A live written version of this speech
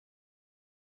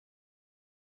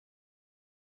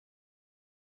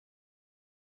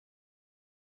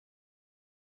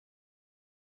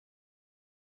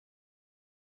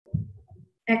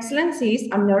Excellencies,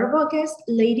 honorable guests,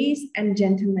 ladies and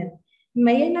gentlemen,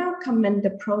 may I now commend the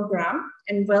program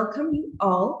and welcome you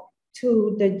all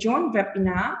to the joint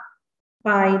webinar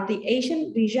by the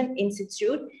Asian Vision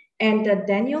Institute and the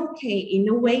Daniel K.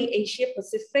 Inouye Asia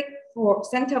Pacific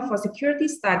Center for Security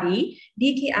Study,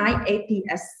 DKI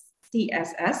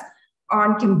APCSS,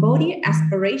 on Cambodia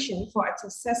Aspirations for a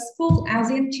Successful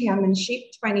ASEAN Chairmanship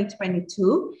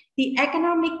 2022, the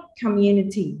Economic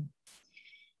Community.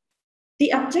 The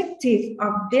objective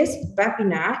of this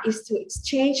webinar is to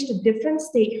exchange the different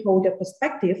stakeholder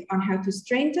perspective on how to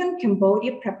strengthen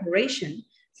Cambodia preparation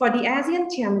for the ASEAN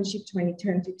Chairmanship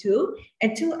 2022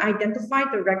 and to identify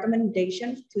the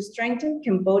recommendations to strengthen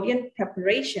Cambodian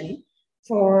preparation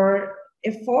for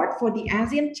effort for the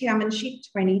ASEAN Chairmanship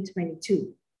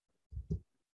 2022.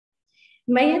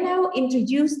 May I now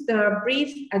introduce the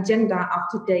brief agenda of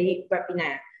today's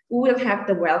webinar. We will have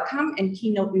the welcome and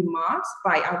keynote remarks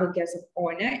by our guest of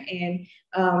honor and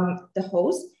the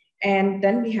host. And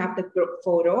then we have the group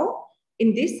photo.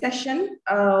 In this session,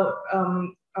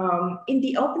 in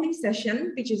the opening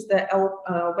session, which is the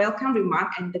welcome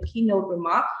remark and the keynote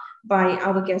remark by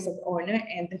our guest of honor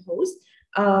and the host,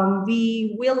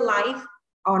 we will live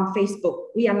on Facebook.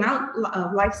 We are now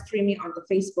live streaming on the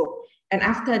Facebook. And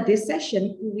after this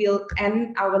session, we will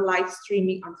end our live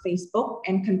streaming on Facebook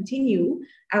and continue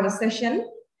our session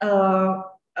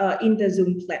in the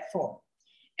Zoom platform.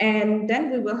 And then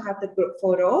we will have the group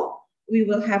photo. We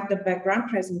will have the background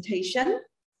presentation,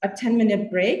 a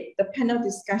 10-minute break, the panel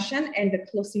discussion, and the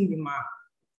closing remark.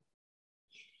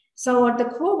 So the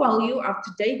core value of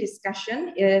today's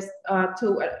discussion is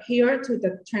to adhere to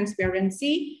the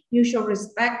transparency, mutual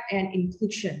respect, and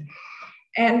inclusion.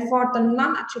 And for the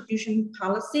non-attribution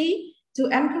policy, to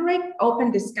encourage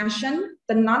open discussion,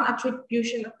 the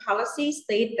non-attribution policy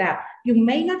states that you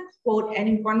may not quote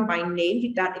anyone by name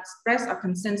without express or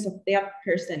consent of that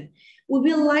person. We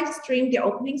will live stream the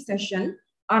opening session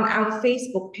on our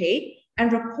Facebook page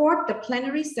and record the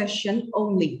plenary session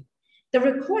only. The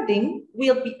recording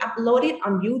will be uploaded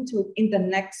on YouTube in the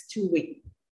next 2 weeks.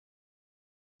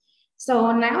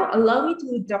 So now allow me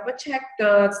to double check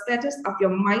the status of your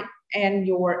mic and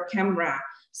your camera.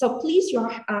 So please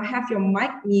have your mic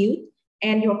mute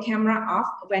and your camera off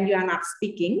when you are not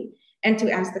speaking. And to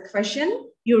ask the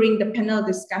question during the panel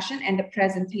discussion and the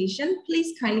presentation,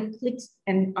 please kindly click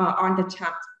on the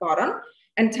chat button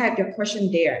and type your question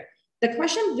there. The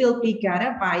question will be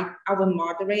gathered by our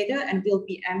moderator and will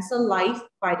be answered live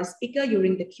by the speaker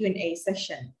during the Q&A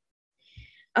session.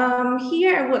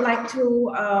 Here I would like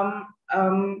to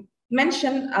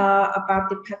mention about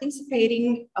the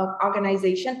participating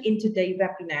organization in today's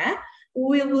webinar.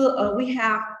 We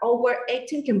have over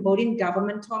 18 Cambodian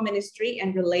governmental ministry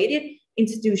and related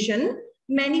institutions,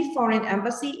 many foreign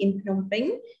embassies in Phnom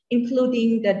Penh,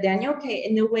 including the Daniel K.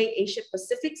 Inouye Asia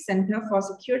Pacific Center for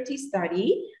Security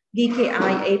Study,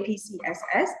 DKI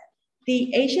APCSS,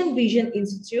 the Asian Vision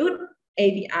Institute,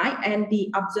 AVI, and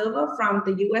the observer from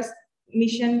the US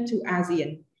Mission to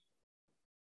ASEAN.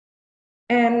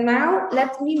 And now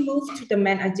let me move to the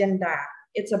main agenda.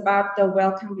 It's about the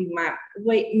welcome remark.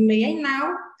 May I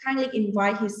now kindly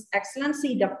invite His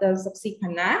Excellency Dr. Saksi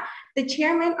Phana, the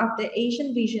chairman of the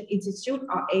Asian Vision Institute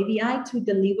or AVI, to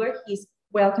deliver his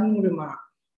welcoming remark.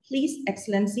 Please,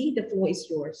 Excellency, the floor is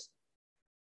yours.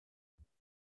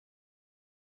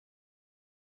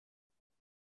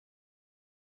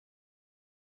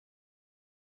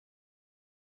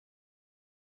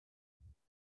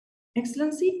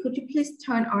 Excellency, could you please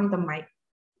turn on the mic?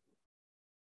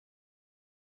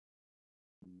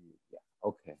 Yeah,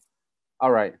 okay.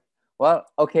 All right. Well,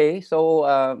 okay.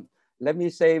 So let me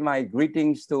say my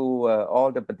greetings to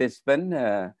all the participants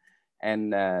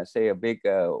and say a big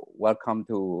welcome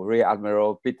to Rear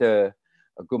Admiral Peter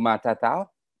Gumatatao.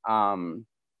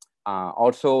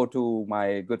 Also to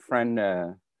my good friend,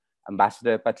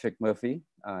 Ambassador Patrick Murphy.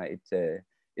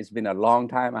 It's been a long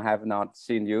time I have not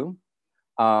seen you.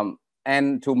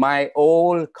 And to my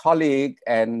old colleague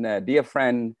and dear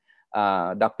friend,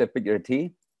 Dr.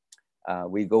 Pigrati,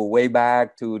 we go way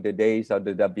back to the days of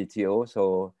the WTO,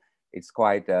 so it's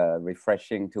quite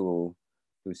refreshing to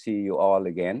see you all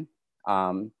again.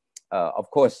 Of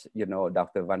course, you know,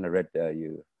 Dr. Van der Rit,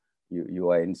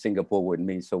 you are in Singapore with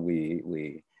me, so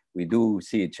we do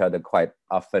see each other quite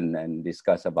often and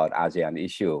discuss about ASEAN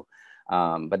issue.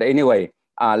 But anyway,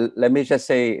 let me just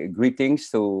say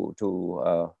greetings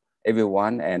to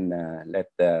everyone, and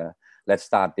let's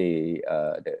start the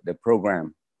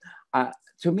program.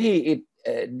 To me,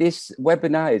 this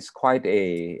webinar is quite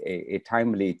a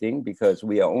timely thing because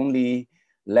we are only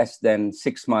less than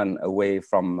 6 months away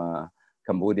from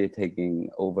Cambodia taking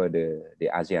over the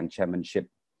ASEAN Chairmanship.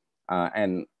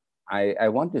 And I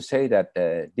want to say that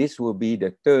this will be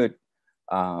the third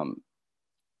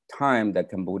time that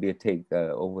Cambodia take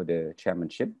over the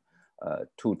chairmanship.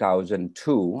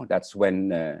 2002, that's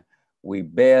when we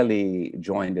barely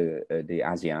joined the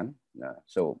ASEAN.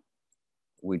 So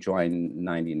we joined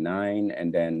 99,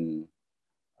 and then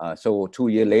so 2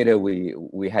 years later,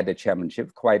 we had the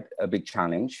chairmanship, quite a big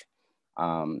challenge.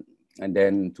 And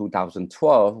then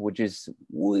 2012, which is,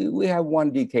 we have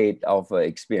 1 decade of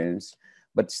experience,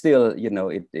 but still, you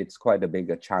know, it's quite a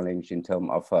big challenge in terms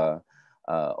of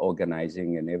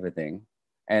organizing and everything.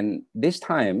 And this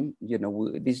time, you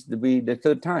know, this will be the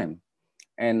third time.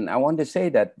 And I want to say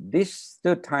that this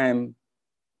third time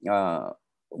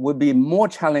would be more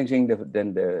challenging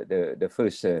than the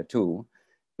first two,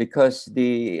 because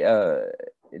the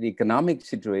economic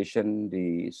situation,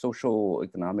 the social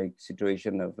economic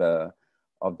situation of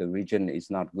the region is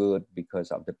not good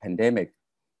because of the pandemic,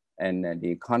 and the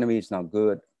economy is not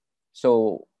good.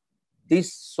 So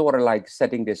this sort of like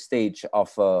setting the stage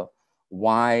of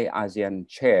why ASEAN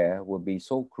Chair will be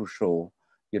so crucial,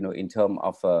 you know, in terms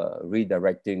of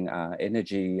redirecting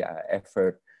energy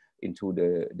effort into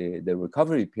the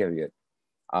recovery period.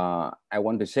 I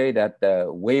want to say that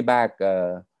way back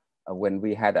when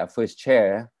we had our first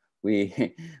chair, we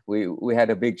had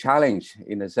a big challenge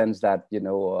in the sense that, you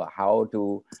know, how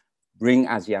to bring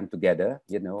ASEAN together,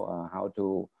 you know, how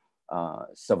to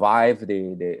survive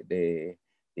the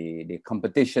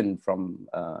competition from,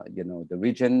 you know, the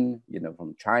region, you know,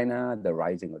 from China, the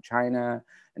rising of China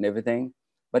and everything.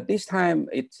 But this time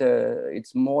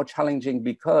it's more challenging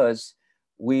because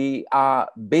we are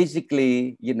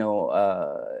basically, you know,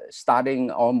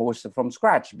 starting almost from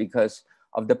scratch because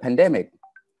of the pandemic.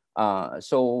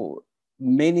 So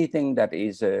many things that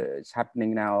is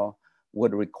happening now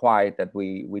would require that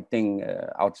we think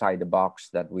outside the box,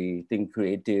 that we think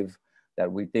creative,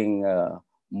 that we think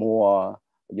more,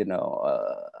 you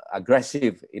know,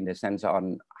 aggressive in the sense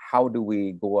on how do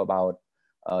we go about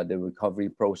the recovery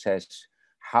process?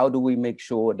 How do we make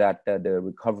sure that the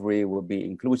recovery will be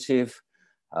inclusive,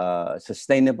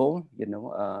 sustainable, you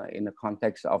know, in the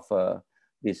context of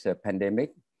this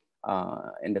pandemic,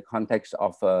 in the context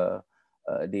of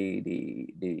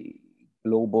the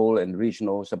global and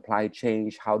regional supply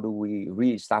chain? How do we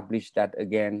reestablish that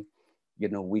again? You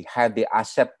know, we have the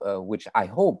ASEP, which I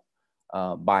hope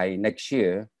by next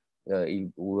year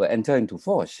it will enter into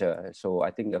force. So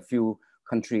I think a few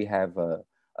countries have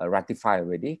ratified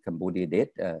already. Cambodia did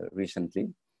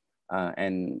recently,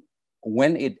 and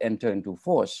when it enters into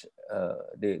force,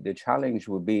 the challenge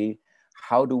will be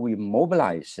how do we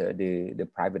mobilize the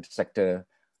private sector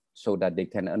so that they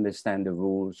can understand the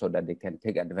rules, so that they can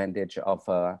take advantage of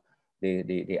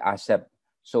the ASEP.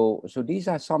 So these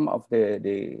are some of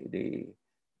the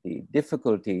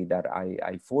difficulty that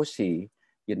I foresee,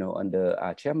 you know, under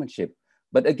our chairmanship.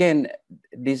 But again,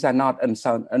 these are not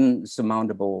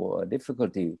unsurmountable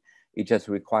difficulty. It just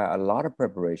requires a lot of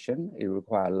preparation. It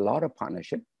requires a lot of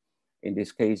partnership. In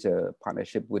this case,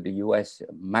 partnership with the US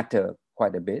matter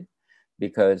quite a bit,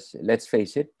 because let's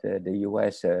face it, the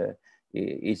US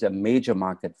is a major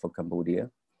market for Cambodia.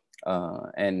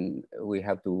 And we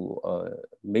have to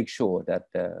make sure that,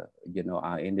 you know,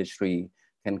 our industry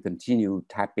can continue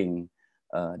tapping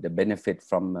the benefit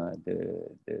from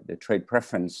the trade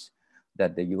preference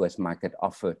that the US market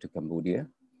offer to Cambodia.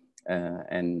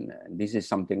 And this is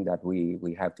something that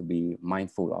we have to be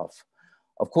mindful of.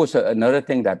 Of course, another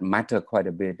thing that matters quite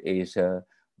a bit is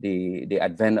the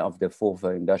advent of the fourth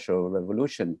industrial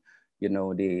revolution. You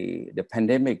know, the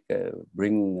pandemic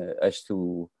bring us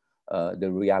to the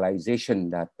realization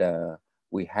that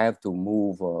we have to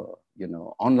move, you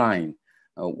know, online,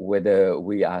 whether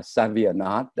we are savvy or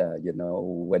not, you know,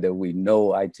 whether we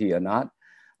know IT or not,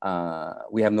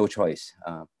 we have no choice.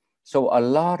 So a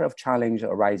lot of challenge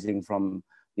arising from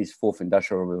this fourth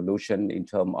industrial revolution in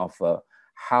terms of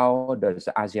how does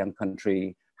ASEAN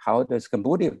country, how does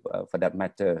Cambodia, for that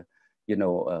matter, you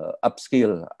know,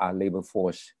 upskill our labor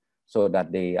force so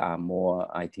that they are more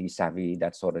IT savvy,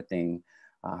 that sort of thing.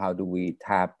 How do we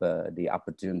tap the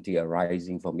opportunity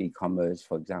arising from e-commerce,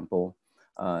 for example?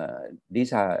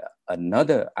 These are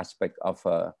another aspect of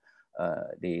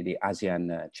the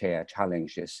ASEAN Chair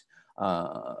challenges.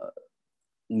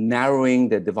 Narrowing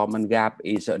the development gap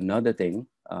is another thing,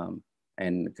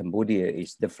 and Cambodia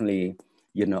is definitely,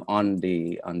 you know, on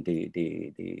the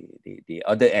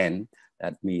other end.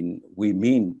 That mean we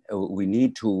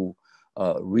need to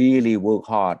really work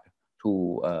hard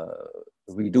to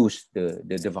reduce the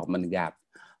development gap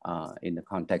in the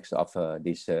context of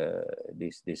this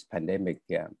pandemic.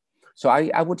 Yeah. So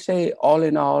I would say all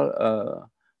in all,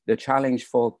 the challenge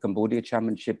for Cambodia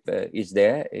Chairmanship is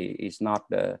there. It's not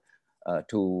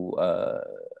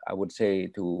I would say,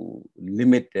 to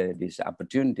limit this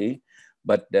opportunity,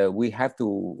 but we have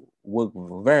to work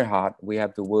very hard. We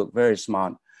have to work very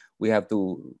smart. We have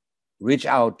to reach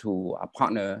out to a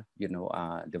partner,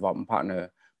 development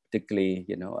partner, particularly,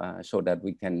 so that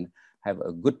we can have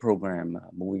a good program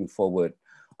moving forward.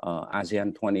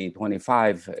 ASEAN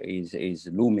 2025 is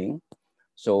looming.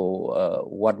 So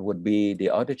what would be the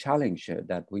other challenge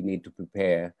that we need to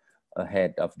prepare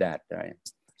ahead of that, right?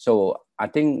 So I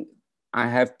think I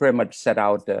have pretty much set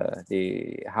out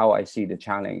how I see the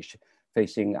challenge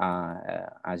facing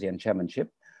ASEAN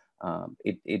Chairmanship.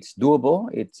 It's doable.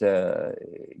 It's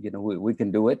we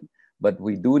can do it, but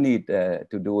we do need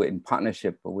to do it in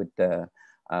partnership with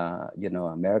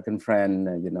American friend,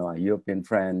 a European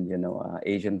friend,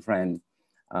 Asian friend,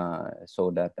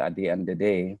 so that at the end of the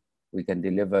day we can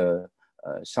deliver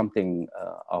something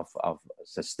of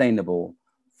sustainable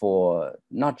for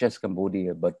not just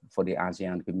Cambodia, but for the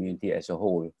ASEAN community as a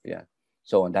whole. Yeah.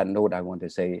 So on that note, I want to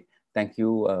say thank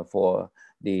you for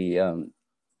the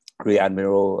Rear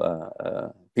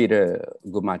Admiral Peter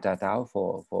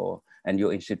Gumatatau and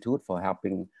your institute for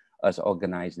helping us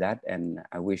organize that. And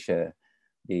I wish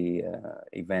the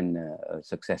event a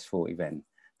successful event.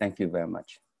 Thank you very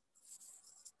much.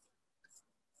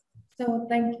 So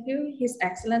thank you, His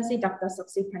Excellency Dr.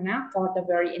 Saksipana, for the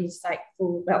very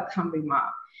insightful welcome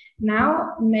remark.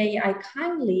 Now, may I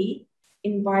kindly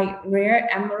invite Rear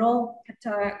Admiral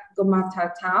Peter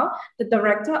Gumatatau, the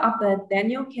Director of the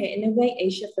Daniel K. Inouye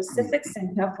Asia Pacific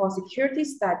Center for Security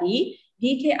Study,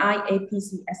 DKI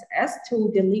APCSS,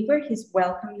 to deliver his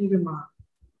welcoming remark.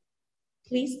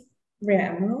 Please, Rear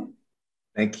Admiral.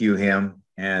 Thank you, Ham,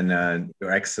 and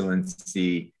Your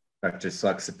Excellency, Dr.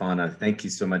 Saksipana. Thank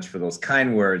you so much for those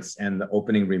kind words and the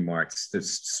opening remarks. That's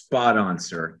spot on,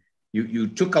 sir. You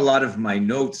took a lot of my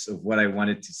notes of what I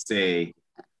wanted to say,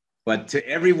 but to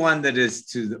everyone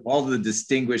to all the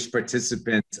distinguished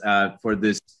participants for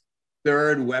this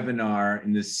third webinar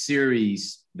in this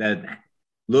series that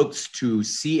looks to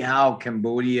see how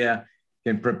Cambodia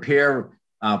can prepare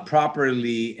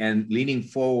properly and leaning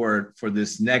forward for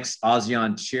this next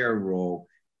ASEAN chair role,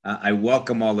 I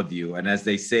welcome all of you. And as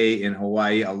they say in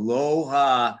Hawaii,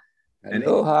 aloha.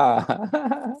 Aloha.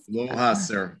 Aloha,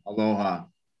 sir. Aloha.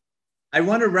 I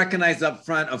want to recognize up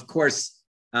front, of course,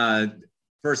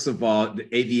 first of all, the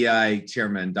AVI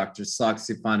chairman, Dr.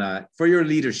 Saksipana, for your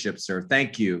leadership, sir.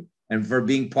 Thank you. And for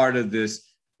being part of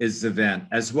this event,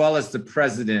 as well as the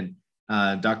president,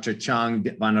 Dr. Chang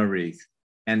Banarith.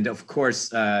 And of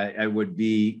course, I would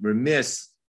be remiss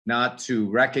not to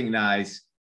recognize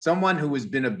someone who has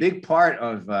been a big part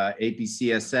of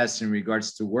APCSS in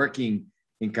regards to working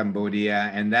in Cambodia,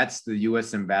 and that's the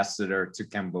U.S. Ambassador to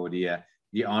Cambodia,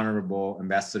 the Honorable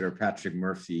Ambassador Patrick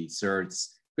Murphy. Sir,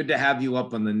 it's good to have you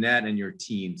up on the net and your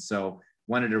team. So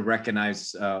wanted to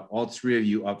recognize all three of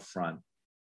you up front.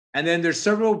 And then there's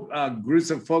several groups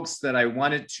of folks that I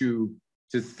wanted to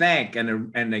thank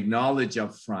and acknowledge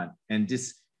up front.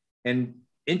 And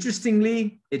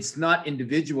interestingly, it's not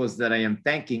individuals that I am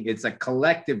thanking, it's a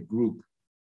collective group.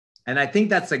 And I think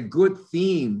that's a good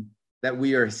theme that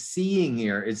we are seeing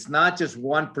here. It's not just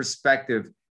one perspective,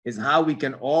 it's how we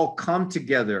can all come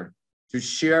together to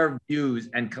share views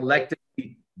and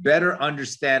collectively better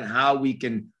understand how we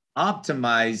can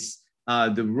optimize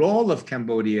the role of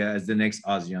Cambodia as the next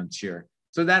ASEAN chair.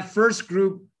 So that first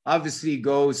group obviously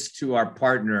goes to our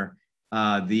partner,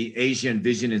 the Asian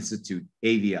Vision Institute,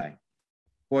 AVI,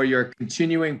 for your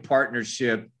continuing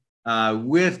partnership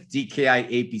with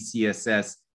DKI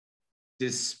APCSS,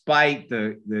 despite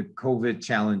the COVID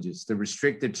challenges. The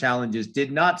restrictive challenges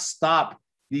did not stop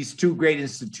these two great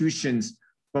institutions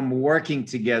from working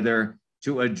together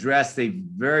to address a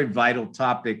very vital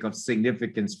topic of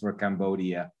significance for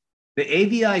Cambodia. The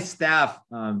AVI staff,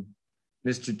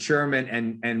 Mr. Chairman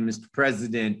and Mr.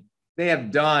 President, they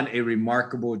have done a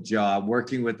remarkable job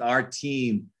working with our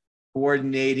team,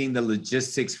 coordinating the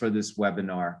logistics for this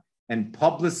webinar and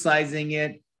publicizing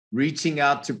it, reaching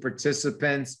out to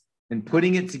participants and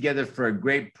putting it together for a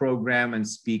great program and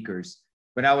speakers.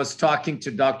 When I was talking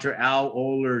to Dr. Al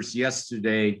Ohlers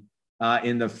yesterday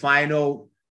in the final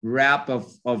wrap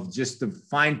of just the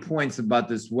fine points about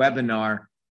this webinar,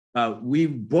 we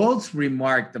both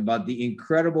remarked about the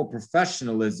incredible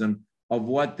professionalism of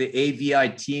what the AVI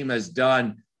team has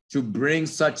done to bring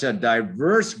such a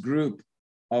diverse group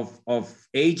of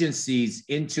agencies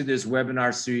into this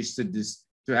webinar series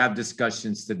to have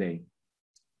discussions today.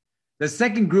 The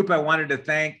second group I wanted to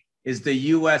thank is the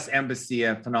U.S. Embassy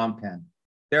at Phnom Penh.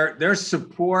 their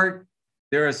support,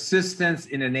 their assistance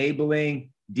in enabling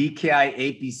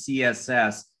DKI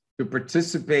APCSS to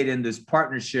participate in this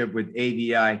partnership with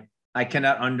AVI. I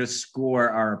cannot underscore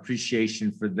our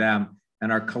appreciation for them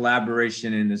and our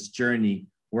collaboration in this journey,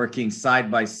 working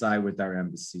side by side with our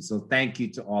embassy. So thank you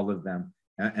to all of them,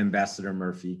 Ambassador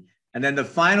Murphy. And then the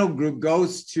final group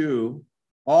goes to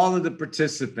all of the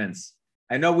participants.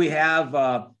 I know we have,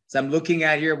 so I'm looking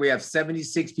at here, we have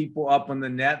 76 people up on the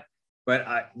net,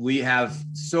 but we have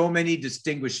so many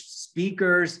distinguished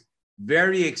speakers,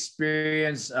 very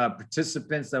experienced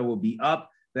participants that will be up,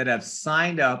 that have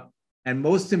signed up, and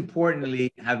most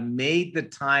importantly, have made the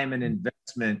time and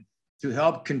investment to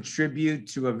help contribute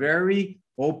to a very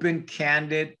open,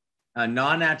 candid,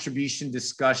 non-attribution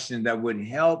discussion that would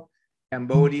help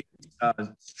Cambodia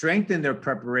strengthen their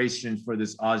preparation for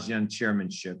this ASEAN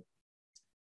chairmanship.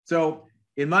 So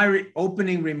in my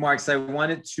opening remarks, I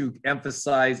wanted to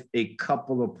emphasize a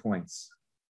couple of points.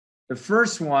 The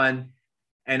first one,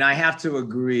 and I have to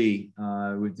agree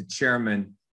with the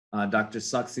chairman, Dr.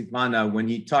 Saksipana, when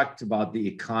he talked about the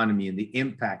economy and the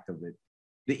impact of it.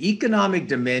 The economic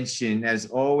dimension has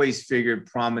always figured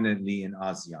prominently in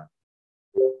ASEAN.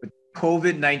 But the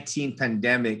COVID-19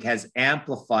 pandemic has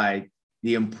amplified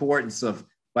the importance of,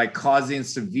 by causing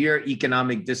severe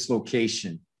economic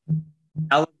dislocation,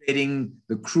 elevating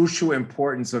the crucial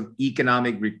importance of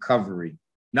economic recovery,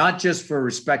 not just for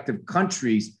respective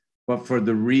countries, but for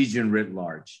the region writ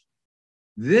large.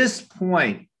 This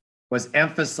point was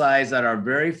emphasized at our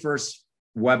very first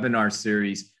webinar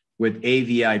series with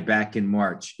AVI back in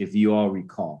March, if you all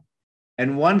recall.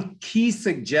 And one key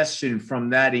suggestion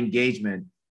from that engagement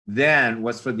then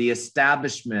was for the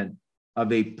establishment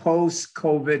of a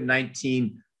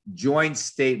post-COVID-19 joint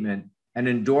statement, an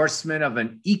endorsement of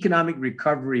an economic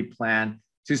recovery plan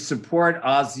to support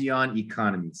ASEAN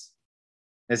economies,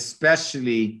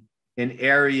 especially in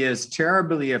areas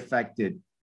terribly affected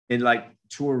in like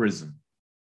tourism.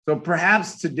 So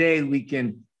perhaps today we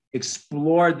can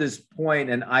explore this point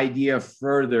and idea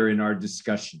further in our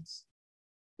discussions.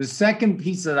 The second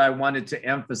piece that I wanted to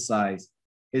emphasize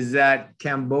is that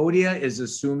Cambodia is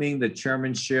assuming the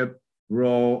chairmanship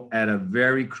role at a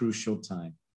very crucial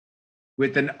time,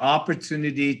 with an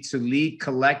opportunity to lead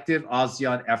collective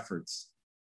ASEAN efforts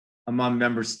among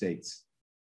member states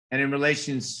and in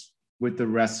relations with the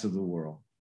rest of the world.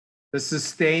 The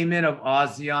sustainment of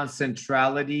ASEAN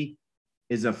centrality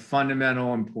is of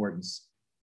fundamental importance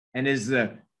and is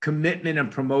the commitment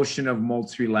and promotion of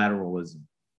multilateralism.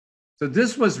 So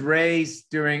this was raised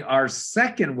during our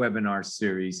second webinar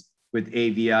series with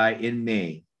AVI in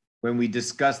May, when we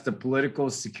discussed the political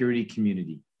security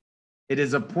community. It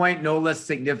is a point no less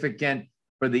significant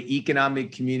for the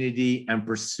economic community and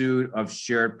pursuit of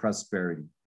shared prosperity.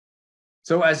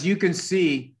 So as you can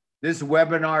see, this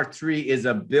webinar 3 is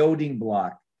a building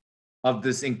block of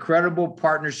this incredible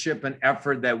partnership and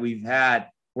effort that we've had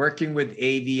working with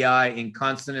AVI in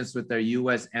consonance with our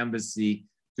US Embassy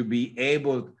to be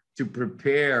able to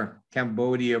prepare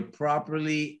Cambodia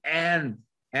properly and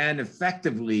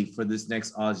effectively for this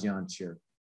next ASEAN chair.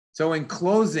 So in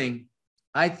closing,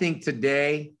 I think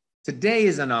today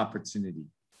is an opportunity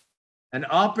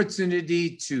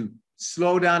to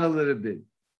slow down a little bit,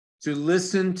 to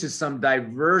listen to some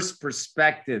diverse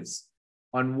perspectives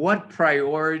on what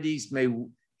priorities may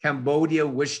Cambodia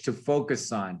wish to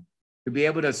focus on, to be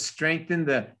able to strengthen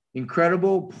the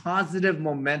incredible positive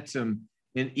momentum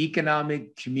in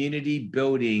economic community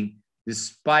building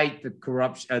despite the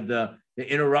corruption, the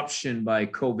interruption by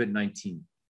COVID-19.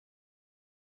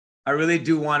 I really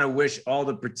do want to wish all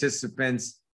the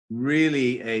participants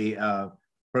really a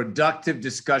productive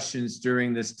discussions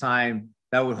during this time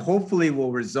that would hopefully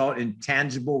will result in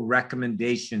tangible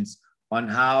recommendations on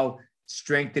how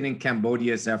strengthening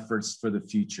Cambodia's efforts for the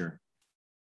future.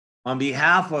 On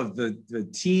behalf of the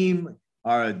team,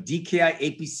 our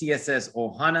DKI APCSS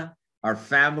Ohana, our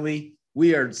family,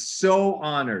 we are so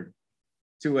honored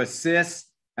to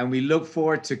assist, and we look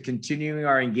forward to continuing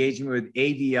our engagement with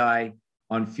AVI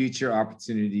on future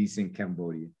opportunities in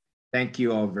Cambodia. Thank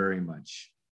you all very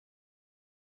much.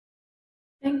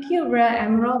 Thank you, Rear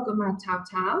Admiral Guma Tau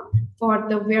Tau, for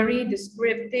the very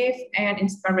descriptive and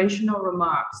inspirational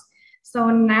remarks. So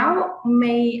now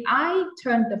may I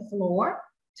turn the floor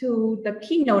to the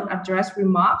keynote address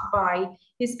remark by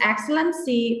His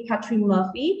Excellency Patrick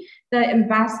Murphy, the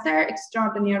Ambassador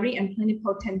Extraordinary and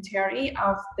Plenipotentiary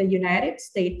of the United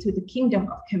States to the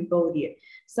Kingdom of Cambodia.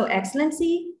 So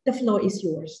Excellency, the floor is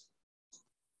yours.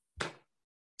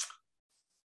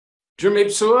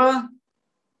 Jumipsua,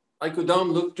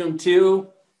 Aikudam Lukjum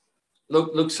Tiu,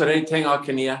 Luk Sareng Teng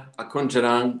Akania,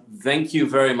 Akunjarang, thank you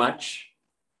very much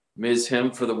Ms.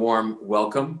 Him, for the warm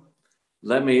welcome.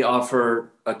 Let me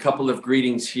offer a couple of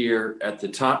greetings here at the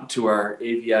top to our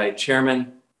AVI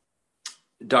chairman,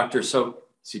 Dr.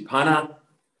 Sipana.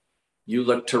 You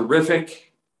look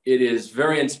terrific. It is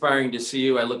very inspiring to see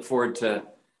you. I look forward to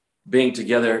being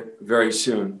together very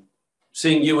soon.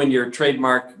 Seeing you in your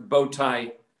trademark bow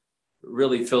tie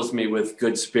really fills me with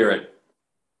good spirit.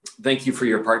 Thank you for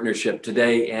your partnership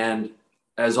today. And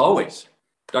as always,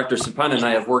 Dr. Sipana and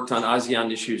I have worked on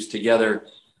ASEAN issues together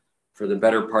for the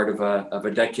better part of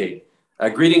a decade.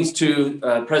 Greetings to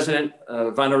President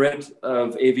Van Aert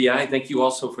of AVI. Thank you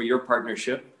also for your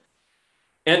partnership.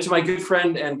 And to my good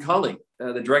friend and colleague,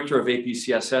 the director of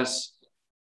APCSS,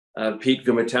 Pete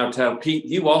Gumatau. Pete,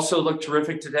 you also look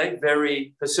terrific today,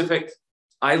 very Pacific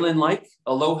Island-like.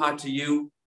 Aloha to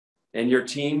you and your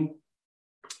team.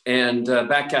 And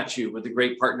back at you with a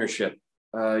great partnership.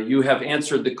 You have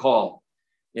answered the call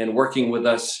in working with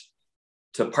us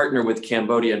to partner with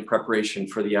Cambodia in preparation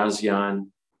for the ASEAN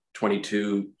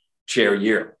 22 chair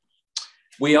year.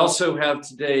 We also have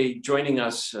today joining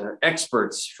us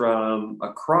experts from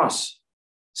across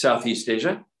Southeast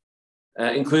Asia,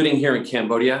 including here in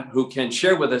Cambodia, who can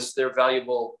share with us their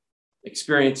valuable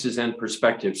experiences and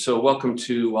perspectives. So welcome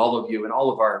to all of you and all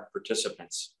of our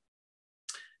participants.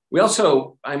 We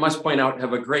also, I must point out,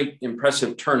 have a great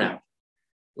impressive turnout.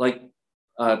 Like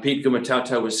Pete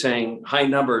Gumatau was saying, high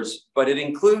numbers, but it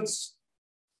includes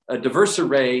a diverse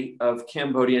array of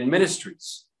Cambodian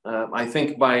ministries. I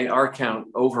think by our count,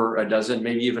 over a dozen,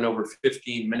 maybe even over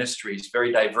 15 ministries,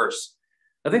 very diverse.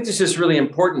 I think this is really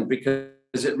important because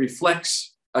it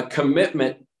reflects a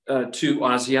commitment to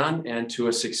ASEAN and to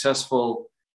a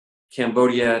successful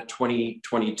Cambodia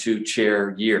 2022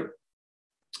 chair year.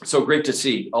 So great to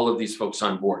see all of these folks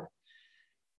on board.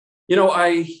 You know,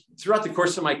 throughout the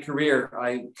course of my career,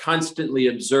 I constantly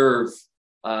observe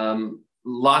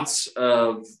lots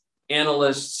of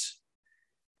analysts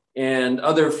and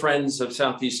other friends of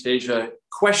Southeast Asia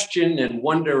question and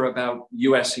wonder about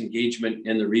US engagement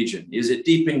in the region. Is it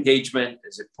deep engagement?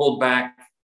 Is it pulled back?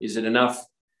 Is it enough?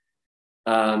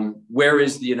 Where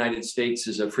is the United States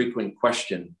is a frequent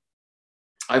question.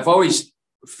 I've always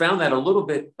found that a little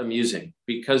bit amusing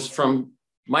because from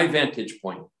my vantage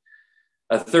point,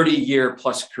 a 30-year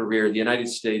plus career, the United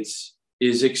States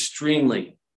is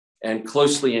extremely and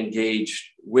closely engaged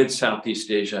with Southeast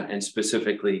Asia and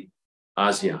specifically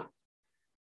ASEAN.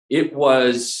 It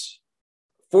was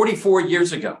 44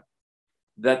 years ago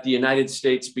that the United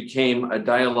States became a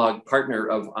dialogue partner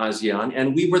of ASEAN,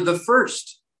 and we were the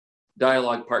first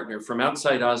dialogue partner from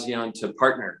outside ASEAN to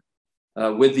partner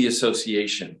with the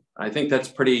association. I think that's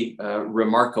pretty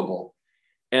remarkable.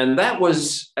 And that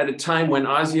was at a time when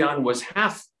ASEAN was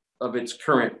half of its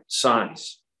current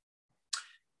size.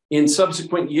 In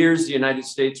subsequent years, the United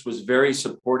States was very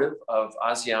supportive of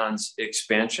ASEAN's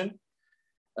expansion,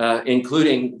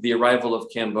 including the arrival of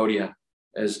Cambodia,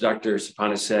 as Dr.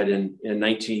 Sipana said, in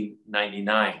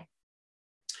 1999.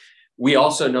 We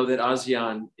also know that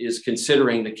ASEAN is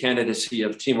considering the candidacy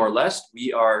of Timor-Leste.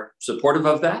 We are supportive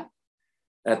of that.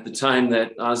 At the time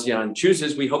that ASEAN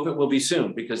chooses, we hope it will be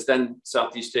soon, because then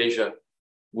Southeast Asia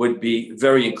would be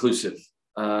very inclusive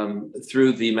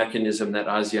through the mechanism that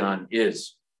ASEAN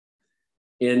is.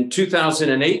 In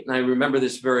 2008, and I remember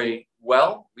this very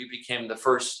well, we became the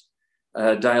first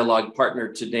dialogue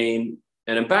partner to name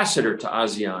an ambassador to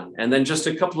ASEAN. And then just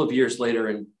a couple of years later,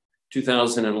 in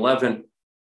 2011,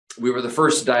 we were the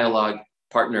first dialogue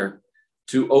partner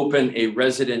to open a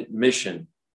resident mission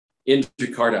in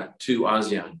Jakarta to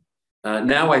ASEAN.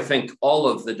 Now I think all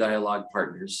of the dialogue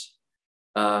partners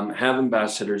have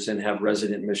ambassadors and have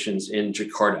resident missions in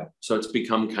Jakarta. So it's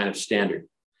become kind of standard.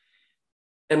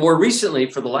 And more recently,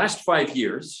 for the last 5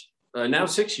 years, now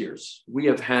 6 years, we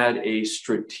have had a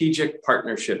strategic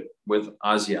partnership with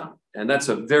ASEAN. And that's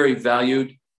a very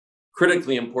valued,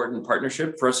 critically important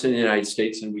partnership for us in the United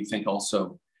States, and we think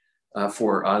also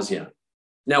for ASEAN.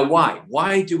 Now, why?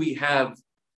 Why do we have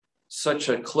such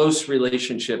a close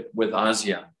relationship with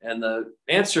ASEAN? And the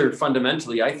answer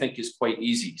fundamentally, I think, is quite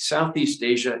easy. Southeast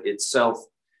Asia itself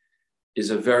is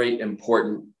a very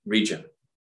important region.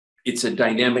 It's a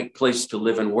dynamic place to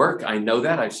live and work. I know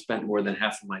that. I've spent more than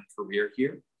half of my career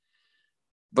here.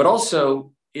 But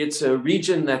also, it's a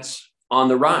region that's on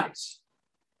the rise.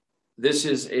 This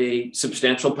is a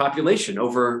substantial population.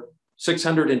 Over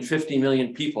 650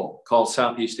 million people call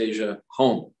Southeast Asia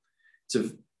home.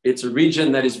 It's a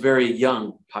region that is very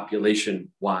young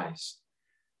population-wise.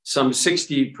 Some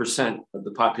 60% of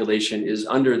the population is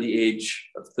under the age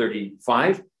of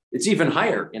 35. It's even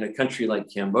higher in a country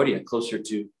like Cambodia, closer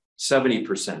to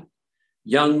 70%.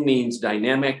 Young means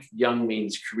dynamic, young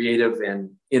means creative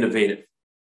and innovative.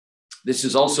 This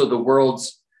is also the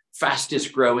world's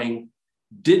fastest growing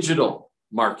digital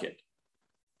market.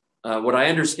 What I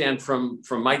understand from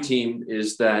my team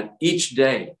is that each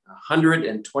day,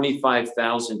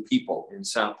 125,000 people in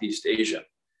Southeast Asia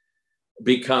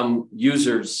become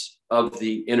users of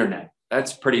the internet.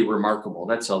 That's pretty remarkable.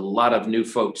 That's a lot of new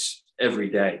folks every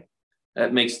day.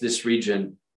 That makes this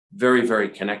region very, very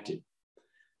connected.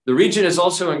 The region is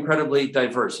also incredibly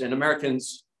diverse, and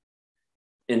Americans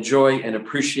enjoy and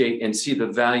appreciate and see the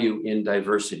value in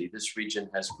diversity. This region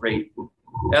has great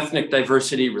ethnic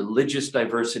diversity, religious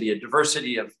diversity, a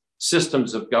diversity of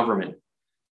systems of government,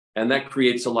 and that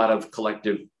creates a lot of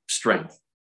collective strength.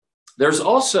 There's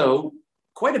also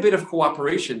quite a bit of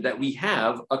cooperation that we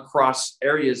have across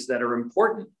areas that are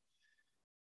important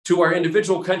to our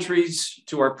individual countries,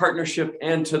 to our partnership,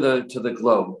 and to the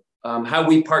globe. How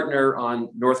we partner on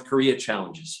North Korea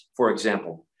challenges, for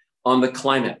example, on the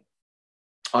climate,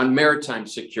 on maritime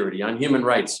security, on human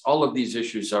rights. All of these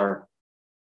issues are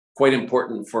quite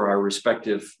important for our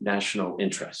respective national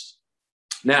interests.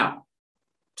 Now,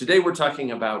 today we're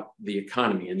talking about the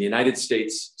economy, and the United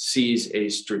States sees a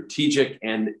strategic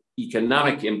and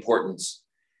economic importance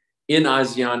in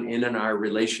ASEAN and in our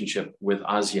relationship with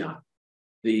ASEAN.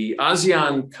 The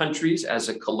ASEAN countries as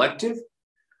a collective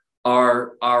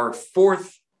are our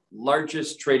fourth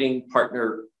largest trading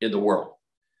partner in the world.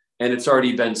 And it's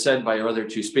already been said by our other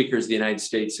two speakers, the United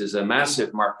States is a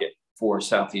massive market for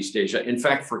Southeast Asia. In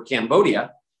fact, for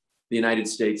Cambodia, the United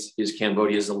States is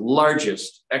Cambodia's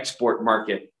largest export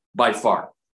market by far.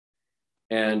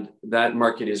 And that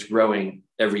market is growing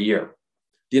every year.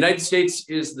 The United States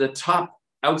is the top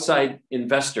outside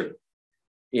investor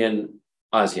in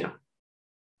ASEAN.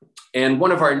 And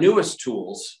one of our newest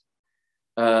tools,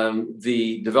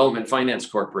 the Development Finance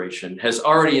Corporation, has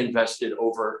already invested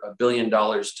over $1 billion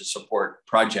to support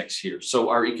projects here. So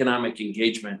our economic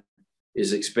engagement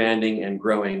is expanding and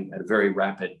growing at a very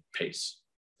rapid pace.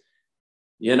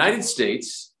 The United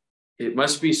States, it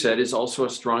must be said, is also a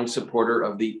strong supporter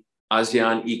of the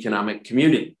ASEAN Economic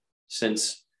Community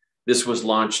since this was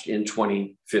launched in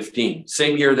 2015,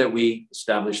 same year that we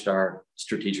established our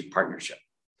strategic partnership.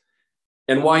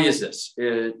 And why is this?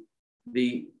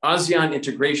 The ASEAN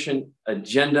integration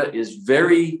agenda is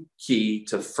very key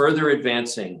to further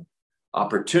advancing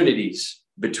opportunities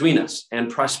between us and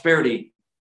prosperity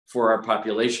for our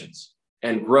populations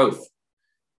and growth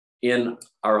in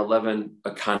our 11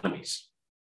 economies.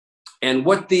 And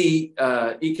what the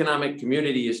economic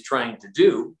community is trying to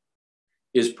do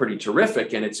is pretty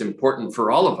terrific, and it's important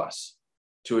for all of us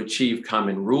to achieve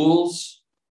common rules,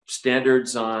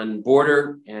 standards on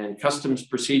border and customs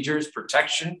procedures,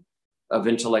 protection of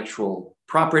intellectual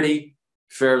property,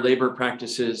 fair labor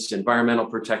practices, environmental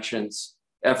protections,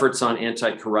 efforts on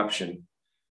anti-corruption.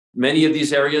 Many of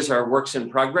these areas are works in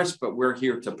progress, but we're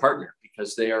here to partner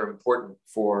because they are important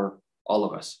for all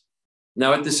of us.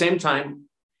 Now, at the same time,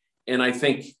 and I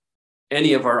think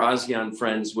any of our ASEAN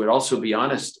friends would also be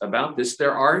honest about this,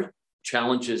 there are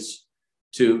challenges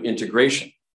to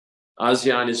integration.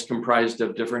 ASEAN is comprised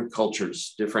of different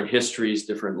cultures, different histories,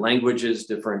 different languages,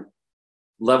 different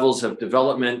levels of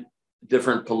development,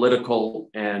 different political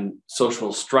and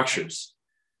social structures.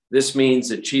 This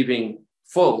means achieving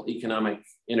full economic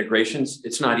integrations.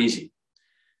 It's not easy.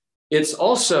 It's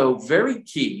also very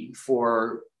key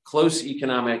for close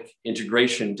economic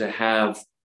integration to have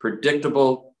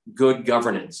predictable, good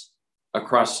governance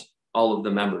across all of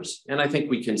the members. And I think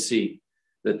we can see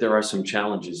that there are some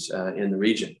challenges in the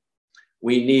region.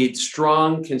 We need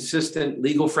strong, consistent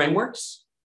legal frameworks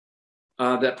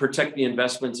that protect the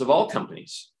investments of all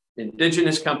companies,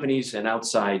 indigenous companies and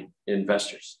outside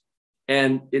investors.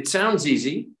 And it sounds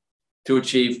easy to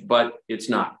achieve, but it's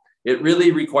not. It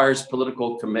really requires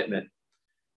political commitment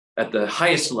at the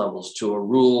highest levels to a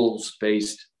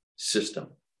rules-based system.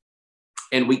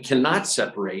 And we cannot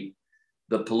separate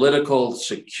the political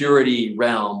security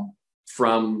realm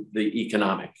from the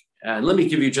economic. And let me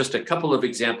give you just a couple of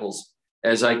examples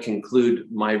as I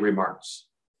conclude my remarks.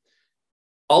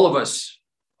 All of us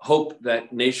hope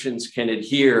that nations can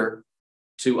adhere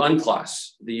to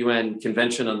UNCLOS, the UN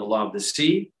Convention on the Law of the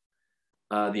Sea,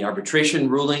 the arbitration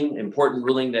ruling, important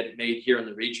ruling that it made here in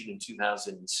the region in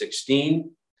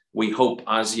 2016. We hope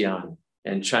ASEAN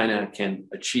and China can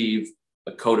achieve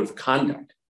a code of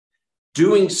conduct.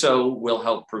 Doing so will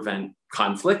help prevent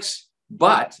conflicts,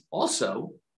 but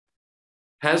also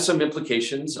has some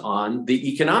implications on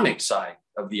the economic side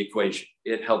of the equation.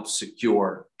 It helps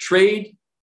secure trade,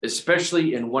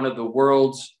 especially in one of the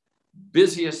world's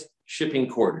busiest shipping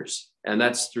corridors, and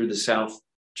that's through the South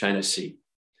China Sea.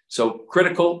 So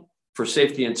critical for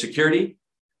safety and security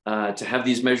to have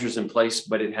these measures in place,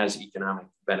 but it has economic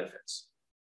benefits.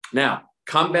 Now,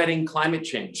 combating climate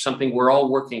change, something we're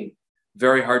all working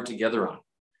very hard together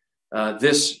on.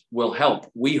 This will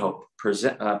help, we hope,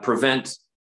 prevent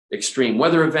extreme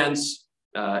weather events,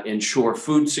 ensure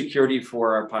food security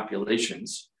for our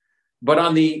populations. But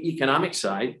on the economic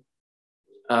side,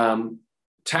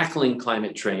 tackling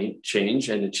climate change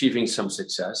and achieving some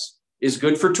success is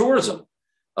good for tourism.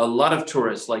 A lot of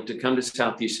tourists like to come to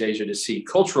Southeast Asia to see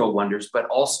cultural wonders, but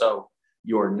also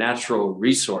your natural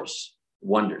resource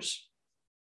wonders.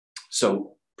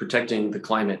 So protecting the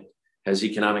climate has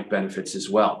economic benefits as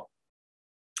well.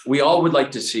 We all would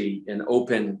like to see an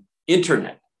open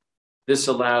internet. This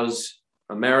allows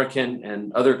American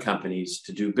and other companies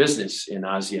to do business in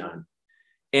ASEAN,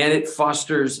 and it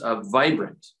fosters a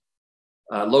vibrant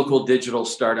local digital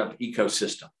startup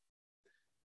ecosystem.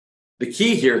 The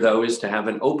key here, though, is to have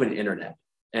an open internet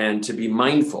and to be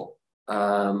mindful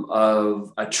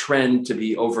of a trend to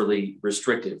be overly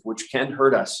restrictive, which can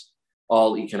hurt us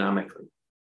all economically.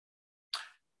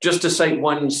 Just to cite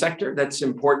one sector that's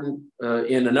important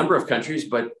in a number of countries,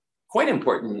 but quite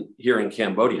important here in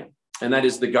Cambodia, and that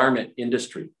is the garment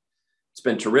industry. It's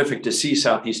been terrific to see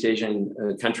Southeast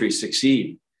Asian countries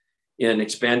succeed in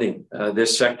expanding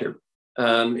this sector.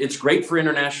 It's great for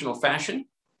international fashion,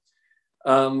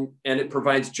 and it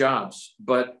provides jobs,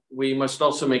 but we must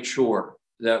also make sure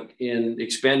that in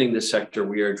expanding this sector,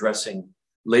 we are addressing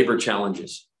labor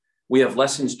challenges. We have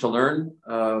lessons to learn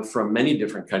from many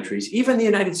different countries, even the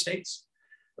United States.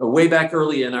 Way back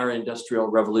early in our industrial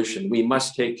revolution, we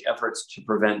must take efforts to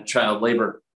prevent child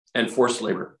labor and forced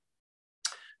labor.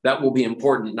 That will be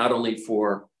important not only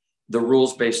for the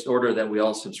rules-based order that we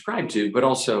all subscribe to, but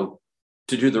also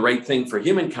to do the right thing for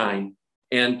humankind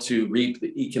and to reap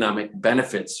the economic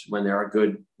benefits when there are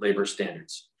good labor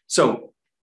standards. So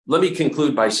let me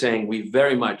conclude by saying we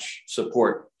very much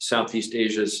support Southeast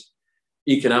Asia's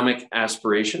economic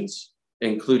aspirations,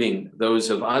 including those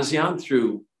of ASEAN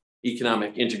through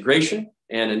economic integration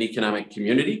and an economic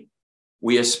community.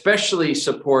 We especially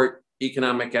support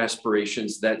economic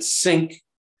aspirations that sync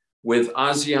with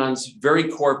ASEAN's very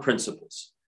core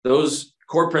principles. Those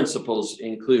core principles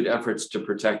include efforts to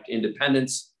protect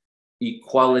independence,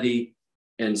 equality,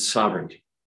 and sovereignty.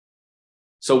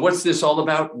 So what's this all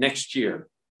about next year?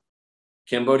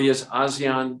 Cambodia's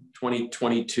ASEAN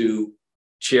 2022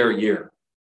 chair year.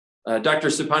 Dr.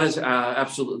 Sipana is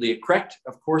absolutely correct.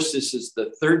 Of course, this is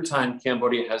the third time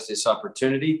Cambodia has this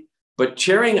opportunity, but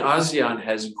chairing ASEAN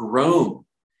has grown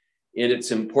in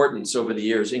its importance over the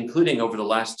years, including over the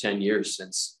last 10 years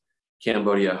since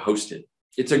Cambodia hosted.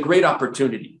 It's a great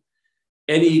opportunity.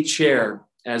 Any chair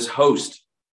as host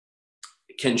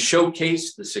can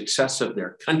showcase the success of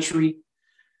their country,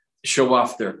 show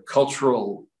off their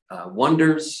cultural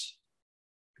wonders,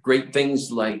 great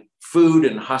things like food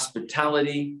and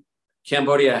hospitality.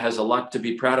 Cambodia has a lot to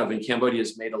be proud of, and Cambodia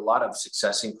has made a lot of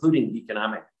success, including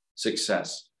economic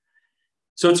success.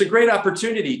 So it's a great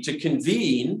opportunity to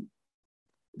convene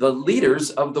the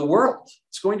leaders of the world.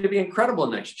 It's going to be incredible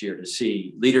next year to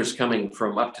see leaders coming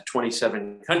from up to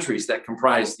 27 countries that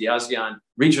comprise the ASEAN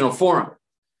Regional Forum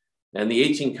and the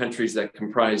 18 countries that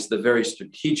comprise the very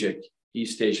strategic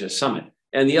East Asia Summit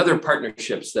and the other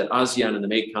partnerships that ASEAN and the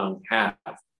Mekong have.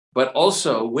 But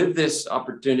also with this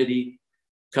opportunity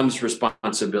comes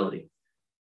responsibility.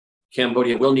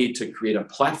 Cambodia will need to create a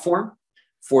platform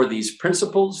for these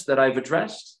principles that I've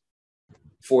addressed,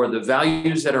 for the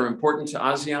values that are important to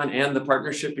ASEAN and the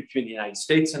partnership between the United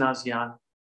States and ASEAN,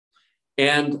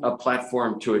 and a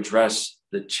platform to address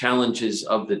the challenges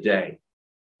of the day.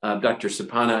 Dr.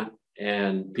 Sipana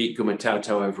and Pete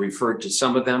Gumatauto have referred to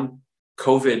some of them.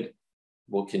 COVID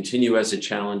will continue as a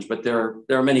challenge, but there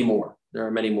are many more. There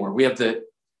are many more. We have the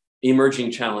emerging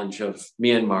challenge of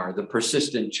Myanmar, the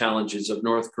persistent challenges of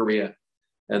North Korea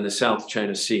and the South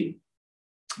China Sea.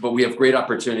 But we have great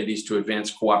opportunities to advance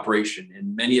cooperation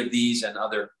in many of these and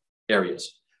other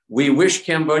areas. We wish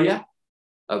Cambodia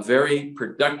a very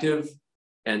productive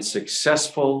and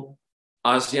successful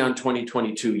ASEAN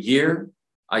 2022 year.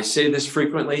 I say this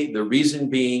frequently, the reason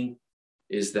being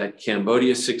is that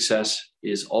Cambodia's success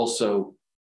is also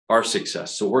our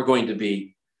success. So we're going to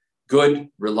be good,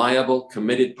 reliable,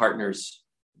 committed partners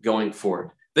going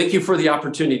forward. Thank you for the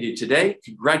opportunity today.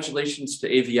 Congratulations to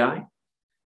AVI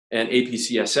and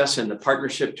APCSS and the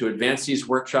partnership to advance these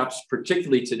workshops,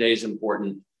 particularly today's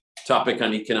important topic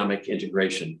on economic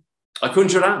integration. Akun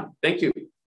Jaram, thank you.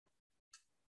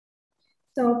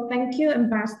 So thank you,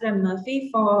 Ambassador Murphy,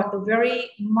 for the very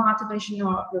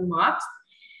motivational remarks.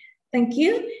 Thank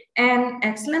you. And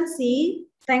Excellency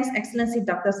Thanks, Excellency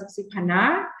Dr.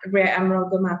 Saksipana, Rear Admiral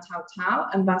Guma Tau Tau,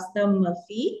 Ambassador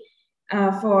Murphy,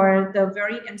 for the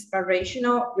very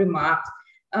inspirational remarks.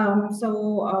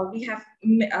 You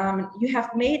have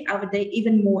made our day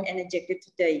even more energetic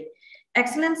today.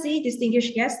 Excellency,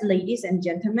 distinguished guests, ladies and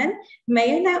gentlemen,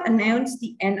 may I now announce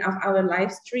the end of our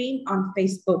live stream on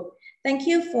Facebook. Thank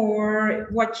you for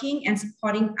watching and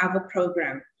supporting our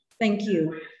program. Thank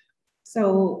you.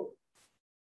 So,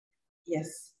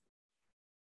 yes.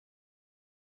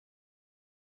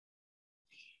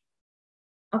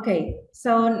 Okay,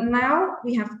 so now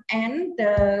we have ended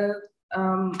the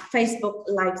Facebook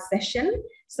live session.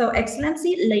 So,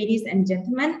 Excellency, ladies and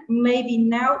gentlemen, may we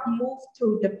now move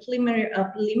to the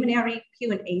preliminary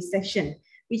Q&A session,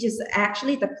 which is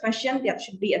actually the question that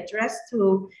should be addressed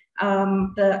to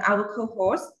our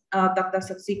co-host, Dr.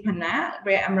 Saksipana,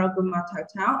 Rear Admiral Guma Tau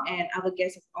Tau, and our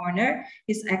guest of honor,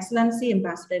 His Excellency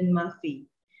Ambassador Murphy.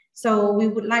 So we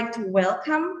would like to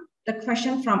welcome the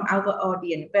question from our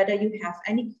audience. Whether you have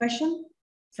any question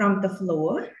from the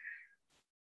floor,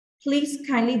 please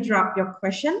kindly drop your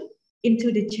question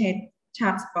into the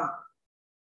chat box.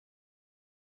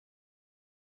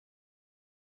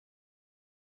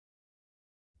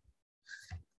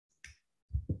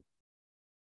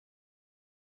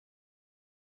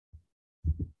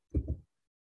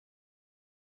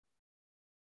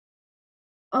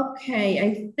 Okay,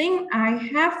 I think I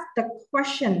have the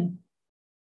question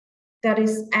that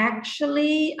is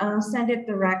actually sent it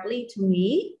directly to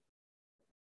me.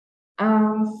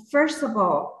 First of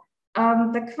all,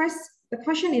 the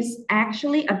question is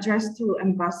actually addressed to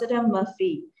Ambassador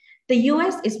Murphy. The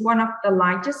US is one of the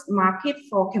largest markets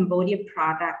for Cambodian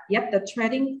product, yet the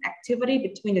trading activity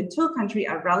between the two countries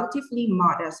are relatively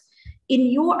modest. In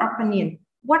your opinion,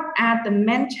 what are the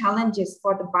main challenges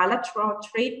for the bilateral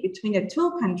trade between the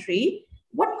two countries?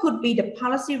 What could be the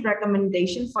policy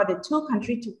recommendation for the two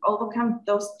countries to overcome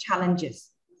those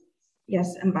challenges?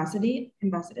 Yes,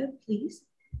 Ambassador, please.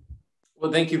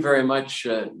 Well, thank you very much,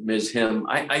 Ms. Him.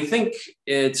 I think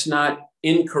it's not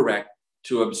incorrect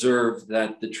to observe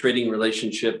that the trading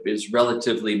relationship is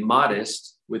relatively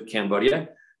modest with Cambodia,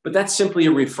 but that's simply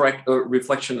a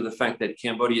reflection of the fact that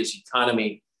Cambodia's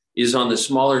economy is on the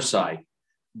smaller side.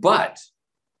 But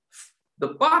the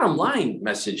bottom line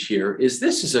message here is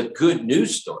this is a good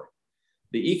news story.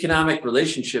 The economic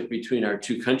relationship between our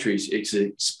two countries is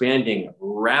expanding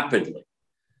rapidly.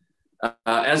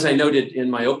 As I noted in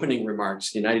my opening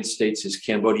remarks, the United States is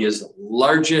Cambodia's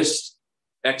largest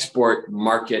export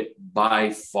market by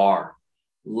far.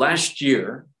 Last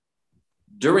year,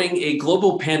 during a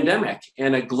global pandemic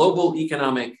and a global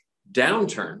economic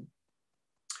downturn,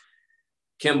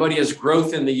 Cambodia's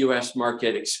growth in the US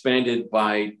market expanded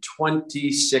by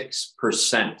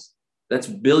 26%. That's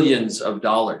billions of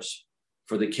dollars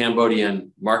for the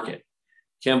Cambodian market.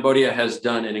 Cambodia has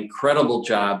done an incredible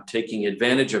job taking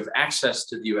advantage of access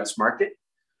to the US market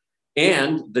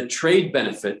and the trade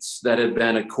benefits that have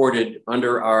been accorded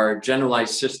under our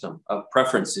generalized system of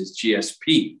preferences,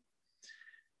 GSP.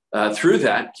 Through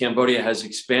that, Cambodia has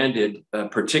expanded,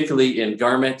 particularly in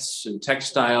garments and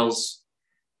textiles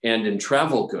and in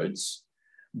travel goods,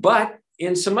 but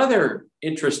in some other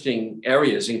interesting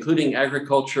areas, including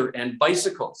agriculture and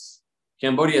bicycles.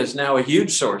 Cambodia is now a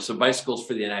huge source of bicycles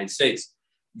for the United States.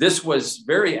 This was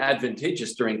very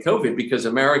advantageous during COVID because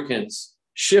Americans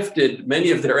shifted many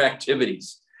of their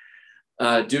activities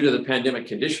due to the pandemic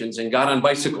conditions and got on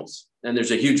bicycles. And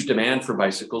there's a huge demand for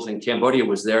bicycles, and Cambodia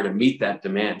was there to meet that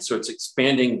demand. So it's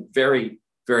expanding very,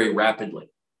 very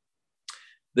rapidly.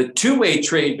 The two-way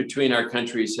trade between our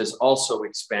countries has also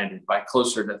expanded by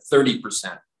closer to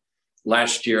 30%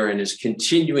 last year and is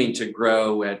continuing to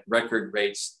grow at record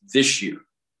rates this year.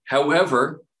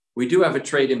 However, we do have a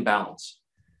trade imbalance.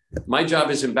 My job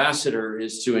as ambassador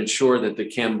is to ensure that the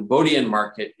Cambodian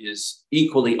market is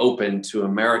equally open to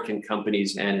American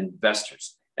companies and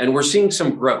investors. And we're seeing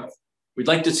some growth. We'd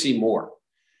like to see more.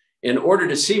 In order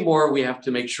to see more, we have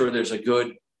to make sure there's a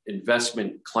good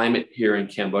investment climate here in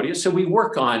Cambodia. So we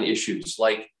work on issues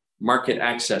like market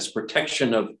access,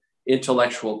 protection of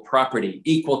intellectual property,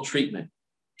 equal treatment,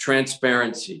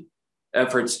 transparency,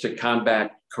 efforts to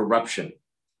combat corruption.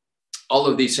 All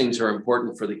of these things are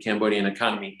important for the Cambodian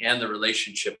economy and the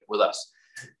relationship with us.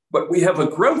 But we have a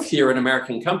growth here in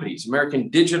American companies, American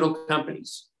digital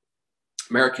companies,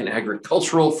 American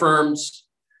agricultural firms,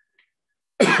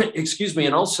 excuse me,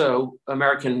 and also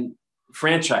American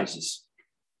franchises.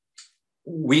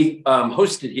 We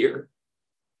hosted here,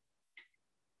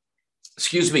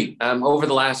 excuse me, over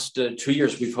the last 2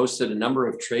 years, we've hosted a number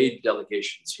of trade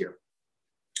delegations here,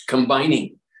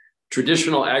 combining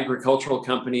traditional agricultural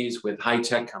companies with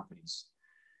high-tech companies.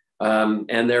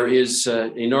 And there is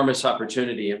enormous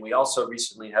opportunity. And we also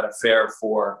recently had a fair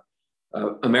for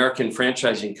American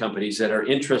franchising companies that are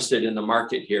interested in the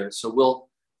market here. So we'll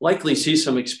likely see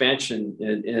some expansion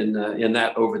in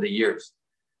that over the years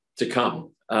to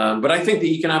come. But I think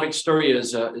the economic story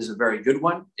is a very good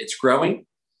one. It's growing.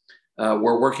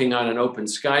 We're working on an open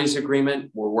skies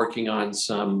agreement. We're working on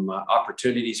some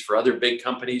opportunities for other big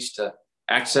companies to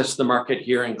access the market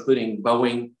here, including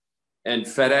Boeing and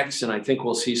FedEx. And I think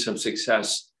we'll see some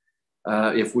success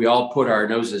if we all put our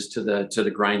noses to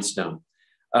the grindstone.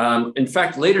 In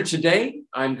fact, later today,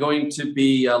 I'm going to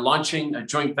be launching a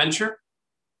joint venture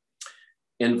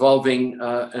involving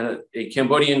a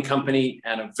Cambodian company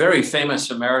and a very famous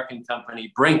American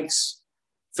company, Brinks,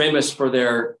 famous for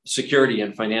their security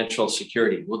and financial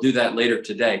security. We'll do that later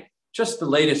today. Just the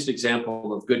latest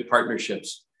example of good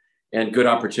partnerships and good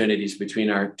opportunities between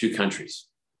our two countries.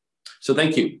 So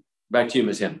thank you. Back to you,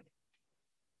 Ms. Him.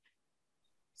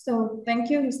 So thank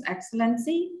you, His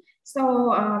Excellency.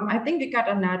 So I think we got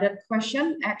another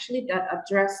question actually that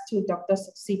addressed to Dr.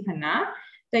 Saksipana.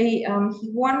 He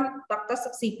want Dr.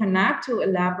 Saksipana to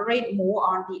elaborate more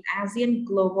on the ASEAN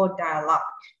Global Dialogue.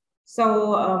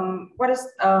 So what is,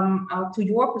 to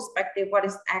your perspective, what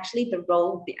is actually the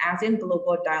role of the ASEAN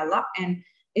Global Dialogue, and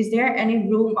is there any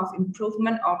room of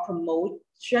improvement or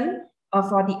promotion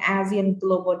for the ASEAN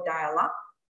Global Dialogue?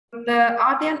 The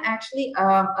audience actually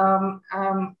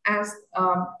asked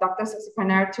Dr.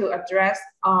 Saksipana to address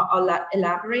or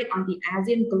elaborate on the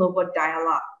ASEAN Global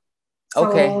Dialogue. So,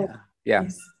 okay, yeah.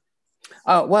 Yes.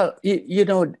 Well, you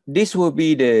know, this will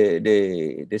be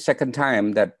the second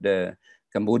time that the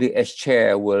Cambodia ASEAN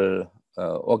Chair will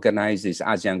organize this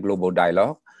ASEAN Global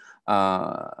Dialogue.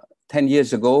 10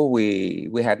 years ago, we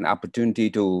had an opportunity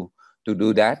to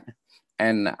do that.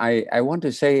 And I want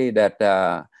to say that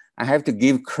I have to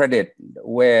give credit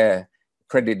where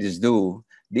credit is due.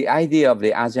 The idea of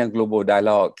the ASEAN Global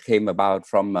Dialogue came about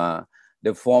from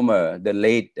the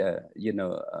late,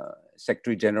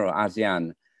 Secretary General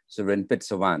ASEAN, Surin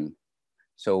Pitsawan.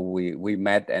 So we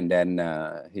met, and then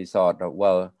he thought,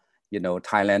 well, you know,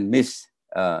 Thailand missed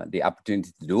the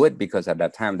opportunity to do it because at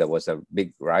that time there was a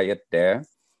big riot there,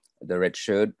 the red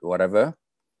shirt, whatever.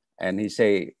 And he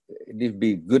said, it'd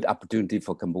be a good opportunity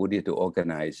for Cambodia to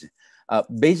organize.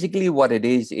 Basically what it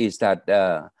is that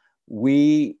the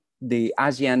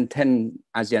ASEAN 10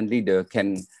 ASEAN leader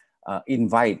can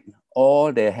invite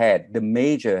all the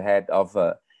major head of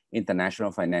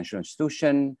international financial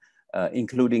institution,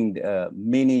 including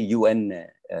many UN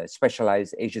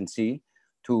specialized agency,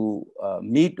 to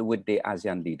meet with the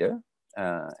ASEAN leader.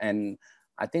 And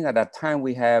I think at that time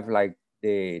we have like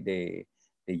the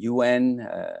UN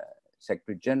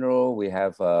Secretary General, we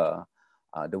have the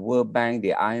World Bank,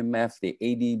 the IMF, the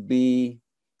ADB,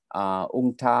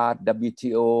 UNCTAD,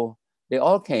 WTO. They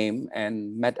all came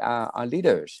and met our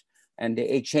leaders, and they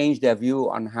exchanged their view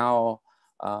on how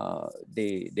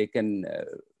they can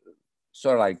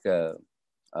sort of like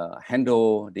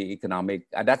handle the economic.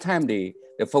 At that time, the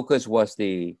focus was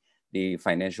the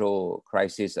financial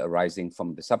crisis arising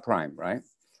from the subprime, right?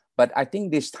 But I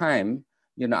think this time,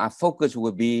 you know, our focus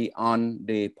will be on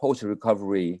the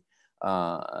post-recovery,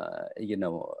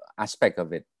 aspect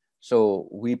of it. So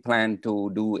we plan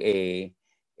to do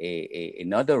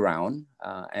another round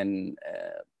and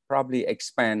probably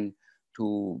expand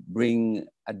to bring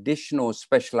additional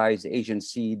specialized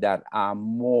agencies that are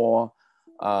more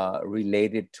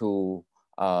related to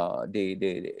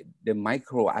the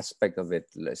micro aspect of it.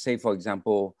 Let's say, for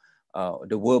example,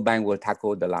 the World Bank will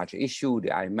tackle the large issue, the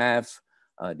IMF,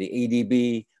 the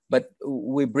ADB, but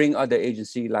we bring other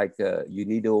agencies like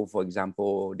UNIDO, for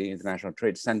example, the International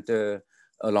Trade Center,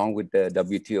 along with the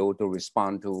WTO to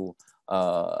respond to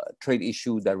trade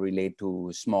issues that relate to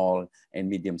small and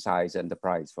medium-sized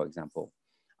enterprise, for example.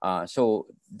 So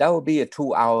that will be a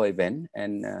 2-hour event,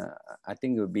 and I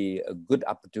think it would be a good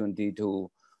opportunity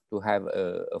to have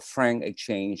a frank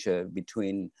exchange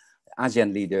between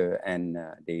ASEAN leader and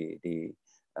the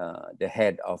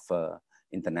head of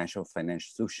international financial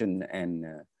institution and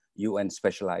UN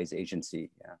specialized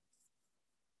agency. Yeah.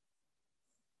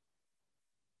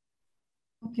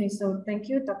 Okay, so thank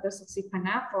you, Dr.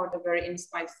 Saksipana, for the very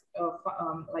inspired,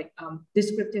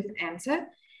 descriptive answer.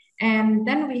 And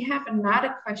then we have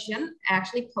another question,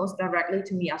 actually posed directly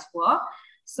to me as well.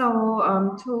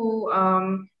 So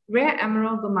to Rear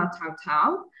Admiral Guma Tau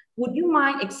Tau, would you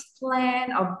mind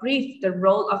explain or brief the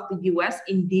role of the US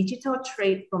in digital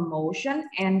trade promotion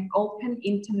and open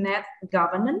internet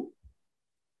governance?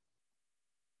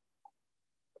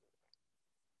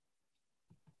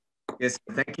 Yes,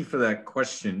 thank you for that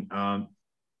question.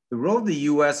 the role of the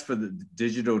U.S. for the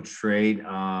digital trade,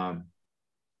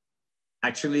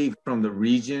 actually from the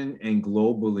region and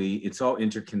globally, it's all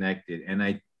interconnected. And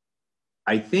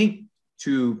I think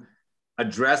to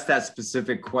address that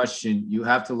specific question, you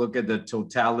have to look at the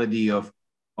totality of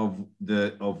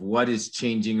what is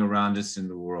changing around us in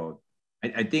the world.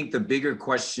 I think the bigger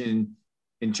question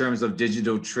in terms of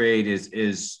digital trade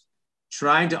is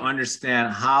trying to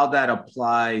understand how that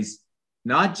applies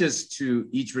not just to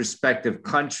each respective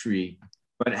country,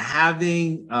 but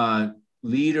having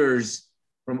leaders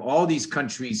from all these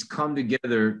countries come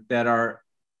together that are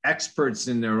experts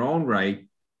in their own right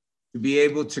to be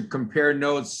able to compare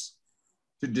notes,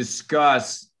 to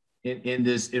discuss in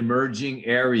this emerging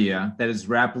area that is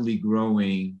rapidly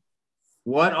growing,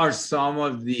 what are some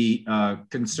of the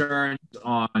concerns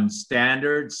on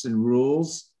standards and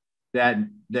rules that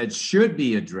should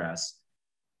be addressed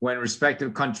when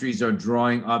respective countries are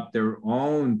drawing up their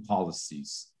own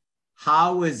policies?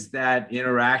 How is that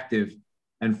interactive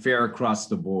and fair across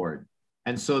the board?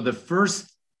 And so the first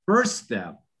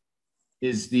step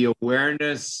is the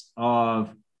awareness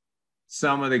of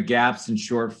some of the gaps and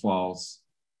shortfalls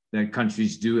that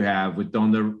countries do have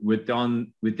within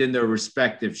their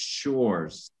respective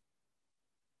shores.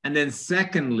 And then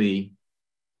secondly,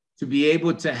 to be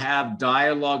able to have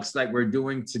dialogues like we're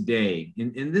doing today.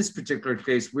 In this particular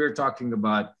case, we're talking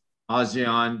about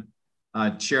ASEAN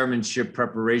chairmanship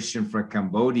preparation for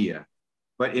Cambodia.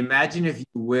 But imagine, if you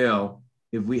will,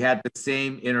 if we had the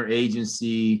same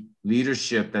interagency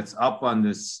leadership that's up on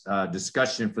this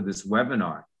discussion for this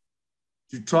webinar,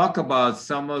 to talk about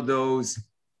some of those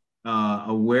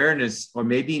awareness, or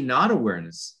maybe not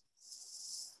awareness,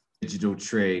 digital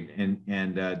trade.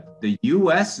 And the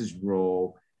US's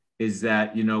role is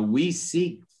that, you know, we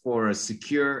seek for a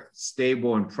secure,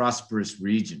 stable, and prosperous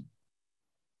region.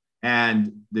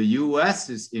 And the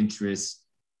US's interest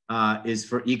is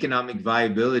for economic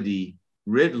viability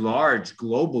writ large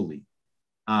globally.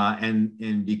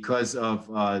 And because of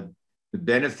the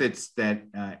benefits that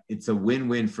it's a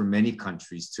win-win for many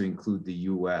countries, to include the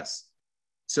US.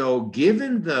 So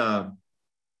given the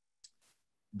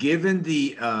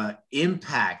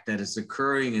impact that is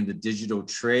occurring in the digital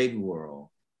trade world,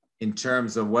 in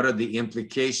terms of what are the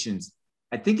implications,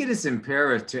 I think it is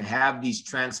imperative to have these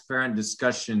transparent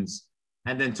discussions,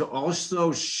 and then to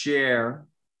also share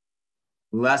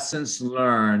lessons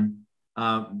learned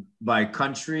by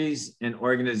countries and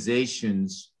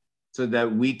organizations, so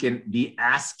that we can be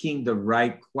asking the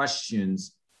right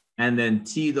questions and then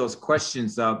tee those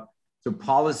questions up to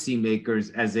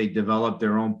policymakers as they develop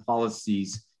their own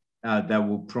policies that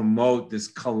will promote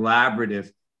this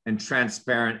collaborative and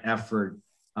transparent effort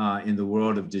in the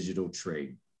world of digital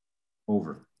trade.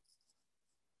 Over.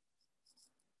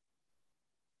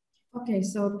 Okay,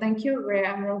 so thank you, Ray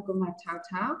Admiral Guma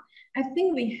Tao. I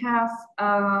think we have,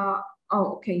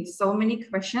 so many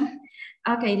questions.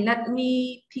 Okay, let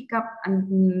me pick up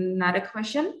another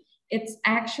question. It's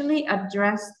actually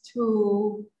addressed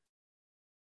to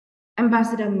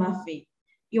Ambassador Murphy.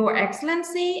 Your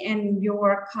Excellency and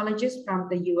your colleagues from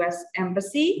the U.S.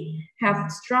 Embassy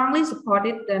have strongly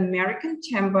supported the American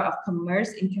Chamber of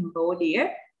Commerce in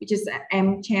Cambodia, which is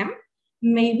AmCham.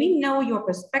 May we know your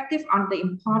perspective on the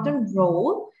important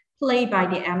role played by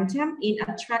the AmCham in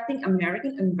attracting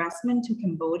American investment to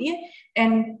Cambodia,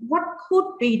 and what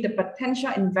could be the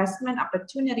potential investment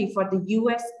opportunity for the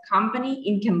U.S. company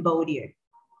in Cambodia?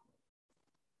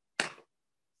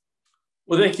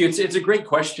 Well, thank you. It's a great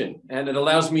question, and it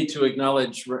allows me to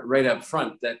acknowledge right up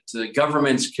front that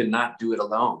governments cannot do it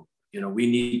alone. You know, we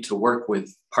need to work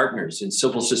with partners in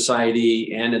civil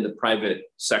society and in the private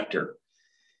sector.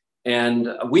 And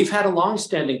we've had a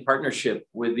long-standing partnership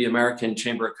with the American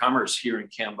Chamber of Commerce here in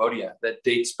Cambodia that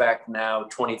dates back now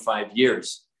 25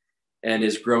 years and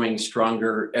is growing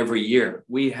stronger every year.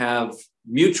 We have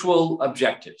mutual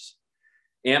objectives.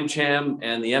 AmCham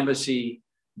and the embassy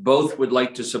both would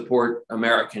like to support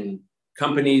American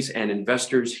companies and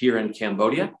investors here in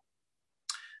Cambodia.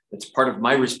 It's part of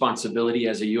my responsibility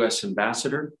as a US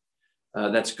ambassador.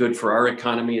 That's good for our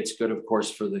economy. It's good, of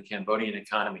course, for the Cambodian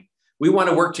economy. We want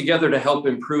to work together to help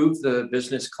improve the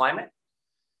business climate.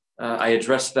 I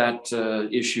addressed that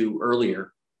issue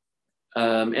earlier.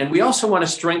 And we also want to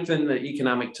strengthen the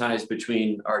economic ties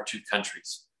between our two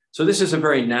countries. So this is a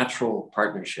very natural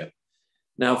partnership.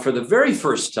 Now, for the very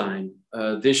first time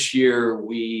this year,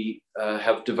 we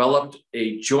have developed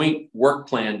a joint work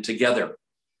plan together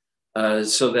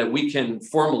so that we can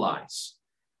formalize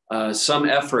some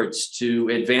efforts to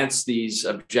advance these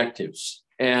objectives.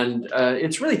 And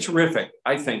it's really terrific,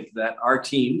 I think, that our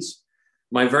teams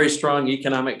My very strong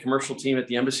economic commercial team at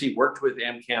the embassy worked with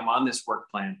AmCham on this work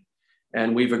plan,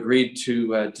 and we've agreed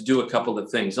to do a couple of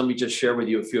things. Let me just share with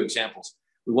you a few examples.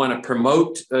 We want to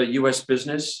promote U.S.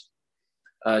 business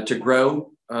to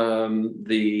grow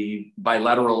the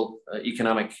bilateral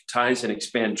economic ties and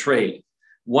expand trade.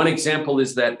 One example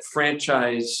is that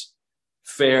franchise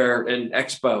fair and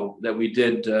expo that we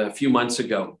did a few months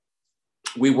ago.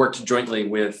 We worked jointly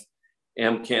with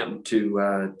AmCham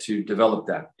to develop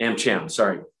that. AmCham,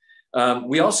 sorry.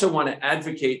 We also want to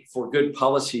advocate for good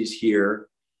policies here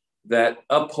that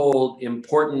uphold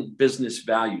important business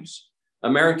values.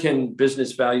 American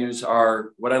business values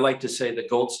are what I like to say the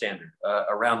gold standard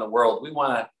around the world. We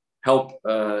want to help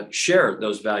share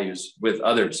those values with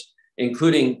others,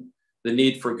 including the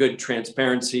need for good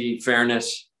transparency,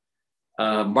 fairness,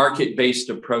 market-based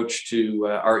approach to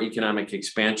our economic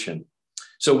expansion.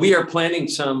 So we are planning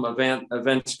some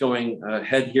events going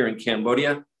ahead here in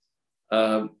Cambodia,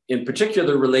 in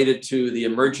particular related to the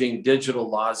emerging digital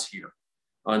laws here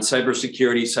on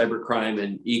cybersecurity, cybercrime,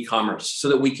 and e-commerce, so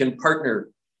that we can partner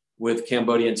with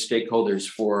Cambodian stakeholders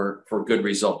for good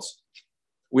results.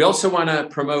 We also want to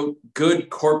promote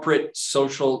good corporate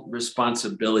social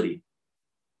responsibility.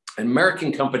 And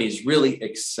American companies really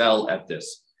excel at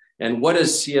this. And what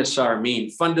does CSR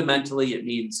mean? Fundamentally, it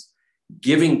means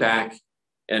giving back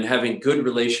and having good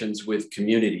relations with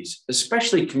communities,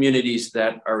 especially communities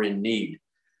that are in need.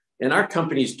 And our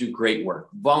companies do great work,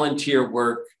 volunteer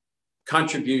work,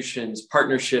 contributions,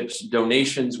 partnerships,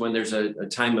 donations when there's a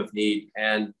time of need.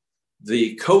 And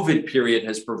the COVID period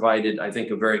has provided, I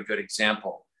think, a very good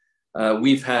example.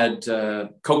 We've had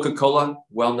Coca-Cola,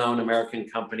 well-known American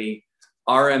company,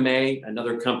 RMA,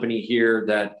 another company here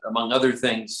that, among other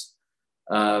things,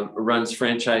 runs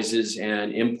franchises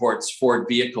and imports Ford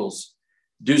vehicles,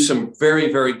 do some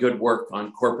very, very good work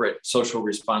on corporate social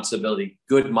responsibility,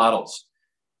 good models.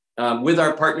 With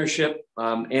our partnership,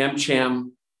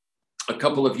 AmCham, a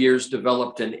couple of years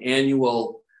developed an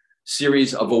annual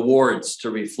series of awards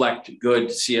to reflect good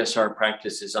CSR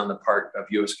practices on the part of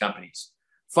US companies.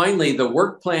 Finally, the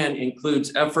work plan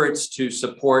includes efforts to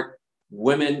support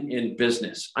women in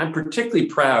business. I'm particularly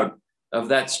proud of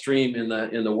that stream in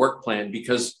the work plan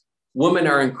because women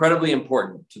are incredibly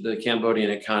important to the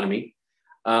Cambodian economy,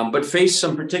 but face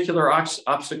some particular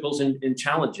obstacles and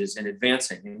challenges in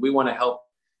advancing. And we want to help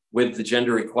with the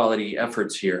gender equality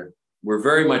efforts here. We're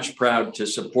very much proud to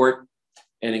support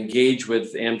and engage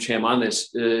with AmCham on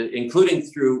this, including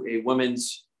through a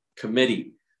women's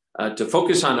committee to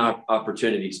focus on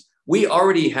opportunities. We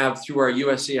already have, through our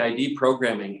USAID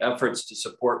programming, efforts to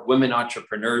support women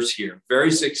entrepreneurs here, very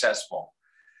successful.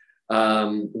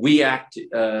 We Act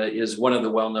is one of the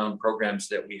well-known programs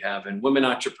that we have, and women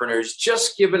entrepreneurs,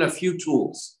 just given a few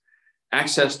tools,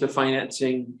 access to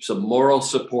financing, some moral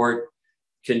support,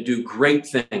 can do great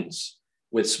things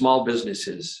with small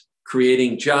businesses,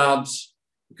 creating jobs,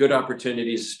 good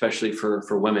opportunities, especially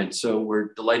for women. So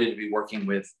we're delighted to be working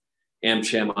with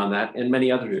AmCham on that and many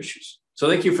other issues. So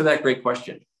thank you for that great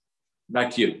question.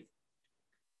 Back to you.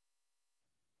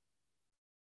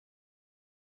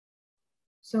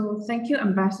 So thank you,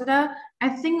 Ambassador. I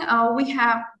think we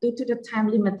have, due to the time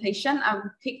limitation, I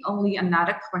will pick only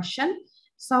another question.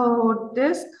 So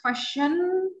this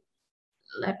question,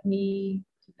 let me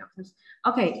pick up first.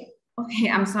 Okay,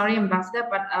 I'm sorry, Ambassador,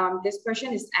 but this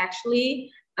question is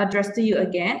actually addressed to you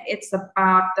again. It's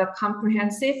about the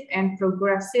comprehensive and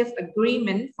progressive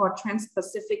agreement for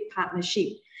Trans-Pacific Partnership.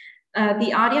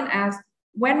 The audience asks,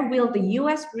 when will the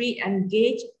US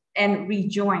re-engage and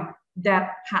rejoin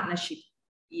that partnership?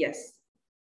 Yes.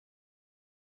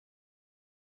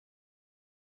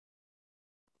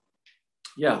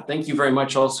 Yeah, thank you very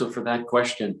much also for that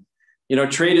question. You know,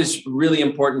 trade is really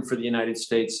important for the United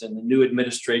States, and the new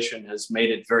administration has made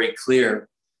it very clear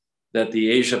that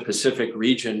the Asia-Pacific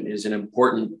region is an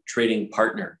important trading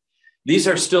partner. These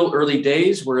are still early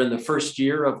days. We're in the first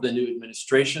year of the new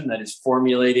administration that is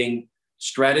formulating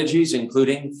strategies,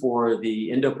 including for the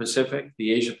Indo-Pacific,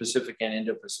 the Asia-Pacific and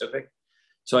Indo-Pacific.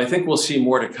 So I think we'll see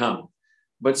more to come.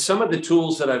 But some of the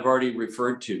tools that I've already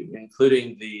referred to,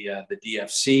 including the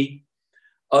DFC,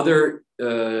 other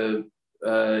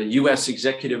US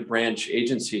executive branch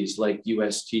agencies like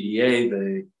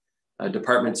USTDA, the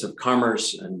Departments of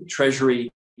Commerce and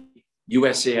Treasury,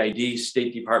 USAID,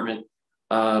 State Department,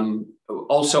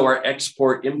 also our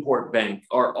Export-Import Bank,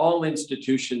 are all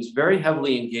institutions very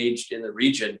heavily engaged in the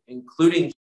region,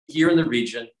 including here in the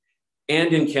region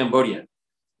and in Cambodia.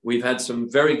 We've had some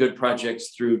very good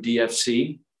projects through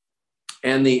DFC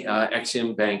and the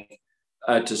Exim Bank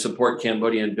to support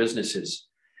Cambodian businesses.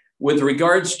 With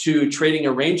regards to trading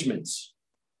arrangements,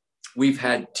 We've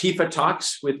had TIFA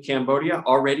talks with Cambodia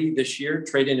already this year,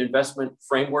 Trade and Investment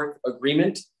Framework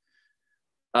Agreement.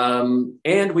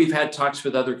 And we've had talks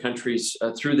with other countries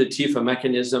through the TIFA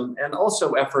mechanism, and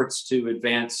also efforts to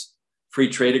advance free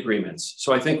trade agreements.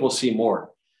 So I think we'll see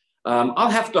more. I'll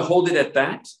have to hold it at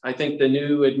that. I think the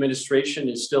new administration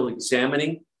is still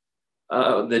examining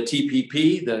the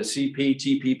TPP, the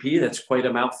CPTPP, that's quite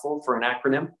a mouthful for an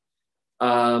acronym,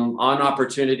 on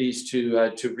opportunities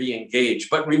to re-engage.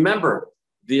 But remember,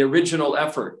 the original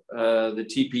effort, the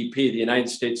TPP, the United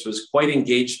States was quite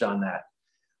engaged on that.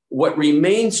 What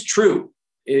remains true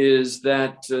is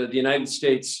that the United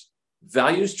States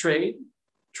values trade,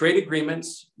 trade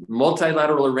agreements,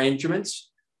 multilateral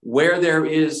arrangements, where there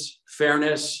is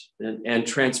fairness and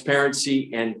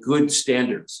transparency and good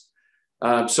standards.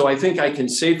 So I think I can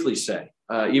safely say,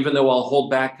 even though I'll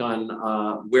hold back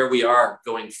on where we are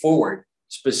going forward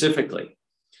specifically,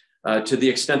 to the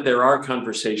extent there are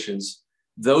conversations,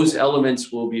 those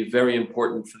elements will be very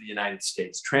important for the United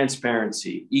States.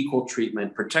 Transparency, equal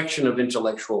treatment, protection of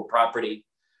intellectual property,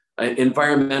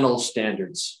 environmental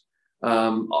standards,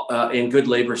 and good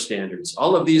labor standards.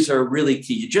 All of these are really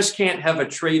key. You just can't have a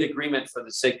trade agreement for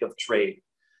the sake of trade.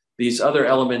 These other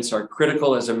elements are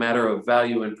critical as a matter of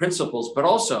value and principles, but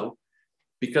also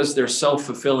because they're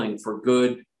self-fulfilling for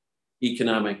good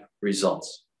economic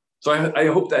results. So I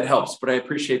hope that helps, but I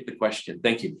appreciate the question.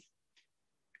 Thank you.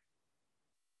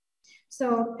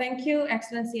 So thank you,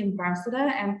 Excellency Ambassador,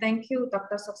 and thank you,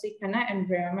 Dr. Soksipana and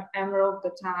Emerald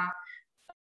Gata.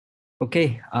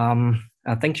 Okay,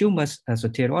 thank you, Ms.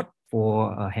 Sotirot,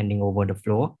 for handing over the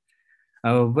floor.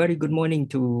 Very good morning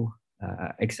to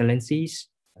Excellencies,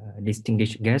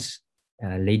 distinguished guests,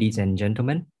 ladies and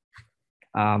gentlemen.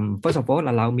 First of all,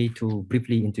 allow me to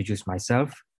briefly introduce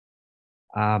myself.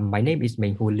 My name is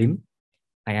Meng Hu Lim.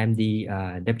 I am the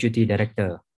Deputy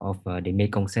Director of the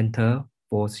Mekong Center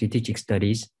for Strategic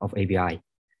Studies of ABI,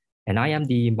 and I am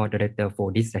the moderator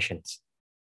for these sessions.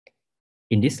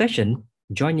 In this session,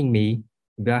 joining me,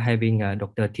 we are having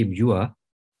Dr. Tim Yua,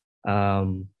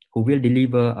 who will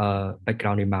deliver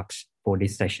background remarks for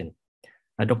this session.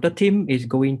 Dr. Tim is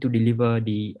going to deliver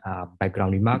the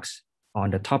background remarks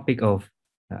on the topic of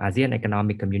ASEAN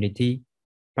Economic Community,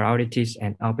 priorities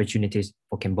and opportunities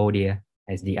for Cambodia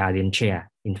as the ASEAN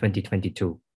Chair in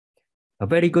 2022. A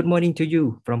very good morning to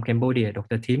you from Cambodia,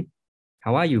 Dr. Tim.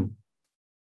 How are you?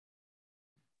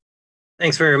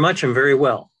 Thanks very much. I'm very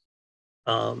well.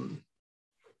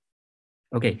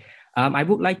 Okay. I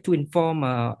would like to inform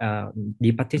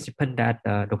the participant that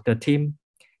Dr. Tim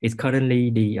is currently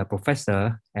the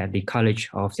professor at the College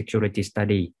of Security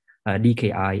Study,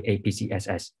 DKI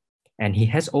APCSS, and he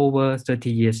has over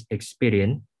 30 years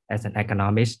experience as an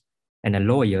economist and a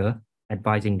lawyer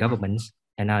advising governments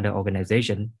and other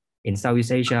organizations in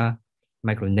Southeast Asia,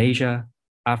 Micronesia,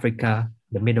 Africa,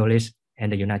 the Middle East,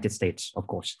 and the United States, of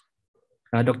course.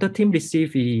 Dr. Tim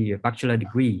received a bachelor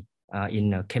degree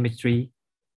in chemistry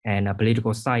and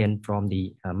political science from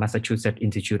the Massachusetts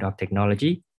Institute of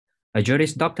Technology, a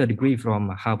Juris Doctor degree from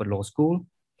Harvard Law School,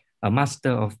 a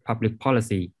Master of Public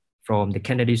Policy from the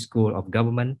Kennedy School of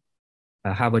Government,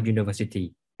 Harvard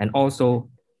University, and also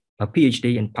a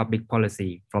PhD in Public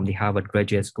Policy from the Harvard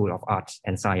Graduate School of Arts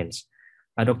and Science.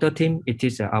 Dr. Tim, it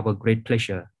is our great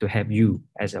pleasure to have you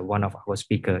as one of our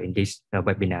speakers in this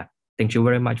webinar. Thank you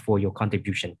very much for your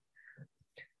contribution.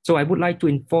 So I would like to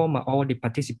inform all the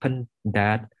participants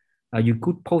that you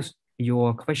could post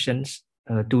your questions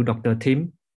to Dr.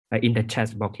 Tim in the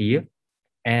chat box here,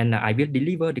 and I will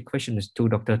deliver the questions to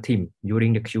Dr. Tim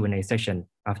during the Q&A session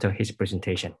after his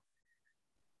presentation.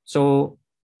 So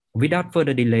without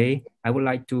further delay, I would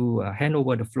like to hand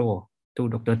over the floor to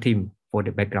Dr. Tim for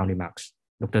the background remarks.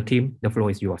 Dr. Tim, the floor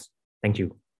is yours. Thank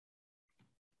you.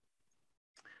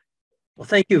 Well,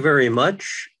 thank you very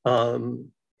much,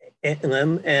 Lem,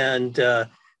 and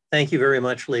thank you very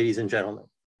much, ladies and gentlemen.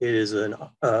 It is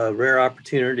a rare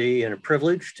opportunity and a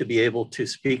privilege to be able to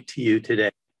speak to you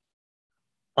today.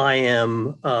 I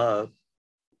am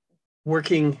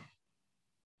working,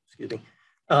 excuse me,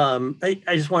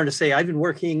 I just wanted to say I've been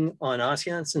working on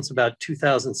ASEAN since about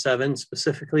 2007,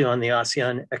 specifically on the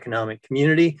ASEAN Economic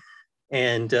Community.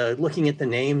 And looking at the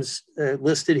names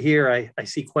listed here, I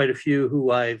see quite a few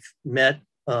who I've met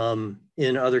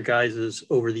in other guises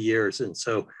over the years. And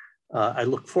so I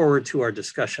look forward to our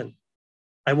discussion.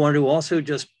 I want to also,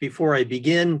 just before I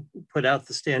begin, put out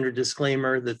the standard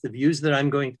disclaimer that the views that I'm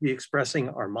going to be expressing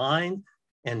are mine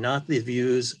and not the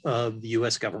views of the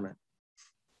US government.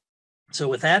 So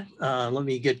with that, let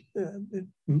me get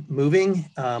moving.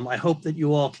 I hope that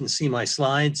you all can see my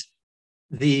slides.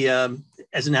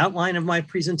 As an outline of my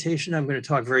presentation, I'm going to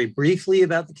talk very briefly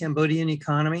about the Cambodian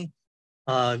economy.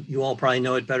 You all probably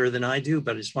know it better than I do,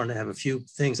 but I just wanted to have a few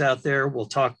things out there. We'll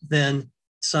talk then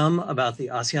some about the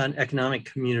ASEAN Economic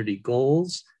Community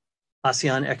goals,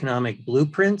 ASEAN economic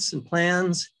blueprints and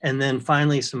plans, and then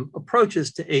finally some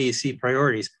approaches to AEC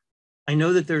priorities. I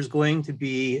know that there's going to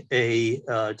be a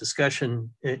discussion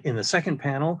in the second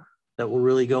panel that will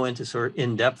really go into sort of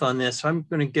in depth on this. So I'm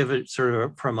going to give it sort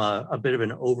of from a bit of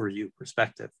an overview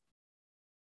perspective.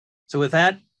 So with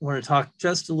that, I want to talk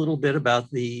just a little bit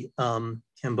about the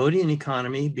Cambodian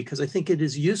economy, because I think it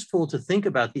is useful to think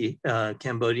about the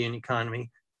Cambodian economy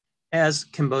as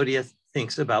Cambodia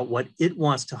thinks about what it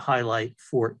wants to highlight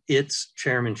for its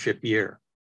chairmanship year.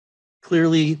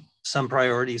 Clearly, some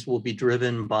priorities will be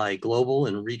driven by global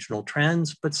and regional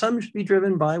trends, but some should be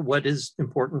driven by what is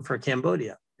important for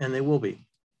Cambodia, and they will be.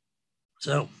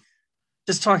 So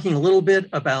just talking a little bit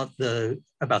about the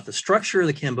structure of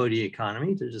the Cambodia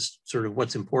economy, to just sort of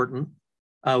what's important.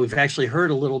 We've actually heard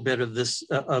a little bit of this,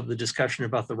 of the discussion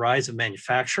about the rise of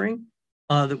manufacturing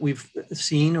that we've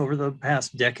seen over the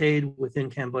past decade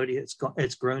within Cambodia.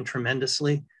 It's grown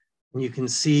tremendously. And you can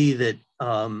see that,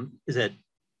 that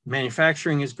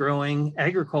manufacturing is growing.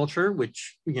 Agriculture,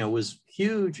 which was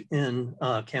huge in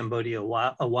Cambodia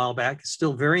a while back, is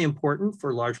still very important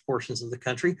for large portions of the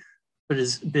country, but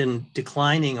has been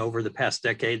declining over the past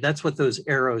decade. That's what those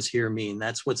arrows here mean.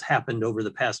 That's what's happened over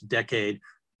the past decade,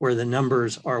 where the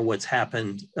numbers are what's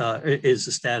happened, is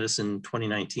the status in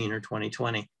 2019 or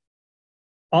 2020.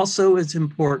 Also, it's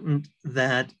important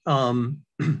that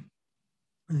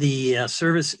the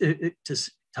service, to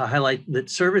highlight that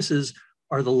services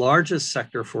are the largest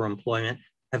sector for employment,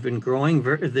 have been growing,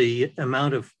 the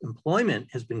amount of employment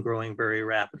has been growing very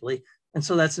rapidly. And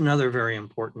so that's another very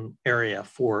important area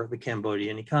for the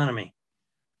Cambodian economy.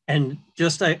 And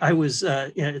just, I was,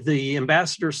 the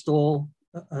ambassador stole,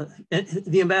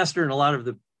 the ambassador and a lot of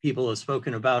the people have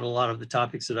spoken about a lot of the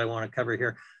topics that I want to cover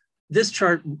here. This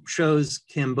chart shows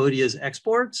Cambodia's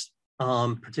exports.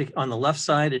 Particularly on the left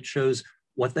side, it shows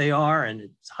what they are, and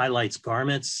it highlights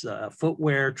garments,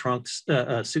 footwear, trunks,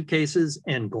 suitcases,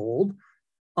 and gold.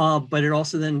 But it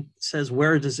also then says,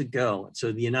 where does it go?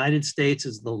 So the United States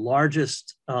is the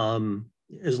largest,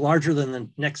 is larger than the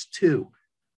next two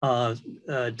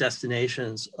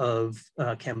destinations of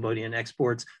Cambodian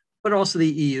exports, but also the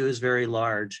EU is very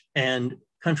large, and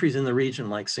countries in the region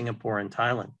like Singapore and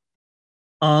Thailand.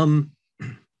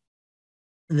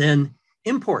 Then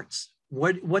imports.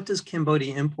 What does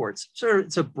Cambodia imports? So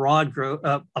it's a broad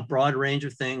range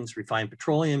of things: refined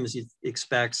petroleum, as you'd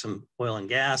expect, some oil and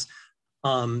gas.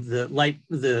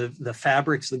 The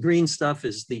fabrics, the green stuff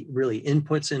is the really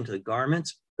inputs into the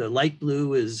garments. The light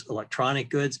blue is electronic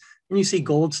goods, and you see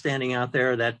gold standing out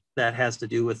there. That has to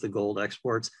do with the gold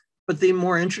exports. But the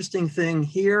more interesting thing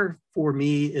here for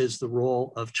me is the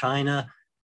role of China,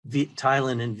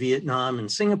 Thailand, and Vietnam and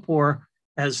Singapore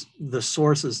as the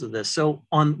sources of this. So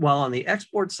while on the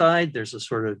export side, there's a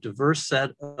sort of diverse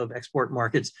set of export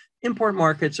markets, import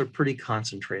markets are pretty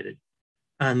concentrated.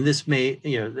 And this may,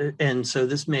 and so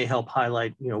this may help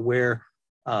highlight, where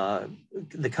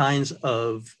the kinds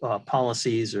of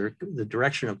policies or the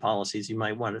direction of policies you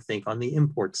might want to think on the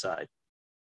import side.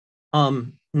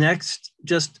 Next,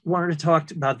 just wanted to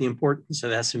talk about the importance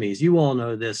of SMEs. You all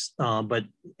know this,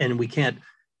 and we can't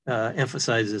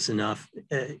emphasize this enough.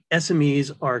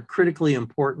 SMEs are critically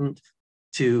important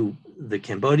to the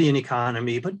Cambodian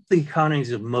economy, but the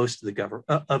economies of most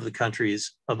of the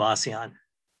countries of ASEAN.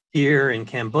 Here in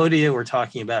Cambodia, we're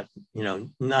talking about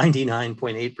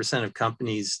 99.8% of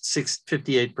companies,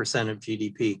 58% of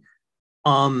GDP.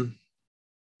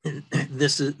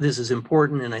 This is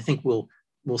important, and I think we'll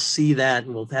see that,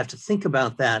 and we'll have to think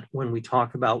about that when we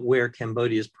talk about where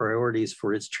Cambodia's priorities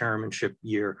for its chairmanship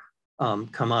year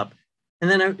come up.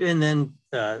 And then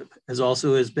as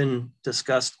also has been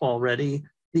discussed already,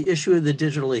 the issue of the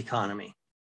digital economy.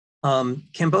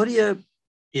 Cambodia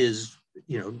is,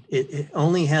 it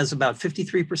only has about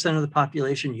 53% of the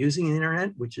population using the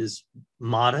internet, which is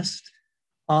modest,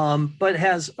 but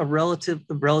has a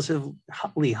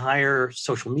relatively higher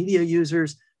social media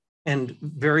users and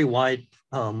very wide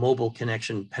mobile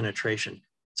connection penetration.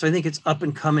 So I think it's up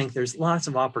and coming. There's lots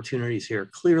of opportunities here.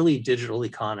 Clearly, digital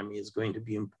economy is going to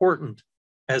be important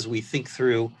as we think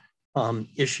through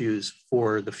issues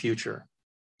for the future.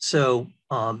 So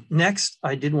next,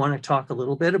 I did want to talk a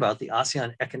little bit about the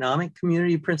ASEAN Economic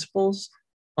Community Principles.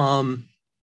 From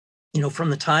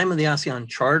the time of the ASEAN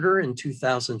Charter in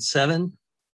 2007,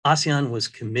 ASEAN was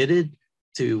committed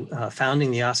to founding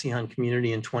the ASEAN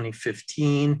community in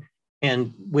 2015.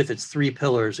 and with its 3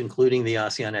 pillars, including the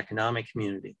ASEAN Economic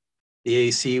Community. The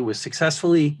AEC was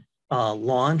successfully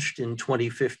launched in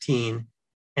 2015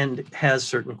 and has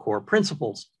certain core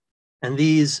principles. And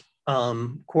these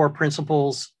core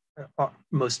principles,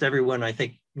 most everyone I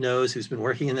think knows who's been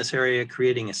working in this area,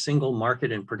 creating a single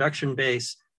market and production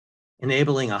base,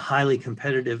 enabling a highly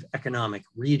competitive economic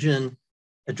region,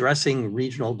 addressing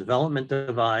regional development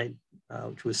divide,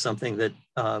 which was something that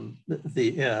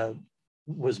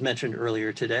was mentioned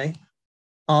earlier today,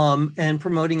 and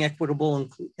promoting equitable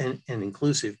and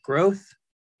inclusive growth.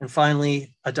 And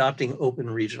finally, adopting open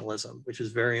regionalism, which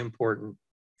is very important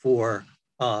for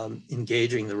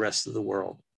engaging the rest of the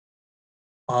world.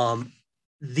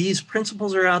 These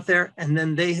principles are out there, and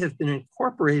then they have been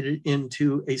incorporated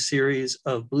into a series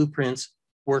of blueprints,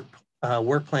 work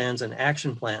plans, and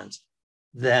action plans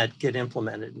that get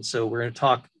implemented. And so we're going to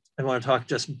talk, I want to talk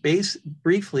just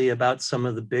briefly about some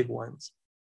of the big ones.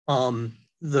 Back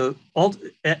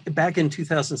in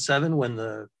 2007, when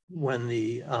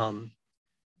the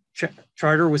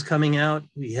charter was coming out,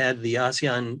 we had the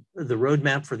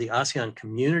roadmap for the ASEAN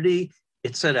community.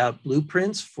 It set out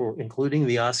blueprints for including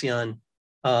the ASEAN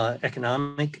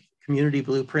Economic Community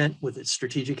Blueprint with its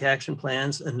strategic action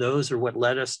plans, and those are what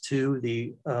led us to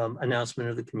the announcement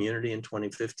of the community in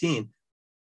 2015.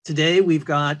 Today, we've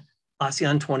got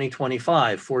ASEAN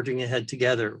 2025, Forging Ahead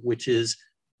Together, which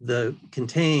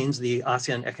contains the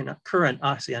current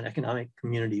ASEAN Economic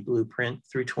Community Blueprint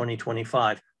through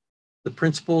 2025. The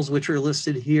principles which are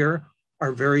listed here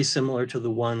are very similar to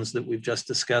the ones that we've just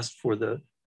discussed for the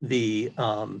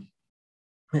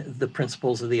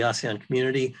principles of the ASEAN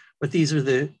community, but these are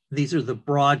the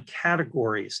broad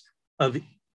categories of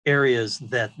areas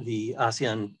that the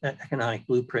ASEAN Economic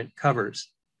Blueprint covers.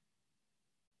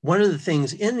 One of the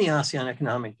things in the ASEAN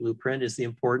Economic Blueprint is the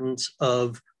importance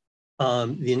of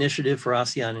the Initiative for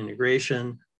ASEAN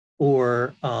Integration,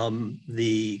 or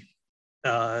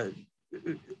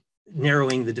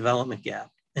narrowing the development gap.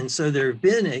 And so there have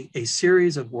been a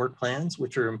series of work plans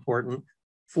which are important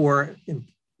for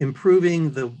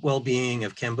improving the well-being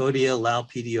of Cambodia, Laos,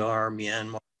 PDR,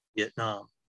 Myanmar, Vietnam.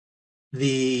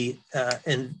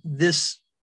 And this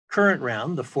current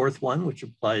round, the 4th one, which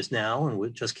applies now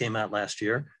and just came out last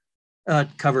year,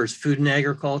 covers food and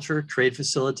agriculture, trade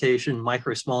facilitation,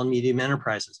 micro, small, and medium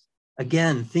enterprises.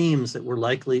 Again, themes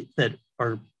that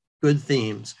are good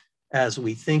themes as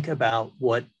we think about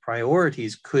what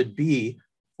priorities could be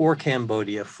for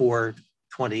Cambodia for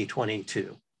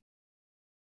 2022.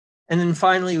 And then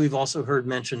finally, we've also heard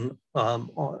mentioned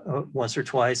once or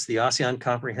twice the ASEAN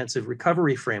Comprehensive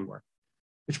Recovery Framework,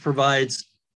 which provides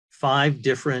 5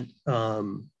 different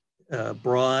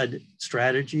broad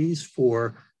strategies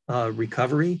for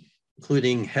recovery,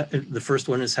 including the first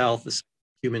one is health,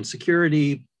 human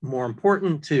security. More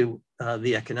important to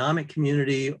the economic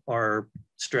community are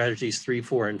strategies 3,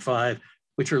 4, and 5,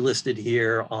 which are listed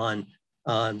here on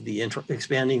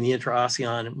expanding the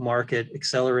intra-ASEAN market,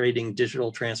 accelerating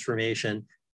digital transformation,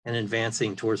 and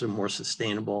advancing towards a more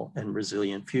sustainable and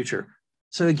resilient future.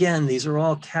 So again, these are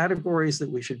all categories that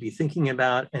we should be thinking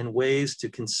about and ways to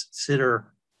consider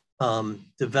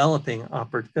developing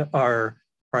our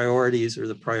priorities, or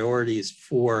the priorities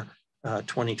for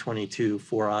 2022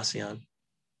 for ASEAN.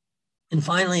 And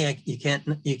finally, you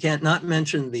can't not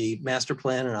mention the master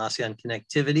plan and ASEAN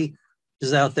connectivity, which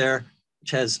is out there,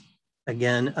 which has,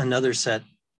 again, another set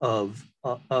of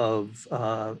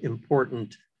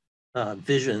important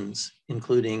visions,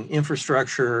 including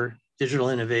infrastructure, digital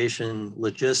innovation,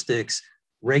 logistics,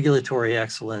 regulatory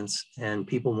excellence, and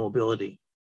people mobility.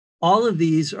 All of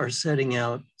these are setting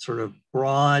out sort of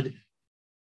broad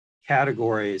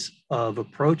categories of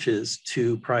approaches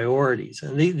to priorities.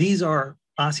 And these are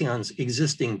ASEAN's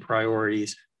existing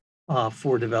priorities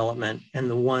for development, and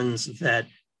the ones that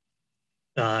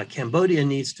Cambodia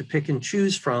needs to pick and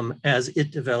choose from as it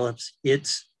develops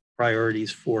its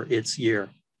priorities for its year.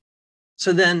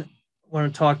 So then I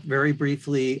want to talk very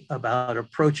briefly about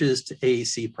approaches to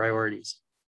AEC priorities.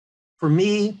 For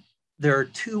me, there are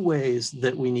 2 ways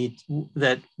that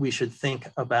we should think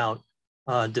about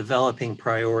developing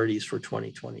priorities for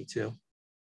 2022.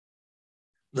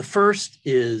 The first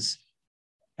is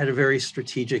at a very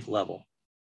strategic level.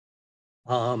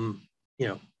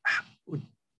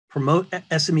 Promote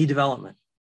SME development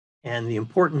and the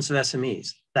importance of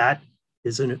SMEs. That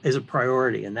is a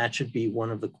priority, and that should be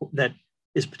that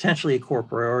is potentially a core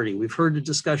priority. We've heard the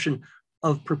discussion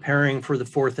of preparing for the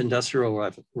 4th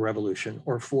Industrial Revolution,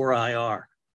 or 4IR,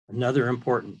 another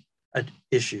important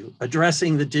issue.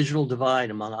 Addressing the digital divide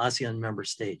among ASEAN member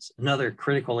states, another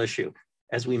critical issue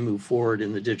as we move forward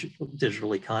in the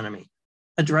digital economy.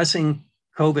 Addressing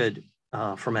COVID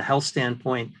from a health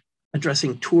standpoint,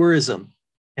 addressing tourism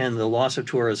and the loss of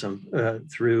tourism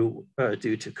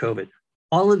due to COVID.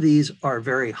 All of these are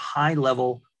very high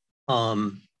level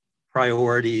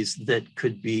priorities that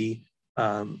could be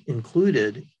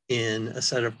included in a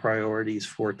set of priorities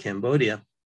for Cambodia.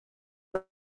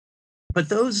 But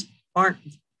those aren't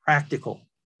practical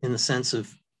in the sense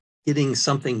of getting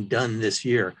something done this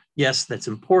year. Yes, that's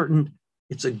important.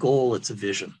 It's a goal, it's a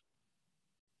vision.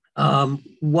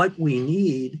 What we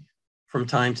need from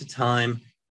time to time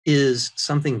is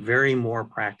something very more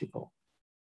practical.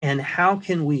 And how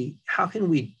can we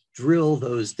drill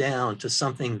those down to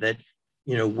something that,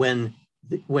 you know, when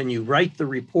you write the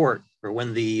report or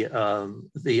when the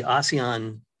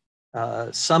ASEAN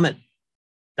summit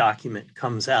document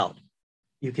comes out,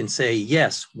 you can say,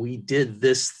 yes, we did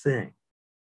this thing.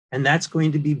 And that's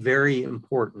going to be very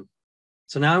important.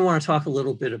 So now I want to talk a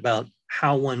little bit about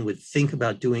how one would think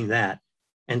about doing that.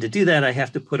 And to do that, I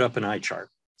have to put up an eye chart.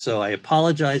 So I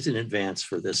apologize in advance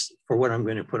for this, for what I'm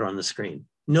going to put on the screen.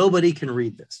 Nobody can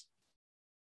read this.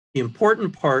 The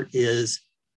important part is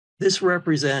this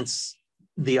represents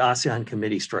the ASEAN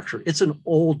committee structure. It's an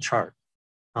old chart.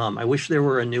 I wish there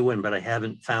were a new one, but I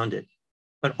haven't found it.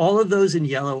 But all of those in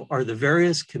yellow are the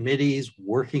various committees,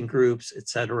 working groups, et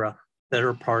cetera, that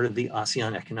are part of the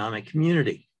ASEAN economic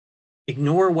community.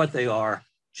 Ignore what they are,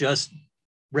 just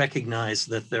recognize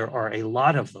that there are a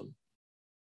lot of them.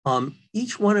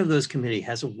 Each one of those committees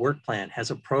has a work plan,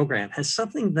 has a program, has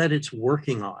something that it's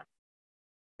working on.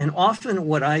 And often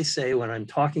what I say when I'm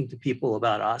talking to people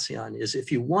about ASEAN is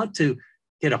if you want to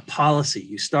get a policy,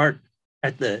 you start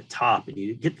at the top and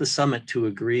you get the summit to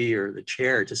agree or the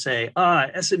chair to say,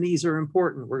 SMEs are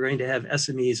important. We're going to have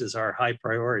SMEs as our high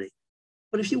priority.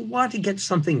 But if you want to get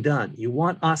something done, you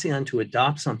want ASEAN to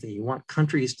adopt something, you want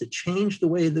countries to change the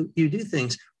way that you do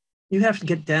things, you have to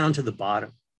get down to the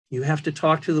bottom. You have to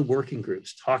talk to the working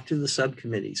groups, talk to the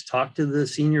subcommittees, talk to the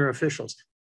senior officials,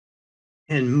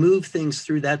 and move things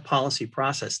through that policy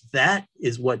process. That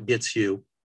is what gets you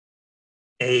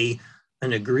an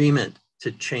agreement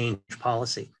to change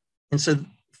policy. And so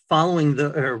following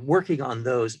working on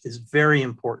those is very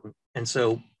important. And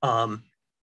so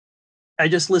I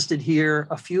just listed here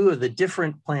a few of the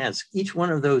different plans. Each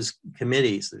one of those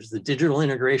committees, there's the Digital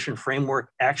Integration Framework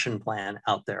Action Plan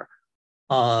out there,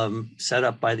 set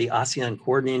up by the ASEAN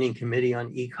Coordinating Committee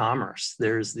on E-commerce.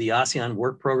 There's the ASEAN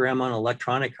Work Program on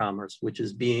Electronic Commerce, which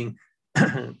is being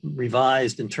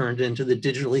revised and turned into the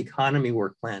Digital Economy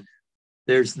Work Plan.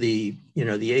 There's the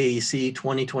AEC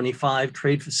 2025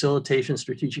 Trade Facilitation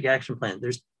Strategic Action Plan.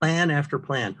 There's plan after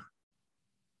plan.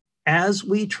 As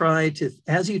you try to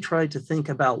think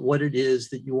about what it is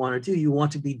that you want to do, you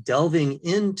want to be delving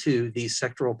into these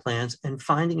sectoral plans and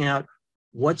finding out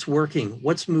what's working,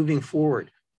 what's moving forward,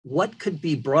 what could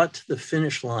be brought to the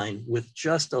finish line with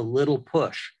just a little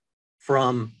push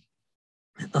from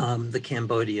the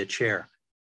Cambodia chair.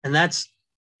 And that's,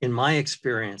 in my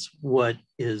experience, what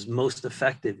is most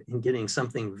effective in getting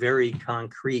something very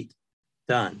concrete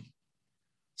done.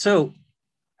 So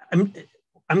I'm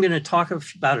going to talk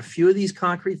about a few of these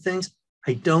concrete things.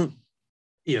 I don't,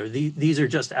 these are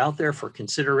just out there for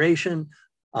consideration.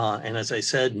 And as I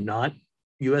said, not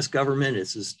US government.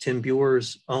 This is Tim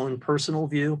Buer's own personal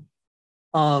view.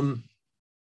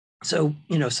 So,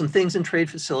 some things in trade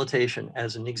facilitation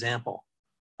as an example.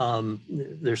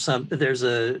 There's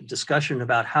a discussion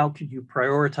about how could you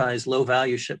prioritize low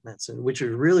value shipments, and which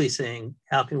is really saying,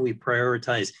 how can we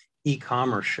prioritize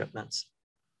e-commerce shipments?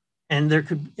 And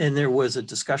there was a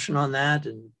discussion on that,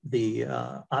 and the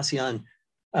ASEAN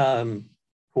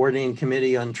Coordinating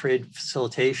Committee on Trade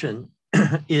Facilitation,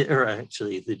 or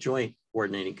actually the Joint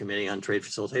Coordinating Committee on Trade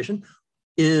Facilitation,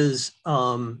 has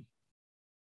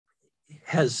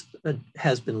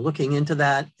been looking into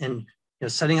that, and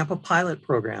setting up a pilot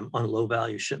program on low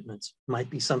value shipments might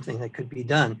be something that could be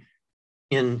done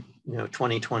in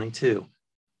 2022.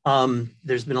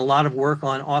 There's been a lot of work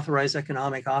on authorized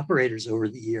economic operators over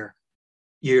the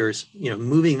years,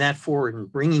 moving that forward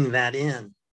and bringing that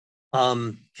in,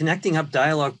 connecting up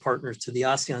dialogue partners to the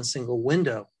ASEAN single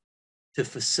window to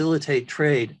facilitate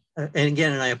trade. And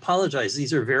again, and I apologize,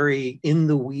 these are very in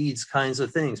the weeds kinds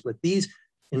of things, but these,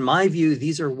 in my view,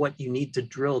 these are what you need to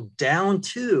drill down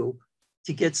to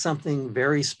get something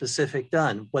very specific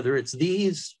done. Whether it's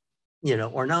these,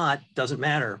 or not, doesn't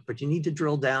matter, but you need to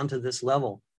drill down to this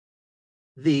level.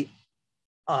 The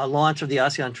launch of the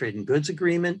ASEAN Trade and Goods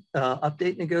Agreement,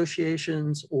 update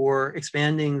negotiations, or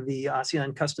expanding the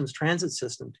ASEAN Customs Transit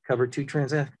System to cover two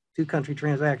country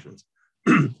transactions.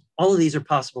 All of these are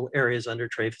possible areas under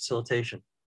trade facilitation.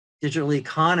 Digital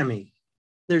economy.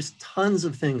 there's tons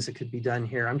of things that could be done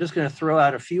here. I'm just going to throw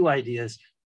out a few ideas.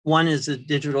 One is the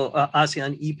digital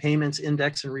ASEAN e-payments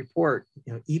index and report.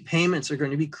 E-payments are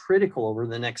going to be critical over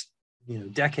the next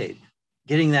decade.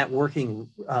 Getting that working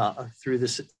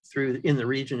through in the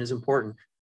region is important.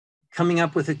 Coming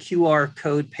up with a QR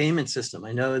code payment system.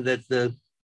 I know that the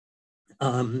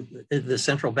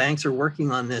central banks are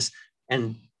working on this,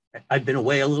 and I've been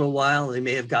away a little while. They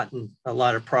may have gotten a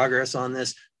lot of progress on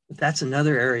this, but that's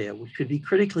another area which could be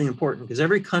critically important because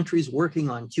every country's working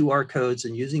on QR codes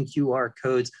and using QR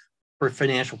codes for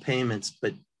financial payments,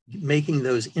 but making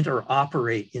those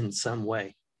interoperate in some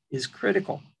way is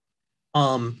critical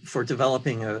for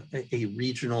developing a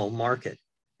regional market.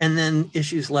 And then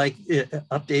issues like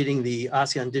updating the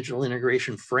ASEAN Digital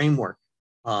Integration Framework,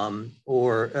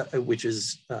 which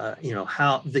is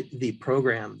how the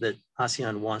program that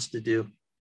ASEAN wants to do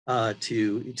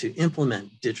to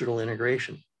implement digital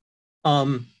integration.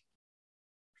 And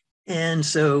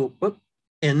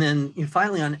then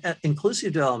finally on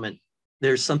inclusive development,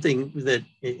 there's something that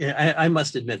I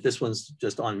must admit, this one's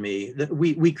just on me. That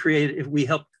we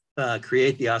helped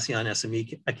create the ASEAN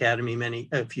SME Academy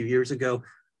a few years ago.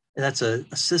 And that's a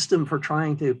system for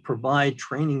trying to provide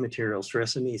training materials for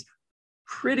SMEs.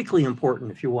 Critically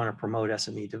important if you want to promote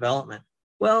SME development.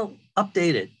 Well,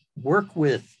 update it. Work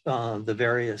with the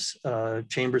various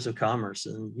chambers of commerce,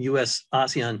 and U.S.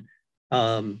 ASEAN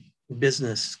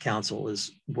Business Council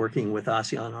is working with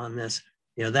ASEAN on this.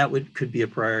 That could be a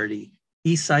priority.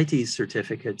 E-CITES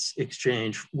certificates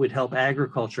exchange would help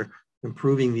agriculture,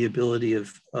 improving the ability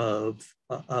of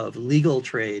legal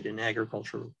trade in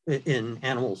agriculture, in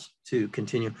animals to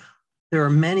continue. There are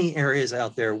many areas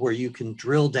out there where you can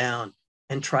drill down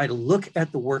and try to look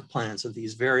at the work plans of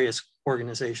these various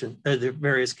organizations, the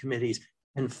various committees,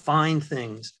 and find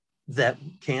things that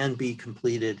can be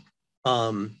completed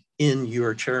in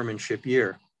your chairmanship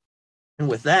year. And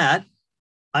with that,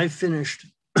 I've finished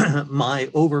my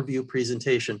overview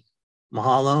presentation.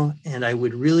 Mahalo, and I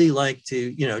would really like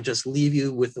to, just leave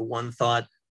you with the one thought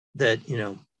that,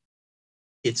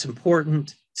 it's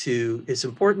important to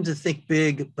think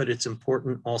big, but it's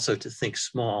important also to think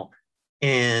small,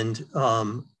 and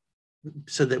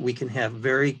so that we can have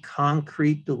very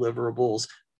concrete deliverables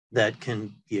that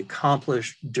can be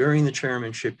accomplished during the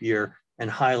chairmanship year and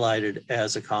highlighted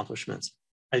as accomplishments.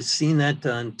 I've seen that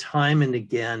done time and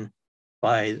again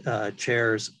by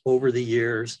chairs over the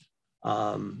years.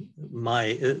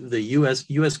 The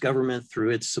U.S. government,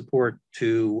 through its support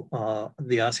to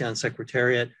the ASEAN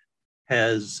Secretariat,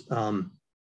 has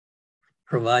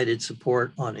provided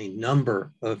support on a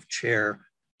number of chair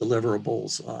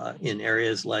deliverables in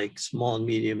areas like small and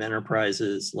medium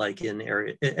enterprises, like in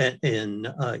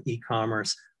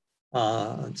e-commerce,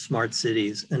 smart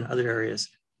cities, and other areas.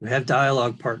 We have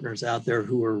dialogue partners out there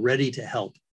who are ready to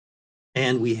help,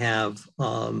 and we have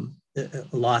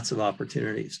lots of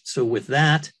opportunities. So with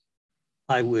that,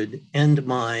 I would end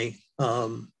my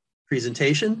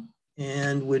presentation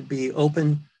and would be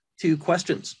open to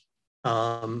questions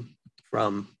from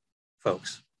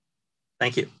folks.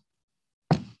 Thank you.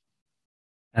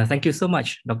 Thank you so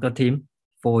much, Dr. Tim,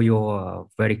 for your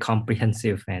very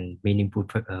comprehensive and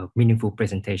meaningful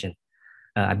presentation.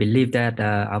 I believe that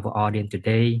our audience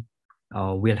today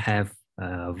will have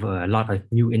a lot of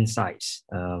new insights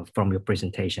from your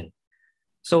presentation.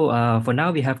 So for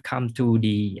now, we have come to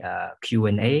the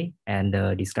Q&A and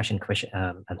the discussion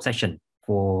session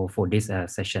for this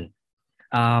session.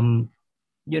 I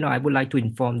would like to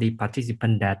inform the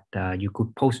participant that you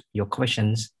could post your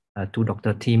questions to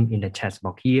Dr. Tim in the chat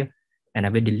box here, and I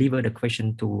will deliver the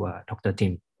question to Dr.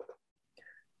 Tim.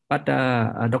 But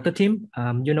Dr. Tim,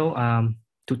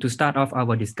 to start off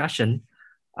our discussion,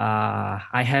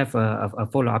 I have a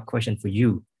follow-up question for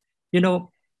you. In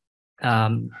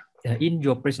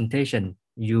your presentation,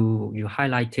 you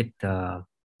highlighted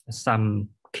some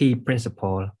key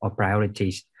principles or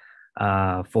priorities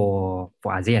for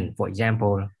ASEAN. For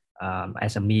example,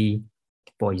 SME,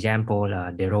 for example,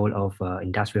 the role of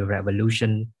industrial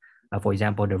revolution, for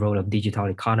example, the role of digital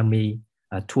economy,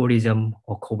 tourism,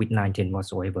 or COVID-19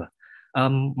 whatsoever.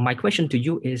 My question to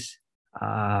you is,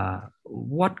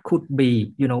 what could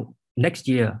be, next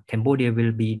year, Cambodia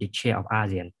will be the chair of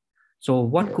ASEAN. So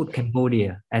what could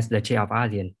Cambodia, as the chair of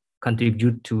ASEAN,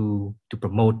 contribute to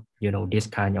promote, this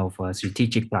kind of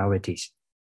strategic priorities?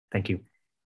 Thank you.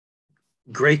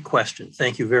 Great question.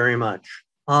 Thank you very much.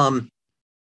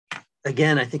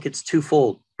 Again, I think it's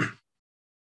twofold.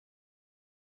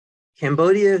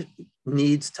 Cambodia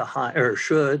needs to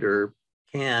should or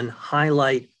can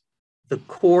highlight the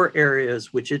core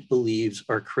areas which it believes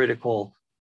are critical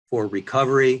for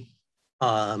recovery,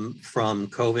 from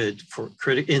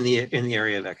COVID in the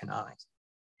area of economics,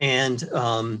 and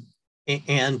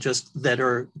just that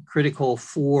are critical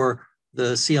for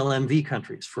the CLMV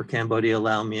countries, for Cambodia,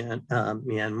 Laos,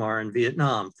 Myanmar, and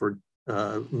Vietnam, for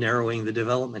narrowing the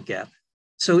development gap.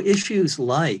 So issues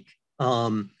like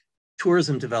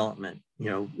tourism development,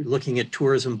 looking at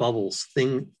tourism bubbles,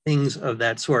 things of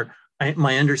that sort.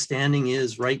 My understanding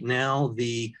is right now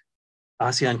the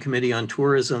ASEAN Committee on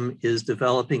Tourism is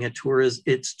developing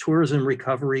its tourism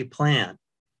recovery plan.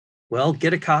 Well,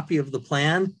 get a copy of the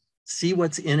plan, see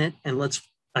what's in it, and let's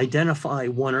identify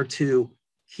one or two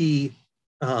key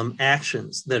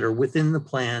actions that are within the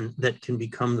plan that can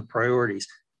become the priorities,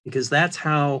 because that's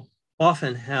one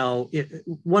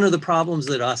of the problems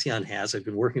that ASEAN has, I've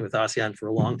been working with ASEAN for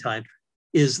a long time,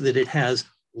 is that it has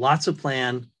lots of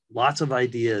plan, lots of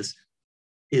ideas,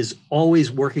 is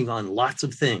always working on lots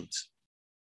of things.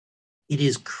 It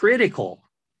is critical,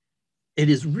 it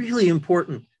is really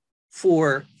important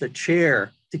for the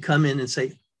chair to come in and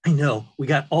say, I know we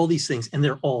got all these things and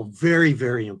they're all very,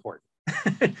 very important.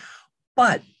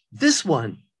 But this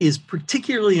one is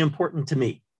particularly important to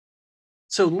me.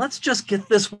 So let's just get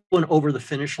this one over the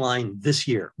finish line this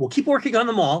year. We'll keep working on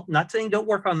them all, not saying don't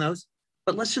work on those,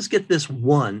 but let's just get this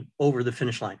one over the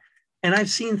finish line. And I've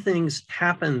seen things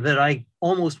happen that I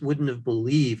almost wouldn't have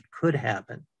believed could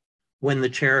happen when the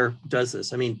chair does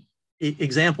this. I mean,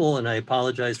 example, and I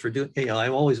apologize for doing, I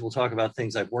always will talk about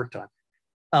things I've worked on.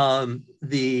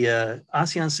 The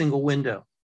ASEAN single window.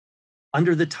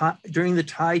 During the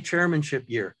Thai chairmanship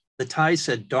year, the Thai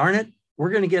said, darn it, we're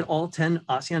going to get all 10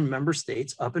 ASEAN member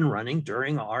states up and running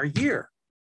during our year.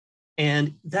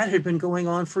 And that had been going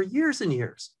on for years and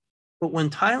years. But when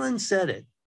Thailand said it,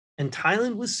 and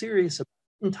Thailand was serious about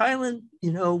it, and Thailand,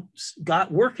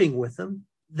 got working with them,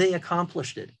 they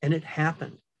accomplished it, and it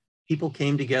happened. People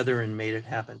came together and made it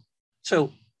happen.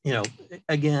 So,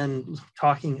 again,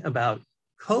 talking about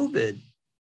COVID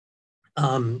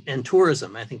and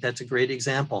tourism, I think that's a great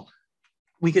example.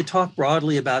 We could talk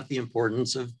broadly about the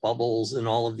importance of bubbles and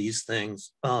all of these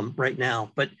things right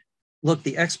now, but look,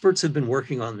 the experts have been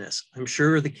working on this. I'm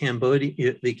sure the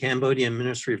Cambodian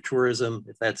Ministry of Tourism,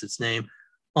 if that's its name,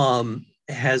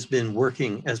 has been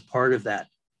working as part of that,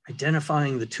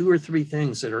 identifying the 2 or 3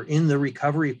 things that are in the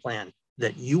recovery plan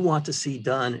that you want to see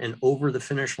done and over the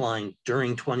finish line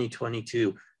during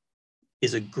 2022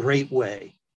 is a great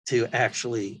way to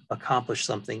actually accomplish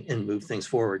something and move things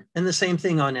forward. And the same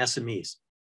thing on SMEs,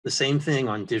 the same thing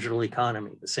on digital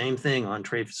economy, the same thing on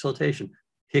trade facilitation.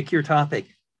 Pick your topic.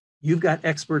 You've got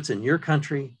experts in your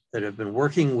country that have been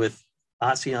working with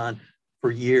ASEAN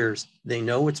for years. They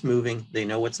know what's moving, they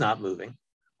know what's not moving.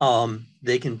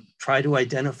 They can try to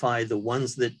identify the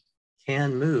ones that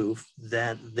can move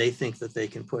that they think that they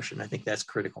can push. And I think that's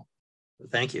critical.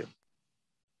 Thank you.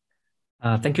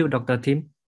 Thank you, Dr. Tim.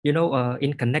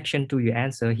 In connection to your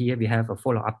answer here, we have a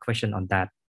follow-up question on that.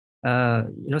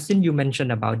 Since you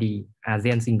mentioned about the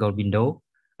ASEAN single window,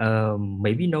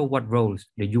 may we know what roles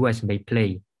the US may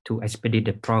play to expedite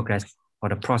the progress or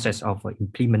the process of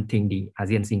implementing the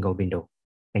ASEAN single window?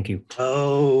 Thank you.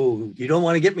 Oh, you don't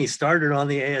want to get me started on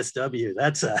the ASW.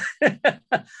 That's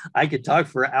I could talk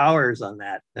for hours on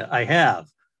that. I have.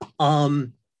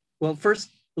 Well, first,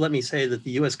 let me say that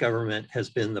the US government has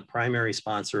been the primary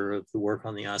sponsor of the work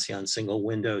on the ASEAN single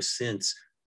window since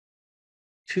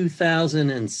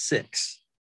 2006.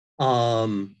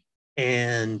 And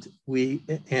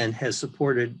has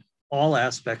supported all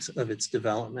aspects of its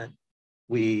development.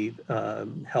 We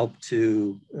helped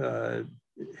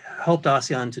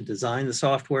ASEAN to design the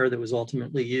software that was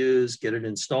ultimately used, get it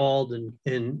installed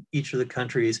in each of the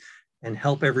countries, and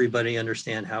help everybody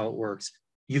understand how it works.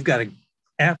 You've got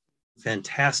a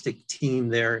fantastic team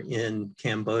there in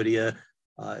Cambodia.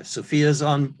 Sophia's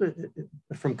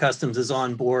from Customs is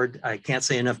on board. I can't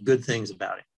say enough good things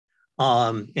about it.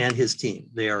 And his team.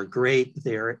 They are great.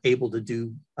 They are able to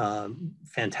do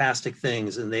fantastic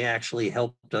things, and they actually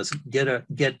helped us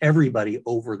get everybody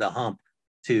over the hump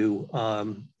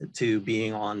to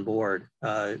being on board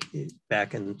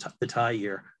back in the Thai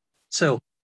year. So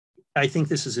I think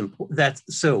this is important.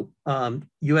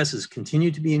 US has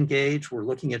continued to be engaged. We're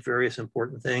looking at various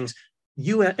important things.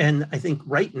 And I think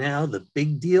right now the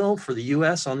big deal for the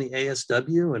US on the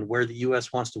ASW, and where the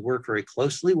US wants to work very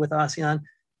closely with ASEAN,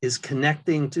 is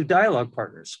connecting to dialogue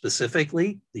partners,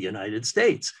 specifically the United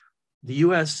States. The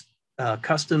US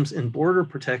Customs and Border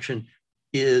Protection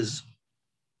is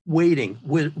waiting,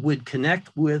 would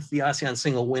connect with the ASEAN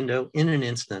single window in an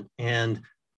instant. And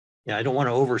I don't want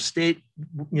to overstate,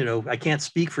 I can't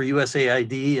speak for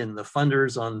USAID and the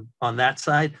funders on that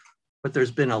side, but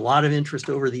there's been a lot of interest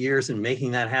over the years in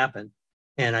making that happen.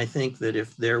 And I think that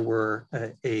if there were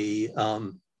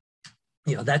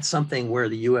that's something where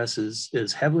the U.S.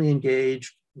 is heavily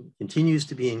engaged, continues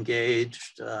to be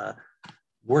engaged,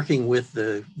 working with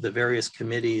the various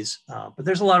committees, but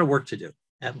there's a lot of work to do.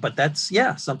 But that's,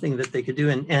 something that they could do.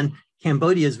 And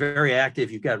Cambodia is very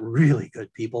active. You've got really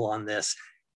good people on this,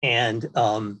 and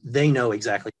they know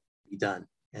exactly what to be done.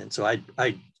 And so I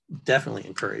definitely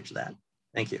encourage that.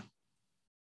 Thank you.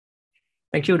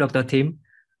 Thank you, Dr. Tim.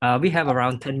 We have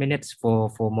around 10 minutes for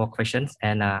more questions,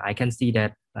 and I can see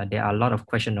that there are a lot of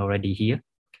questions already here.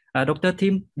 Dr.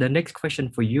 Tim, the next question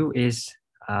for you is,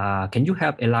 can you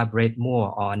help elaborate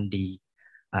more on the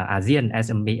ASEAN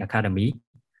SME Academy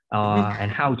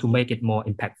and how to make it more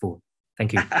impactful?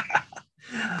 Thank you.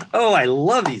 Oh, I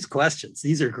love these questions.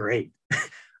 These are great.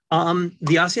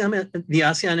 The ASEAN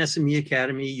SME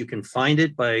Academy, you can find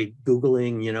it by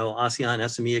Googling, ASEAN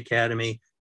SME Academy.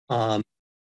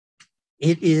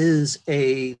 It is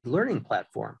a learning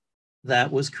platform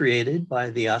that was created by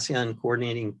the ASEAN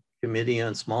Coordinating Committee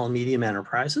on Small and Medium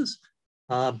Enterprises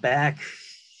back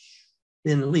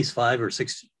in at least 5 or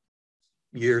 6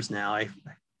 years now. I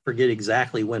forget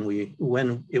exactly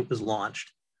when it was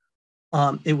launched.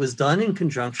 It was done in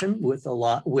conjunction with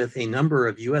a number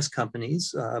of U.S.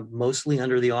 companies, mostly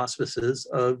under the auspices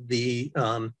of the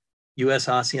U.S.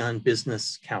 ASEAN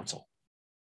Business Council.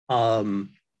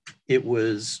 It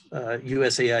was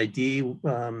USAID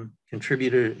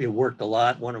contributed. It worked a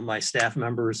lot. One of my staff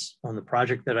members on the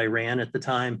project that I ran at the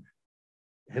time,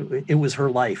 it was her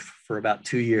life for about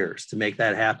 2 years to make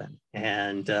that happen.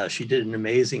 And she did an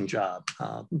amazing job.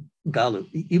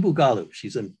 Ibu Galu,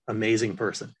 she's an amazing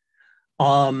person.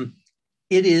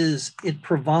 It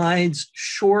provides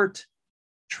short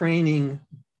training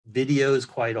videos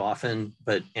quite often,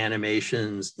 but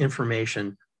animations,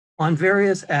 information on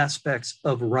various aspects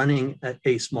of running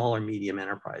a small or medium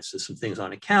enterprise. So some things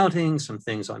on accounting, some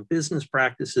things on business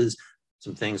practices,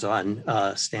 some things on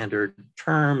standard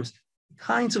terms,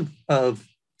 kinds of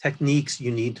techniques you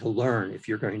need to learn if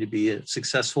you're going to be a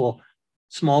successful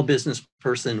small business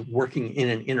person working in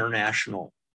an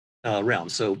international realm.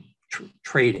 So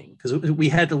trading, because we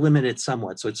had to limit it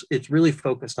somewhat. So it's really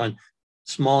focused on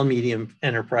small and medium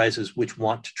enterprises which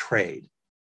want to trade.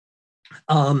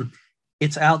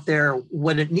 It's out there.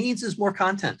 What it needs is more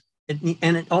content.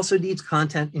 And it also needs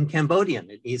content in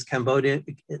Cambodian. It needs Cambodian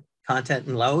content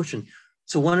in Laotian.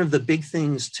 So one of the big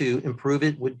things to improve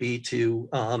it would be to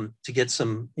get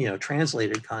some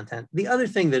translated content. The other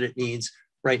thing that it needs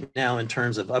right now in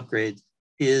terms of upgrades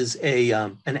is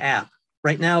an app.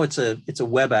 Right now it's a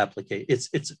web application.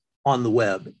 It's on the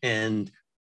web and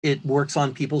it works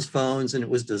on people's phones, and it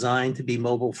was designed to be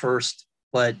mobile first,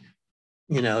 but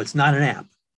it's not an app.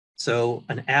 So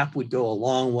an app would go a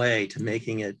long way to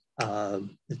making it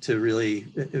to really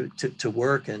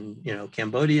work. And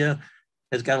Cambodia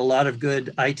has got a lot of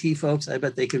good IT folks. I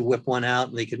bet they could whip one out,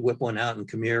 and they could whip one out in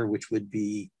Khmer, which would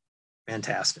be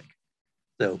fantastic.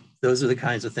 So those are the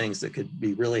kinds of things that could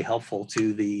be really helpful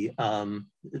to the ASEAN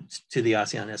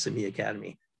SME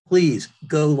Academy. Please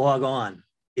go log on.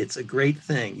 It's a great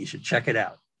thing. You should check it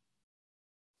out.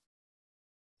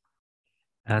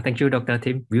 Thank you, Dr.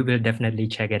 Tim. We will definitely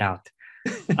check it out.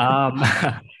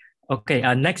 Okay,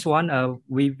 next one,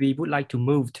 we would like to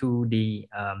move to the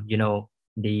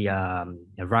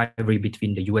rivalry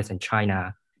between the U.S. and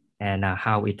China, and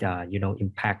how it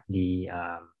impact the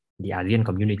ASEAN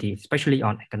community, especially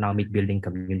on economic building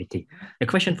community. The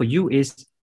question for you is,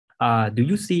 do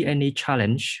you see any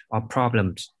challenge or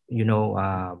problems,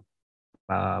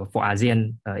 for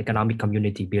ASEAN economic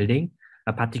community building,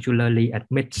 particularly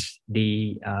amidst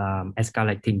the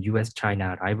escalating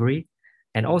U.S.-China rivalry?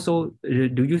 And also,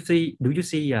 do you see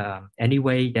any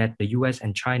way that the U.S.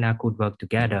 and China could work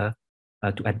together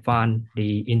to advance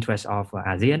the interests of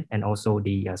ASEAN and also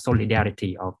the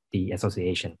solidarity of the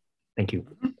association? Thank you.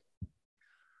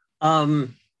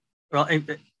 Well,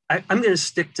 I'm going to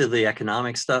stick to the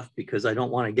economic stuff because I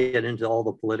don't want to get into all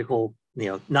the political,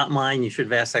 not mine. You should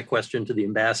have asked that question to the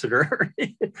ambassador.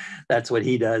 That's what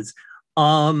he does.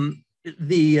 On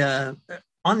the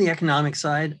economic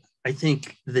side, I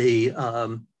think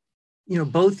both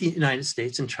the United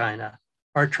States and China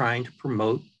are trying to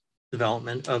promote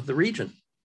development of the region.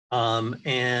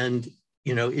 And,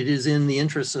 it is in the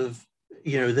interests of,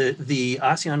 the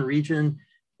ASEAN region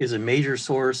is a major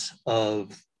source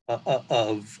of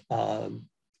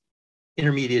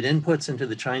intermediate inputs into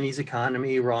the Chinese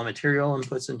economy, raw material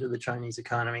inputs into the Chinese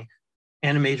economy,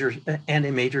 and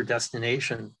a major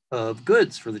destination of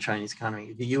goods for the Chinese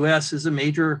economy. The U.S. is a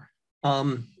major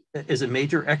is a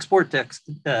major export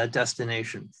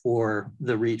destination for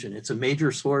the region. It's a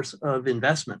major source of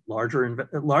investment,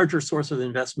 larger source of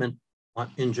investment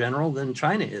in general than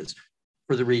China is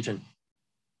for the region.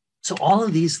 So all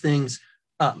of these things,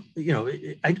 you know,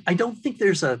 I don't think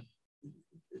there's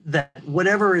that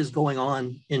whatever is going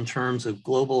on in terms of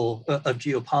global, of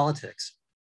geopolitics,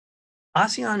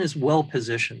 ASEAN is well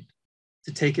positioned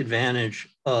to take advantage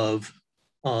of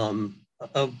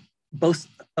both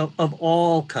of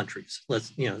all countries.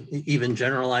 Let's, you know, even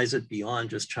generalize it beyond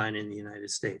just China and the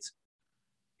United States.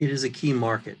 It is a key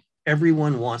market.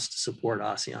 Everyone wants to support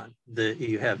ASEAN.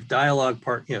 You have dialogue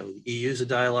you know, the EU is a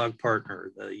dialogue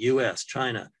partner, the US,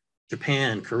 China,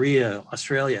 Japan, Korea,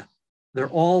 Australia. They're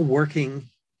all working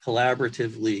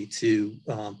collaboratively to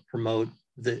promote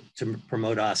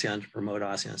ASEAN, to promote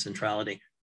ASEAN centrality.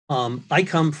 I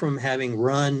come from having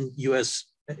run US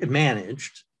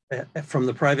managed from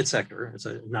the private sector,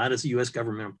 not as a US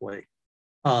government employee,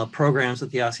 programs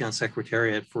at the ASEAN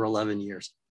Secretariat for 11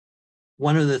 years.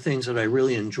 One of the things that I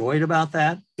really enjoyed about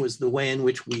that was the way in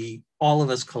which all of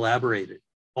us collaborated.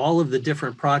 All of the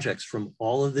different projects from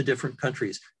all of the different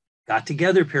countries got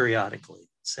together periodically,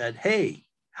 said, hey,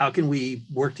 how can we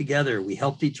work together? We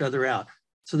helped each other out.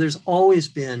 So there's always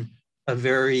been a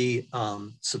very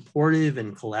supportive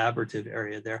and collaborative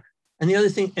area there. And the other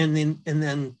thing, and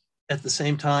then at the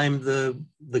same time, the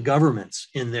governments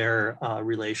in their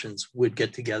relations would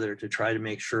get together to try to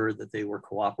make sure that they were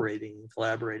cooperating and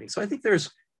collaborating. So I think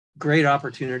there's great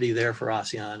opportunity there for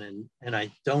ASEAN, and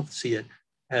I don't see it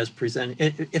as presenting.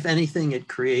 If anything, it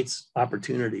creates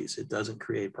opportunities. It doesn't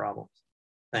create problems.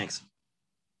 Thanks.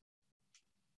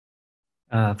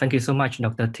 Thank you so much,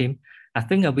 Dr. Tim. I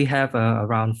think we have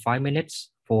around 5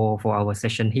 minutes for our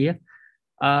session here.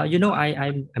 You know,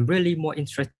 I'm really more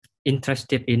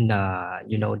interested in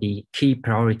you know, the key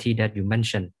priority that you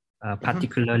mentioned,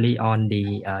 particularly on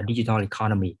the digital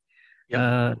economy.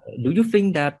 Yep. Do you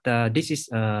think that this is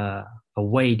a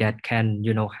way that can,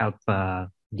 you know, help the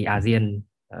ASEAN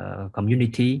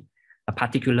community,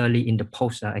 particularly in the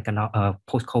post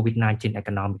COVID-19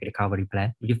 economic recovery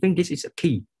plan? Do you think this is a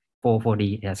key for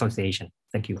the association?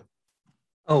 Thank you.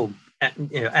 Oh,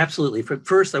 absolutely.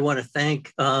 First, I want to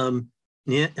thank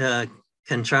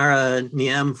Kanchara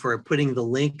Niem for putting the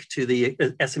link to the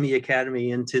SME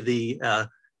Academy into the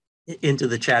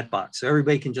chat box. So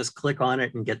everybody can just click on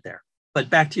it and get there. But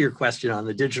back to your question on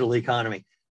the digital economy.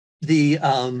 You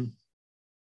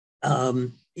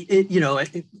know,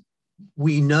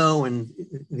 we know, and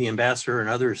the ambassador and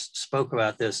others spoke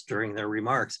about this during their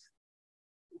remarks,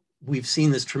 we've seen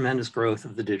this tremendous growth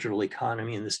of the digital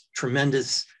economy and this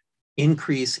tremendous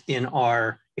increase in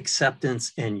our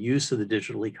acceptance and use of the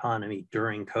digital economy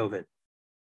during COVID.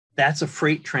 That's a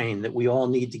freight train that we all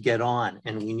need to get on,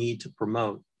 and we need to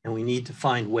promote, and we need to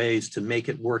find ways to make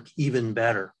it work even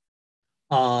better.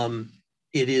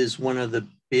 It is one of the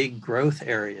big growth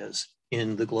areas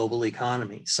in the global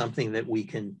economy, something that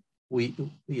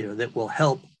that will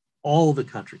help all the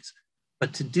countries.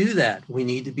 But to do that, we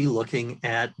need to be looking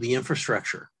at the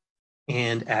infrastructure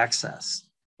and access,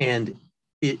 and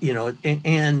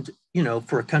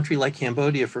for a country like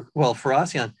Cambodia, for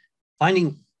ASEAN,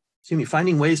 finding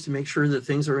ways to make sure that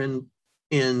things are in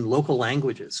local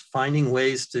languages, finding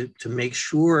ways to make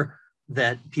sure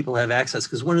that people have access.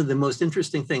 Because one of the most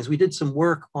interesting things, we did some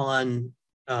work on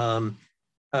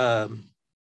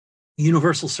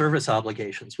universal service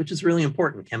obligations, which is really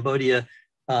important. Cambodia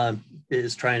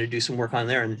is trying to do some work on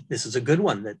there, and this is a good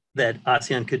one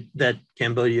that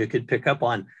Cambodia could pick up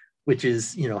on, which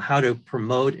is, you know, how to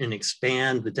promote and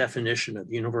expand the definition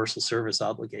of universal service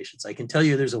obligations. I can tell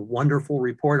you there's a wonderful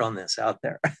report on this out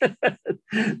there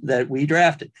that we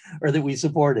drafted or that we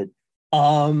supported.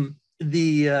 Finding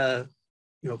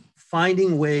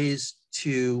ways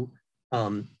to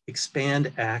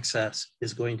expand access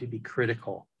is going to be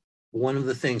critical. One of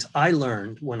the things I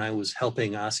learned when I was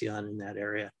helping ASEAN in that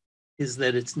area is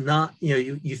that it's not,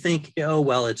 you think, oh,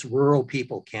 well, it's rural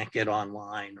people can't get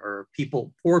online, or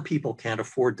poor people can't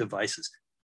afford devices.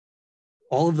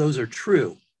 All of those are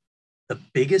true. The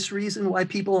biggest reason why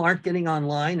people aren't getting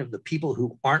online, of the people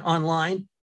who aren't online,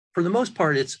 for the most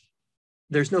part, it's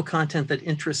there's no content that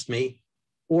interests me,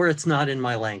 or it's not in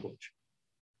my language.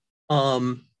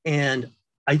 And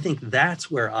I think that's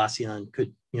where ASEAN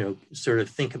could, sort of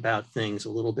think about things a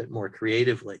little bit more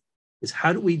creatively. Is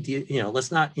how do we deal,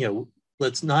 let's not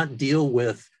deal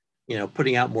with,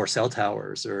 putting out more cell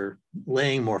towers or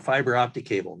laying more fiber optic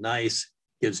cable. Nice,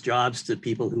 gives jobs to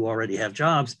people who already have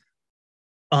jobs.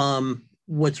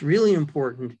 What's really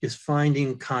important is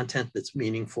finding content that's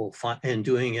meaningful and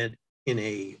doing it in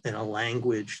a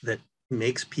language that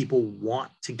makes people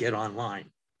want to get online.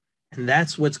 And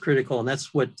that's what's critical. And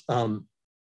that's what, the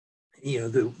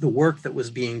work that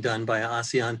was being done by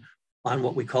ASEAN on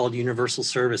what we called Universal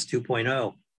Service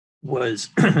 2.0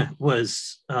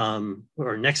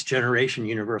 or next generation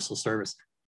Universal Service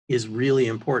is really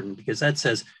important, because that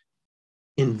says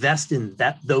invest in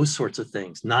those sorts of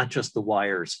things, not just the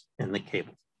wires and the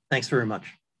cables. Thanks very much.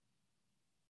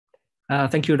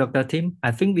 Thank you, Dr. Tim.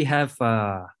 I think we have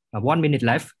 1 minute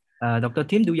left. Dr.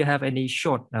 Tim, do you have any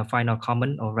short final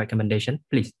comment or recommendation,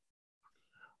 please?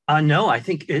 No, I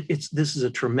think this is a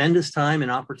tremendous time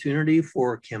and opportunity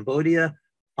for Cambodia.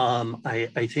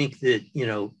 I think that,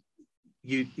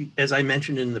 you, as I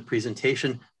mentioned in the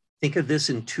presentation, think of this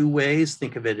in two ways.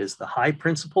 Think of it as the high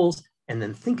principles, and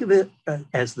then think of it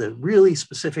as the really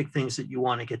specific things that you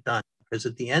want to get done. Because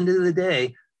at the end of the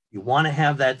day, you want to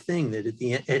have that thing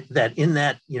that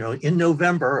in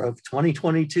November of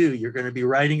 2022, you're going to be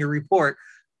writing a report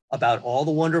about all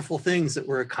the wonderful things that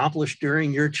were accomplished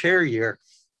during your chair year.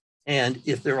 And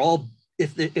if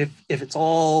it's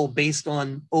all based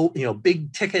on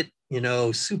big ticket,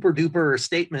 super duper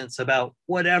statements about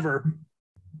whatever,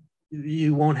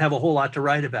 you won't have a whole lot to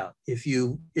write about. If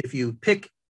you pick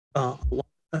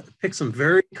some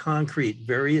very concrete,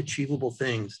 very achievable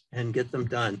things and get them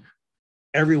done,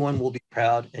 everyone will be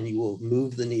proud, and you will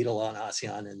move the needle on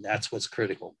ASEAN. And that's what's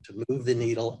critical, to move the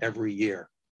needle every year.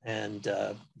 And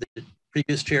the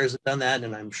previous chairs have done that,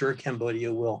 and I'm sure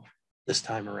Cambodia will this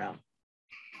time around.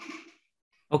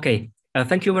 Okay,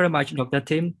 thank you very much, Dr.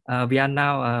 Tim. We are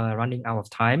now running out of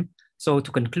time. So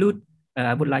to conclude,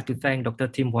 I would like to thank Dr.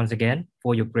 Tim once again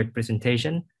for your great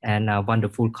presentation and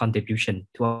wonderful contribution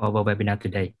to our webinar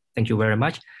today. Thank you very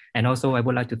much. And also I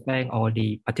would like to thank all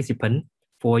the participants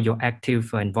for your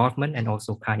active involvement and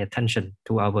also kind attention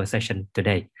to our session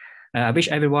today. I wish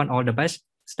everyone all the best.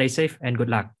 Stay safe and good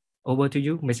luck. Over to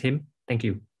you, Ms. Him. Thank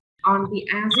you. On the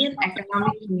ASEAN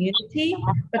Economic Community,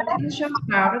 potential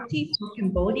priority for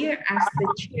Cambodia as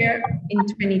the chair in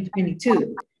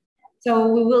 2022. So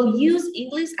we will use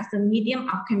English as a medium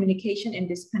of communication in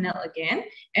this panel again.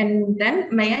 And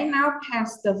then may I now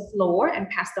pass the floor and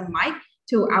pass the mic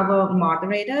to our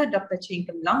moderator, Dr. Chen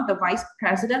Kum Long, the Vice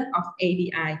President of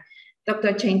ADI.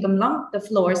 Dr. Chen Kum Long, the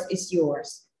floor is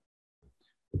yours.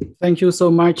 Thank you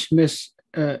so much, Ms.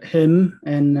 Him.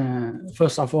 And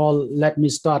first of all, let me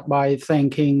start by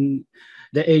thanking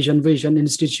the Asian Vision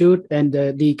Institute and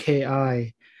the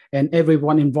DKI and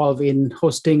everyone involved in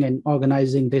hosting and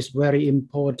organizing this very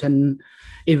important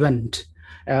event,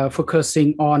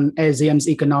 focusing on ASEAN's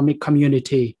economic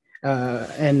community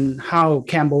and how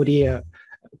Cambodia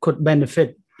could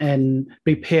benefit and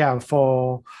prepare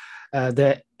for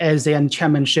the ASEAN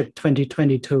Chairmanship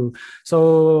 2022.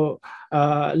 So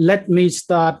let me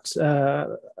start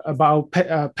about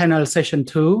panel session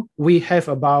 2. We have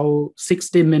about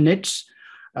 60 minutes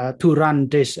to run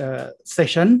this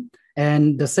session,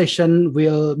 and the session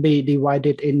will be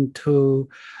divided into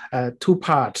 2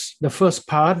 parts. The first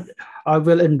part, I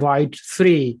will invite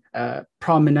 3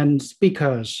 prominent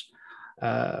speakers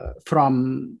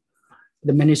from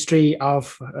the Ministry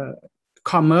of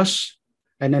Commerce,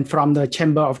 and then from the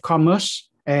Chamber of Commerce,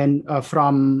 and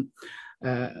from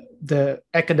the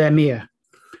academia.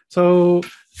 So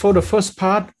for the first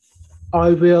part, I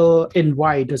will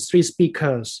invite the 3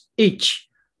 speakers each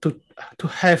to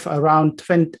have around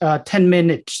 10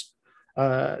 minutes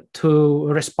to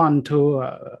respond to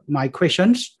my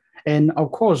questions. And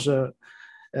of course, the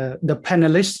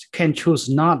panelists can choose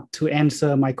not to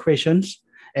answer my questions,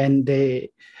 and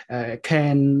they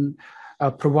can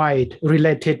provide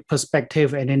related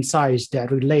perspective and insights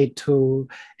that relate to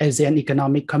ASEAN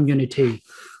economic community.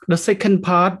 The second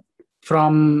part,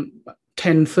 from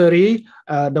 10:30,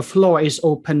 the floor is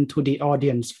open to the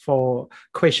audience for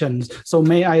questions. So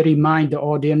may I remind the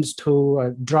audience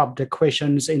to drop the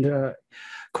questions in the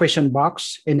question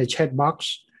box, in the chat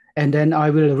box, and then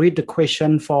I will read the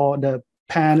question for the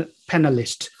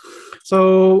panelists.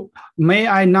 So may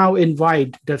I now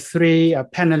invite the 3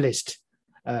 panelists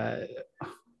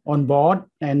on board.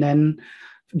 And then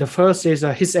the first is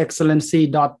His Excellency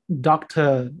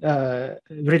Dr.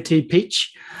 Ritti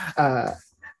Pitch.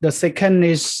 The second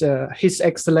is His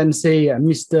Excellency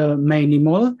Mr. May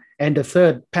Nimol. And the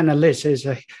third panelist is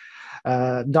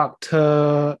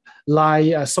Dr.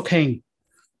 Lai Sok-heng.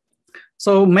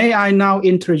 So may I now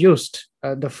introduce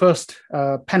the first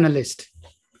panelist.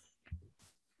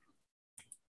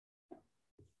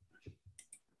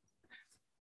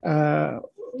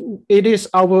 It is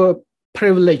our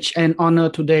privilege and honor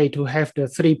today to have the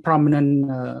 3 prominent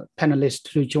panelists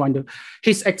to join.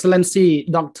 His Excellency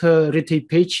Dr. Ritti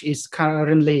Pitch is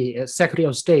currently Secretary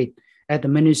of State at the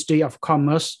Ministry of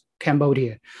Commerce,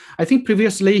 Cambodia. I think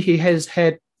previously he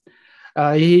had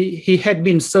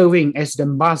been serving as the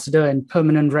ambassador and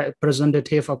permanent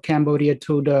representative of Cambodia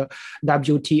to the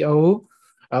WTO,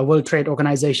 World Trade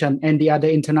Organization, and the other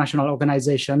international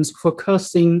organizations,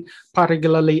 focusing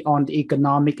particularly on the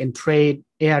economic and trade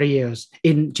areas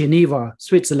in Geneva,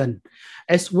 Switzerland,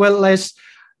 as well as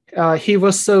he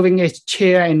was serving as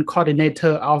chair and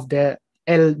coordinator of the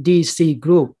LDC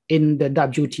group in the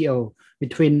WTO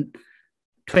between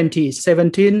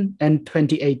 2017 and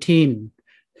 2018.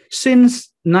 Since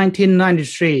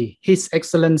 1993, His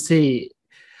Excellency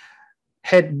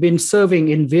had been serving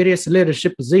in various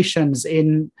leadership positions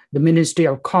in the Ministry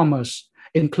of Commerce,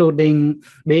 including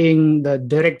being the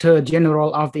Director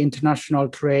General of the International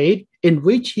Trade, in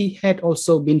which he had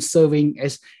also been serving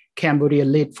as Cambodia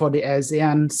lead for the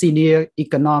ASEAN Senior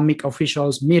Economic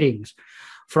Officials meetings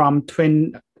from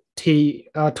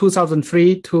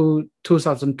 2003 to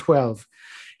 2012.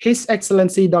 His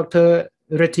Excellency Dr.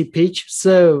 Retipich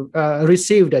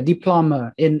received a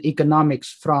diploma in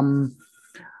economics from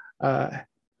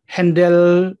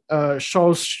Handel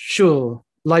Schule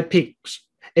Leipzig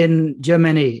in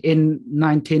Germany in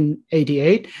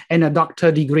 1988, and a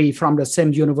doctor degree from the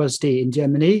same university in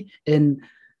Germany in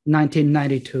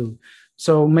 1992.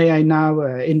 So may I now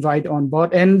invite on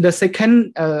board. And the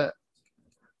second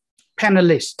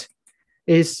panelist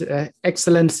is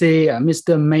Excellency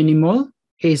Mr. Mainimol.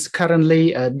 He is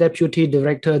currently a Deputy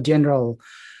Director General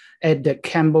at the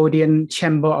Cambodian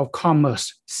Chamber of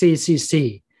Commerce,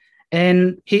 CCC.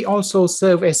 And he also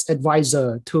served as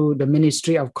advisor to the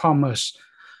Ministry of Commerce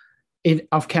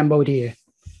of Cambodia.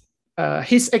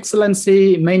 His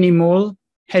Excellency Mainimol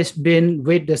has been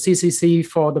with the CCC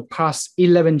for the past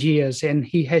 11 years, and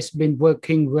he has been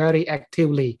working very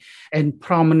actively and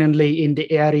prominently in the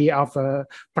area of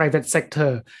private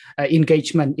sector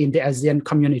engagement in the ASEAN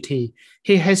community.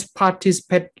 He has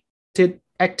participated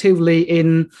actively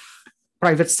in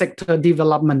private sector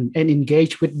development and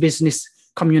engaged with business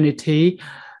community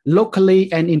locally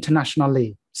and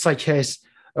internationally, such as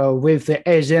with the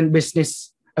Asian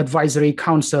Business Advisory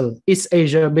Council, East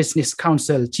Asia Business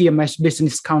Council, GMS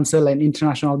Business Council, and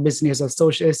International Business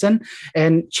Association,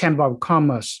 and Chamber of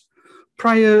Commerce.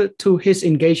 Prior to his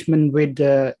engagement with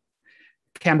the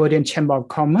Cambodian Chamber of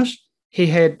Commerce, he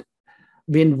had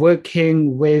been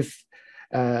working with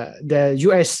the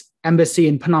US Embassy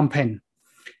in Phnom Penh.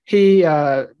 He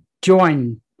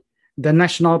joined the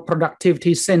National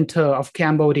Productivity Center of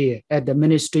Cambodia at the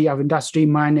Ministry of Industry,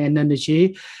 Mine and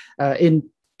Energy in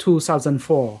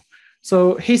 2004.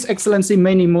 So His Excellency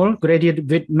Mainimol graduated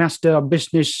with Master of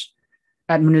Business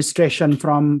Administration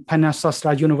from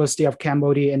Panasastra University of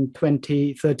Cambodia in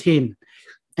 2013,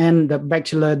 and the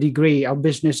Bachelor degree of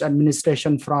Business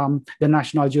Administration from the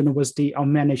National University of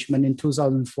Management in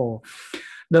 2004.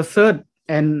 The third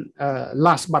and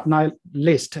last but not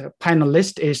least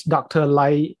panelist is Dr.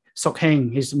 Lai Sok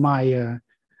Heng. He's my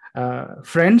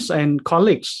friends and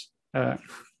colleagues.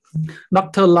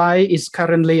 Dr. Lai is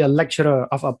currently a lecturer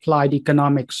of applied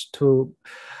economics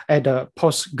at the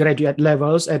postgraduate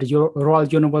levels at the Royal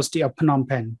University of Phnom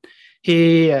Penh.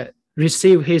 He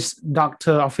received his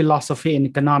Doctor of Philosophy in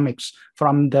Economics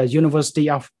from the University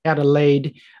of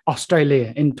Adelaide,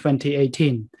 Australia in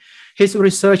 2018. His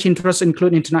research interests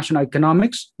include international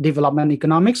economics, development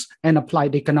economics, and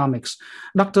applied economics.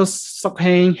 Dr. Sok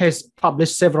Heng has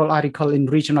published several articles in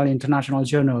regional and international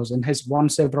journals and has won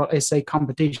several essay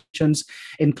competitions,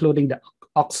 including the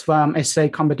Oxfam Essay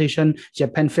Competition,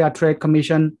 Japan Fair Trade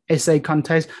Commission Essay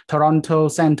Contest, Toronto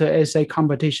Center Essay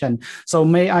Competition. So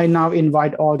may I now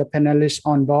invite all the panelists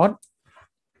on board.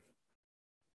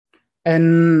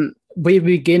 And we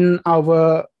begin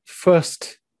our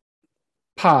first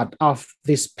part of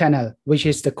this panel, which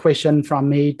is the question from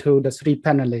me to the three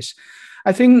panelists.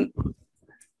 I think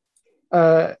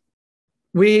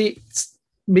we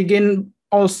begin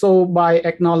also by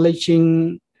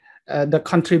acknowledging the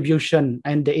contribution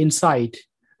and the insight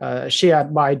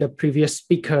shared by the previous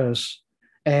speakers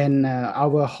and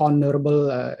our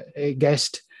honorable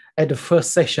guest at the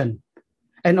first session.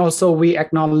 And also we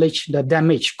acknowledge the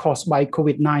damage caused by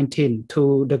COVID-19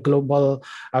 to the global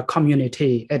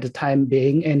community at the time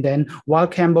being. And then while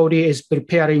Cambodia is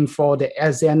preparing for the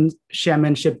ASEAN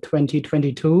Chairmanship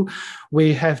 2022,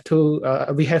 we have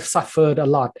suffered a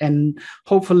lot. And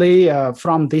hopefully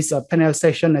from this panel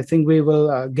session, I think we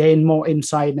will gain more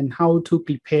insight on how to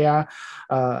prepare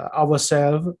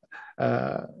ourselves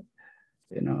at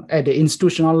the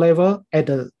institutional level, at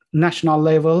the national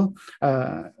level,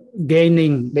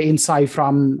 gaining the insight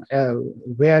from a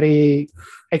very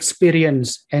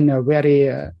experienced and a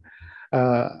very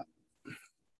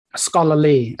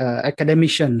scholarly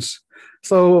academicians.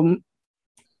 So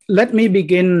let me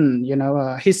begin,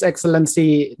 His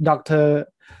Excellency Dr.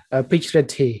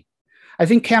 Pichretti. I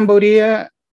think Cambodia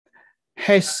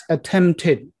has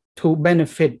attempted to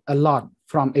benefit a lot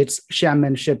from its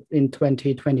chairmanship in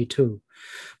 2022.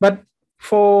 But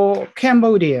for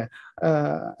Cambodia,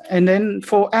 and then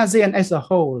for ASEAN as a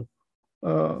whole,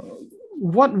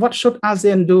 what should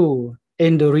ASEAN do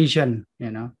in the region,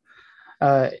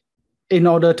 in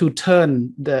order to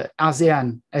turn the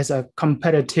ASEAN as a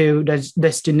competitive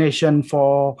destination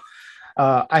for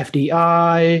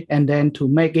FDI, and then to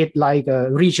make it like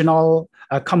a regional,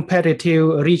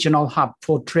 competitive regional hub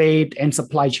for trade and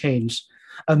supply chains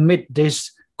amid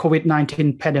this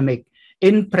COVID-19 pandemic,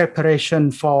 in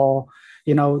preparation for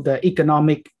the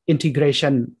economic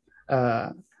integration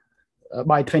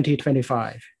by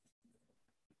 2025.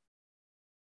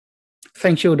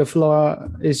 Thank you. The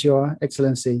floor is your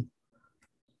Excellency.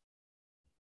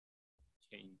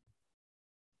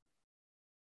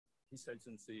 His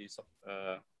Excellency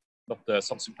Dr.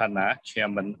 Soksipana,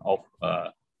 Chairman of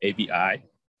AVI,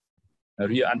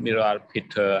 Rear Admiral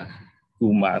Peter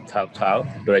Kumar Tau,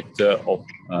 Director of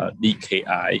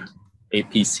DKI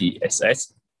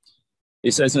APCSS,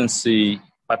 His Excellency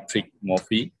Patrick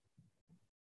Murphy,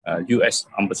 U.S.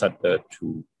 Ambassador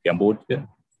to Cambodia,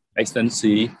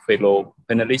 Excellency, fellow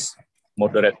panelists,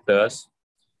 moderators,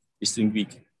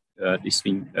 distinguished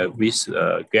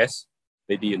guests,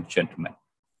 ladies and gentlemen.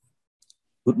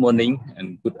 Good morning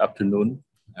and good afternoon,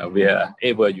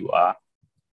 wherever you are.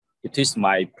 It is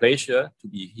my pleasure to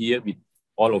be here with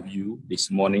all of you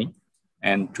this morning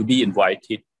and to be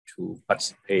invited to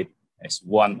participate as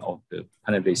one of the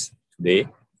panelists today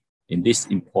in this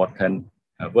important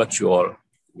virtual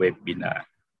webinar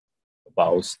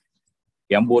about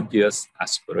Cambodia's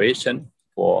aspiration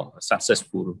for a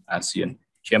successful ASEAN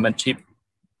Chairmanship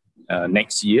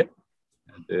next year,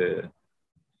 the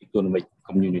economic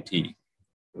community,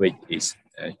 which is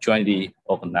jointly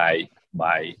organized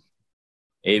by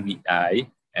AVI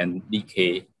and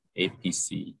DKI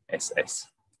APCSS.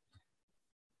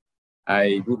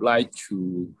 I would like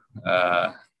to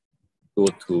go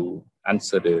to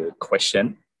answer the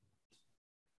question.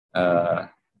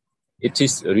 It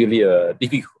is really a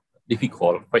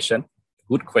difficult question,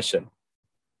 good question.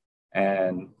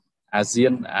 And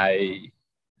ASEAN, I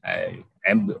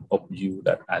am of view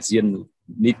that ASEAN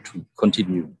need to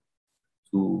continue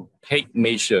to take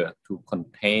measures to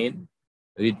contain,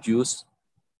 reduce,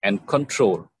 and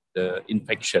control the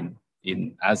infection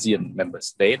in ASEAN member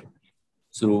states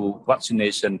through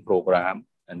vaccination program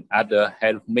and other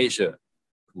health measures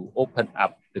to open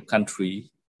up the country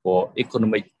for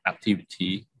economic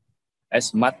activity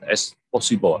as much as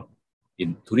possible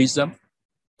in tourism,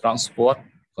 transport,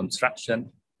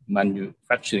 construction,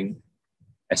 manufacturing,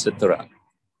 etc.,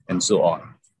 and so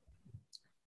on.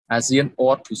 ASEAN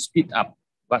ought to speed up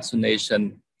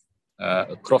vaccination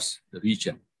across the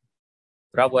region.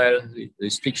 Travel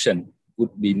restriction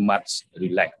would be much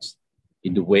relaxed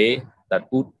in the way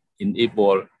that would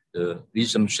enable the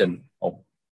resumption of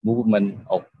movement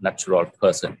of natural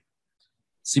persons.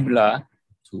 Similar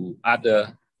to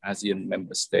other ASEAN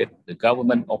member states, the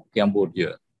government of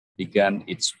Cambodia began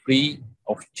its free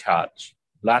of charge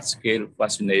large-scale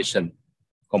vaccination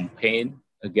campaign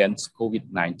against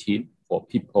COVID-19 for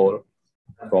people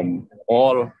from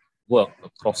all work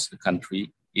across the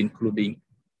country, including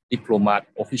diplomat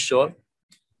officials,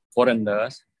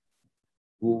 foreigners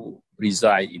who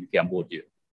reside in Cambodia.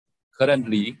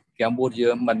 Currently,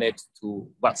 Cambodia managed to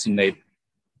vaccinate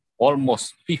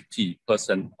almost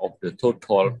 50% of the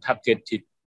total targeted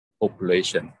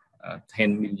population,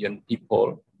 10 million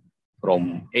people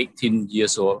from 18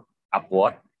 years old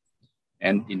upward.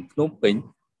 And in Phnom Penh,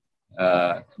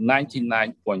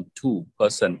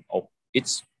 99.2% of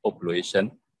its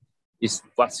population is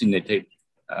vaccinated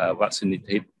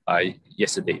by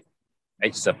yesterday,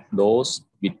 except those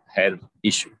with health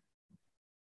issues.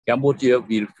 Cambodia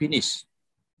will finish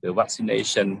the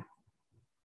vaccination,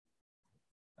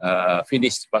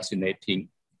 finish vaccinating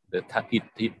the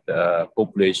targeted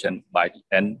population by the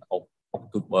end of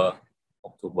October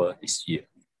this year.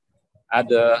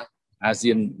 Other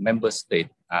ASEAN member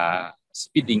states are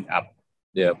speeding up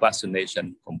their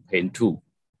vaccination campaign too.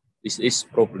 This is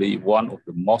probably one of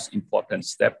the most important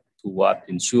steps toward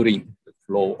ensuring the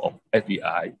flow of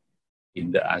FDI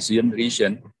in the ASEAN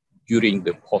region during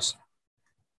the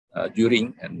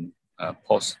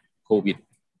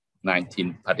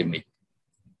post-COVID-19 pandemic.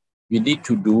 We need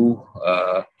to do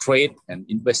trade and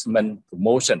investment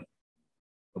promotion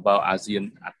about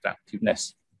ASEAN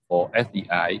attractiveness for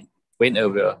FDI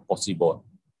whenever possible.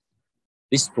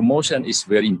 This promotion is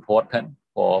very important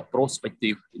for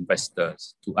prospective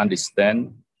investors to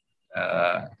understand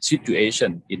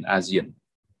situation in ASEAN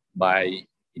by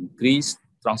increased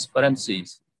transparency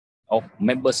of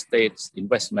member states'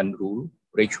 investment rule,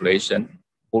 regulation,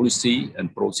 policy,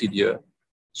 and procedure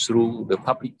through the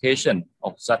publication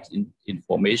of such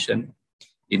information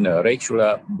in a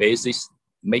regular basis,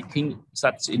 making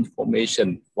such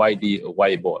information widely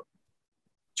available.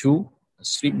 2,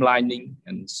 streamlining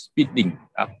and speeding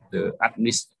up the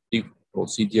administrative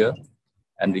procedure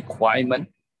and requirement.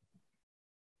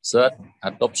 3rd,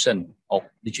 adoption of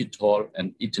digital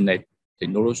and internet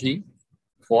technology.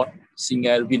 4th,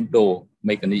 single window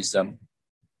mechanism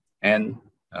and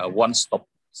one-stop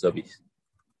service.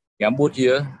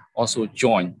 Cambodia also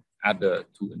joined others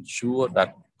to ensure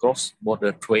that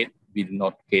cross-border trade will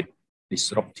not get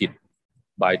disrupted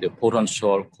by the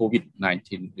potential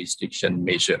COVID-19 restriction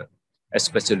measure,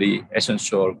 especially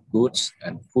essential goods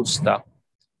and foodstuff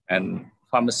and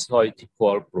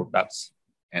pharmaceutical products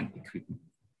and equipment.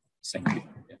 Thank you.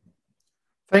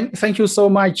 Thank you so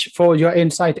much for your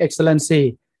insight,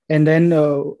 Excellency. And then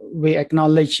we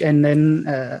acknowledge and then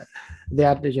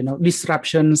that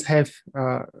disruptions have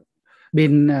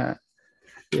been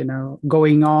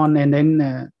going on, and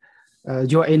then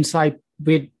your insight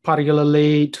with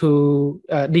particularly to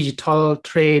digital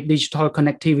trade, digital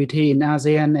connectivity in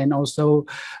ASEAN, and also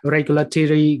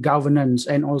regulatory governance,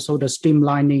 and also the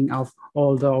streamlining of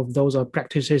all of those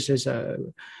practices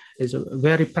is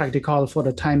very practical for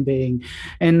the time being.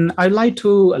 And I'd like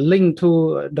to link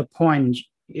to the point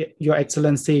Your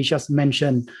Excellency just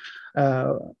mentioned,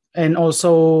 and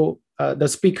also the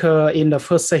speaker in the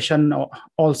first session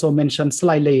also mentioned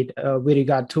slightly with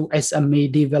regard to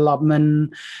SME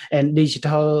development and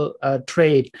digital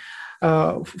trade.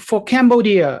 For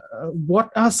Cambodia,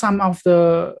 what are some of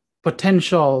the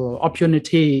potential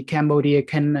opportunity Cambodia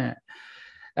can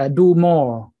do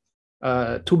more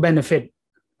to benefit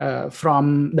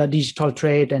from the digital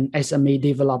trade and SME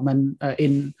development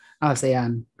in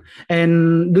ASEAN?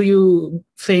 And do you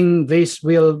think this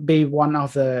will be one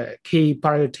of the key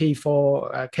priority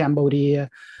for Cambodia,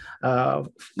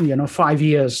 5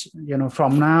 years,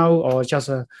 from now, or just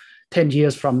 10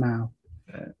 years from now?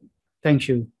 Thank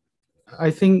you.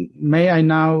 I think, may I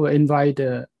now invite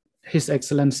His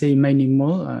Excellency Manny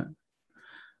Mo.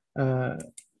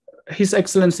 His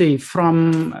Excellency,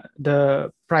 from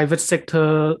the private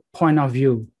sector point of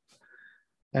view,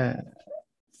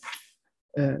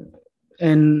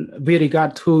 and with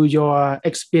regard to your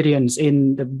experience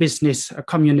in the business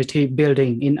community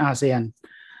building in ASEAN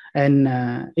and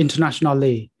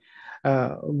internationally,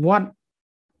 what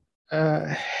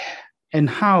and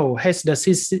how has the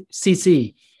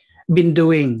CC been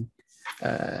doing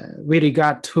with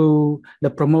regard to the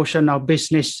promotion of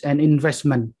business and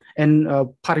investment, and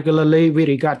particularly with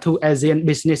regard to ASEAN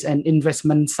Business and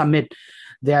Investment Summit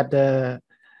that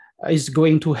is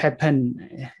going to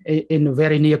happen in the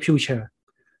very near future?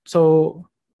 So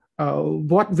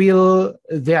what will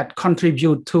that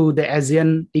contribute to the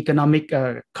ASEAN economic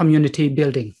community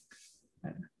building?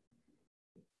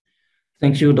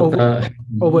 Thank you, Dr.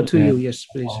 Over to you, yes,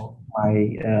 please.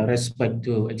 My respect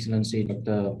to Excellency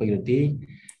Dr. Pagirti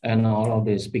and all of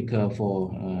the speakers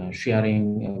for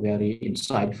sharing very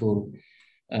insightful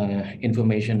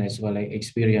information as well as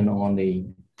experience on the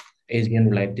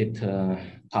ASEAN-related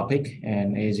topic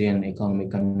and ASEAN economic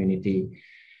community.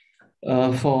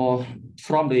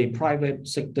 From the private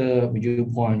sector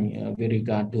viewpoint with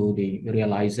regard to the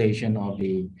realization of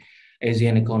the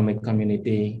ASEAN economic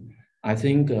community, I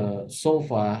think so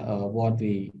far what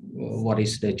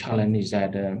is the challenge is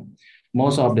that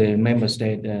most of the member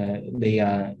states they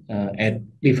are at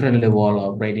different level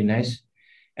of readiness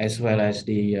as well as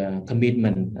the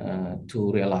commitment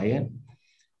to realize it,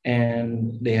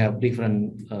 and they have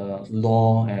different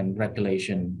law and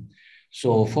regulation.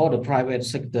 So for the private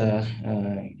sector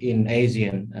in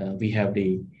ASEAN, we have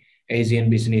the ASEAN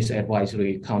Business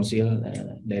Advisory Council,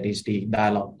 that is the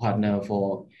dialogue partner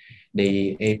for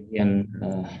the ASEAN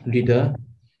leader.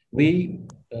 We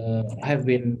have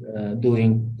been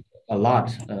doing a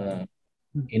lot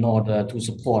in order to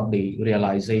support the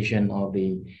realization of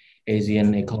the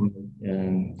ASEAN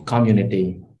economic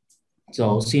community.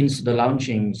 So since the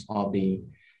launching of the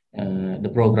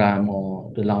program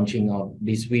or the launching of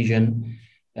this vision,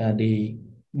 the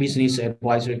Business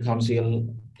Advisory Council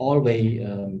always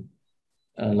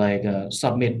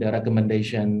submit the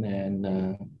recommendation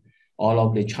and all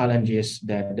of the challenges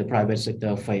that the private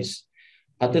sector face,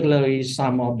 particularly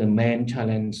some of the main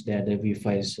challenges that we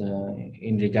face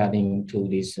in regarding to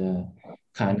this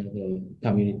kind of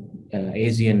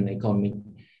ASEAN economic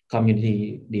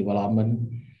community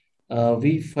development,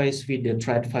 we face with the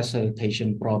trade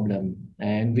facilitation problem,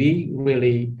 and we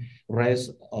really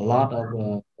raise a lot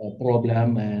of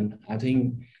problem, and I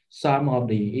think some of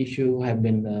the issues have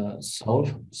been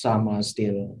solved, some are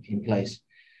still in place.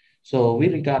 So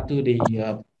with regard to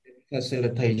the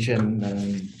facilitation,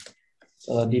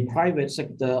 the private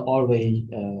sector always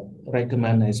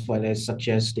recommend as well as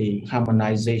suggest the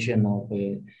harmonization of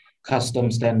a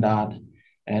custom standard,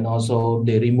 and also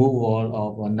the removal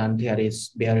of a non-tariff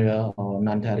barrier or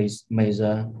non-tariff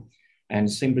measure, and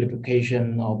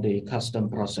simplification of the custom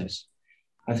process.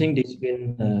 I think this has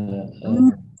been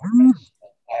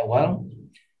quite well.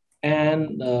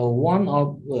 And one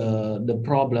of the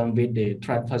problem with the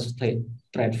trade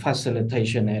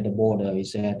facilitation at the border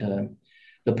is that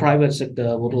the private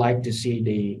sector would like to see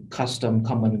the custom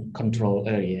common control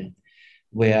area,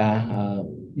 where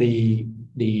the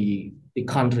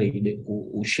country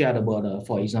who share the border,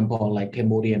 for example, like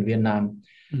Cambodia and Vietnam,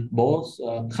 both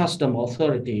custom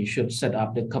authorities should set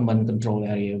up the common control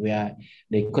area where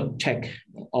they could check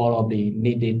all of the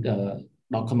needed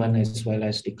document as well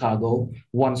as the cargo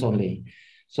once only,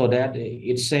 so that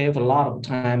it saves a lot of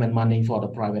time and money for the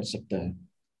private sector.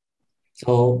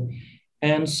 So,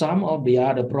 and some of the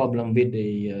other problem with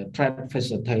the trade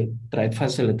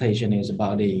facilitation is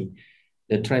about the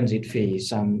transit fee.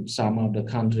 Some of the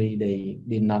country, they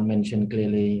did not mention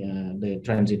clearly the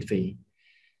transit fee.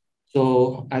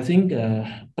 So I think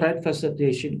trade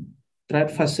facilitation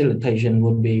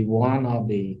would be one of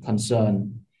the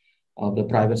concern of the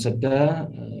private sector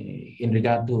in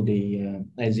regard to the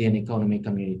ASEAN Economic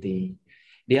Community.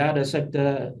 The other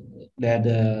sector that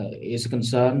is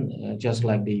concerned, just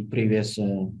like the previous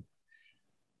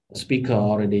speaker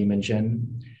already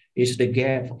mentioned, is the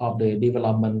gap of the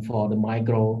development for the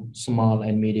micro, small,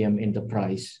 and medium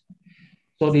enterprise.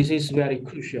 So this is very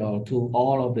crucial to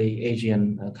all of the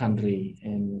Asian country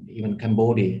and even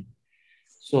Cambodia.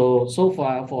 So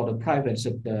far for the private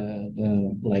sector,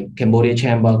 like Cambodia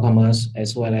Chamber of Commerce,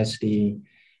 as well as the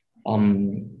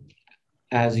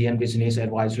ASEAN Business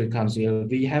Advisory Council,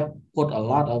 we have put a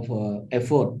lot of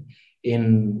effort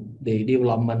in the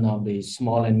development of the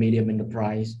small and medium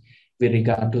enterprise with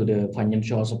regard to the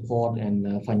financial support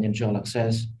and financial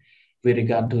access, with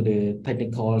regard to the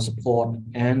technical support,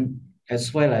 and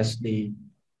as well as the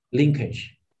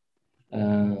linkage.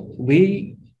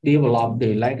 We developed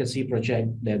the legacy project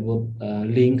that would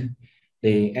link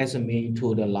the SME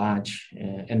to the large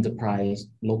enterprise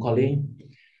locally,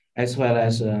 as well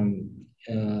as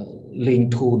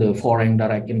link to the foreign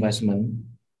direct investment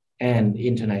and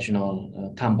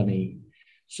international company.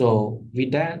 So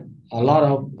with that, a lot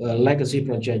of legacy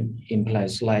project in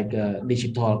place, like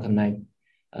Digital Connect,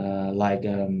 like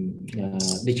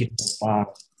Digital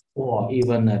Park, or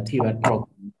even a TVET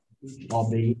program of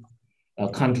the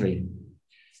country.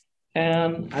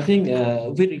 And I think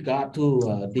with regard to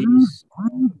this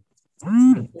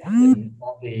of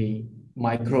the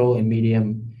micro and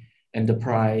medium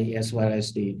enterprise, as well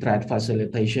as the trade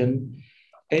facilitation,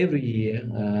 every year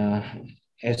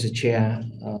as a chair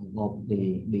of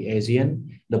the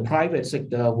ASEAN, the private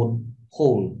sector would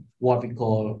hold what we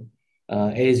call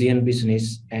ASEAN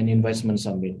Business and Investment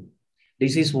Summit.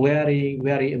 This is very,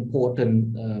 very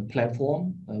important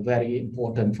platform, a very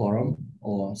important forum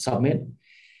or summit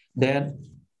that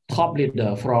top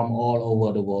leader from all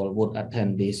over the world would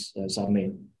attend this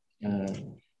summit,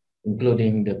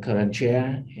 including the current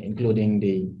chair, including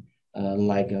the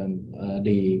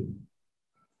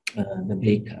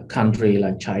big country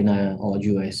like China or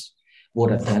US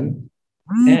would attend.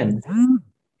 And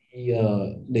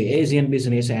the ASEAN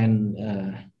Business and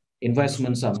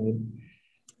Investment Summit,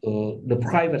 the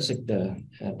private sector,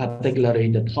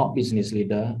 particularly the top business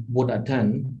leader, would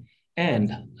attend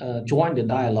and join the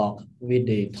dialogue with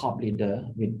the top leader,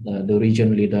 with the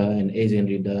region leader and ASEAN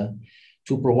leader,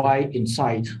 to provide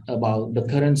insight about the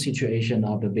current situation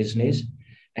of the business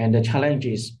and the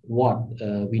challenges, what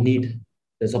we need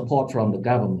the support from the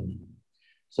government.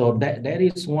 So that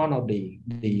is one of the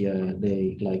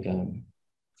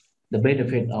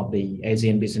benefit of the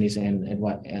ASEAN Business and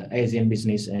ASEAN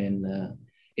Business and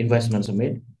Investment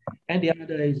Summit. And the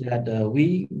other is that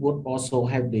we would also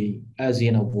have the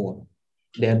ASEAN Award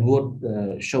that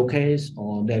would showcase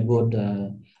or that would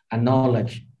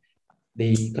acknowledge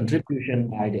the contribution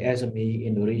by the SME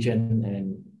in the region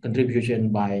and contribution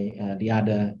by the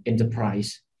other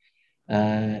enterprise.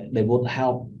 They would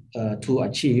help to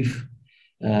achieve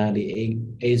the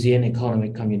ASEAN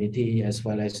Economic Community as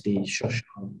well as the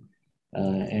social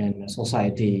and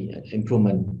society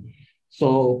improvement.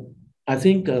 So I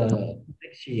think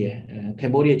next year,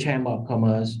 Cambodia Chamber of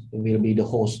Commerce will be the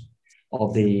host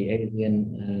of the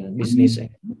ASEAN Business and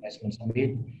Investment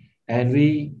Summit. And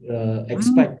we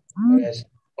expect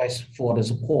for the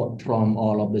support from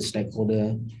all of the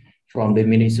stakeholders, from the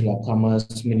Ministry of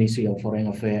Commerce, Ministry of Foreign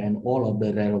Affairs, and all of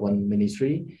the relevant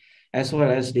ministry, as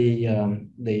well as the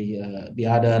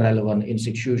other relevant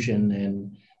institution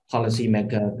and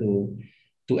policymaker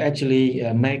to actually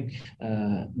make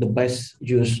the best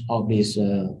use of this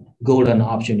golden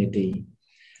opportunity.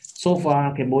 So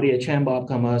far, Cambodia Chamber of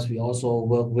Commerce, we also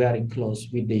work very close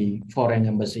with the Foreign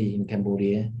Embassy in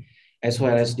Cambodia, as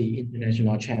well as the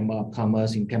International Chamber of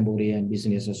Commerce in Cambodia and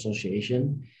Business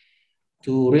Association,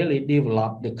 to really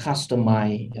develop the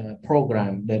customized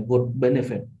program that would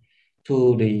benefit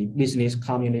to the business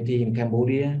community in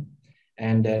Cambodia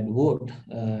and that would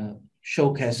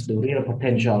showcase the real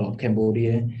potential of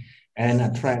Cambodia and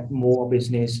attract more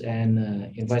business and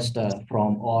investors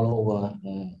from all over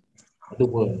the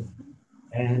world.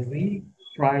 And we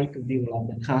try to develop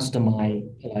the customized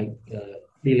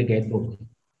delegate book,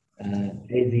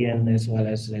 ASEAN as well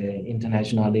as the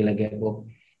international delegate book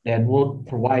that would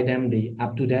provide them the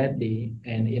up-to-date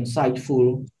and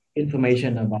insightful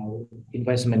information about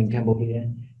investment in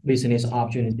Cambodia, business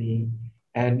opportunity,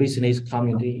 and business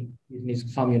community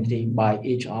by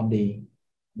each of the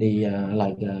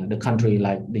country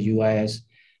like the US,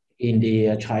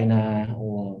 India, China,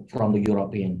 or from the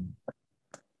European.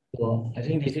 So I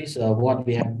think this is what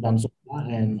we have done so far,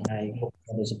 and I hope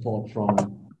for the support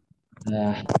from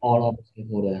all of the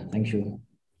stakeholders. Thank you.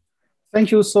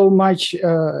 Thank you so much,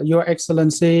 Your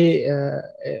Excellency.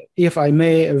 If I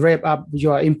may wrap up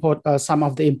your some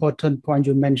of the important points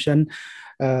you mentioned.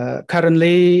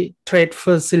 Currently, trade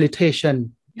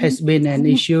facilitation has been an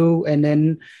issue, and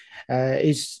then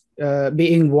is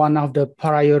being one of the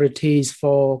priorities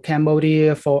for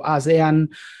Cambodia, for ASEAN,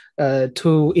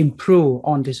 to improve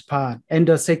on this part. And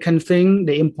the second thing,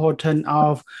 the importance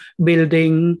of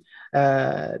building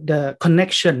the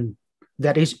connection,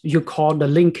 that is, you call the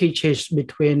linkages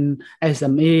between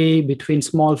SME, between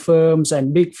small firms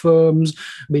and big firms,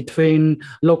 between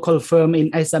local firm in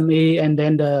SME and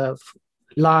then the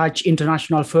large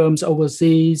international firms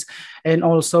overseas, and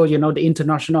also, you know, the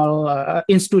international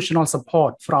institutional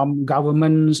support from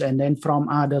governments and then from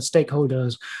other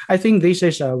stakeholders. I think this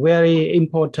is very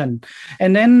important.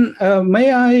 And then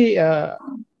may I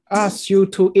ask you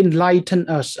to enlighten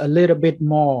us a little bit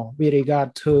more with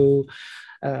regard to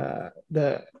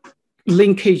the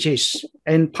linkages,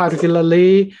 and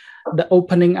particularly the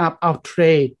opening up of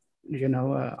trade, you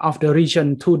know, of the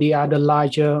region to the other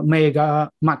larger mega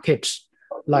markets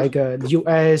like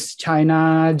US,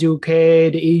 China, UK,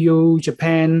 the EU,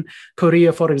 Japan,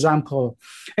 Korea, for example.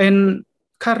 And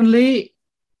currently,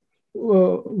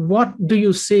 what do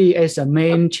you see as the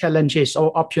main challenges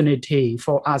or opportunity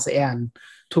for ASEAN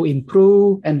to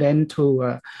improve and then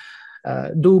to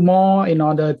do more in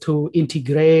order to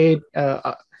integrate,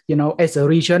 you know, as a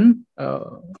region,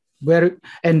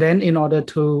 and then in order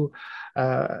to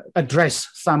address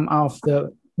some of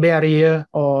the barrier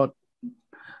or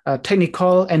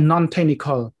technical and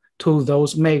non-technical to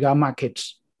those mega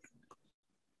markets?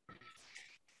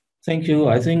 Thank you.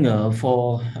 I think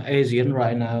for ASEAN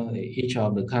right now, each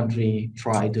of the country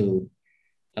try to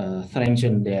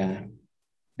strengthen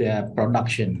their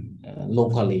production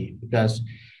locally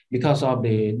because of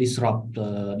the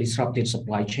disrupted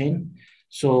supply chain.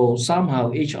 So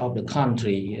somehow each of the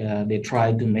country, they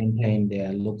try to maintain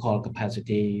their local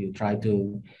capacity, try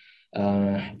to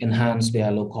enhance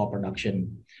their local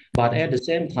production. But at the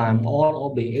same time, all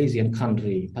of the Asian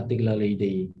countries, particularly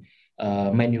the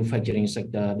manufacturing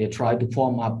sector, they try to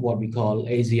form up what we call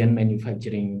Asian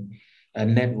manufacturing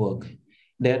network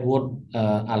that would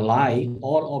ally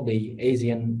all of the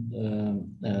Asian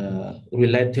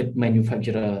related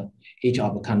manufacturer each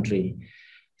of the country.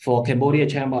 For Cambodia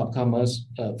Chamber of Commerce,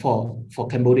 for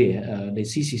Cambodia, the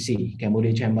CCC,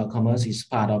 Cambodia Chamber of Commerce, is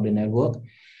part of the network.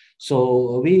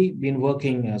 So we've been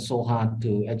working so hard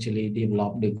to actually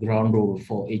develop the ground rule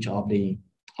for each of the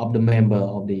member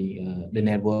of the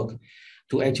network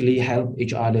to actually help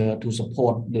each other to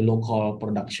support the local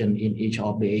production in each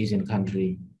of the Asian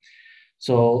country.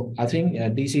 So I think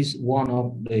this is one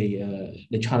of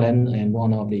the challenge and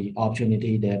one of the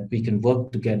opportunity that we can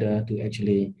work together to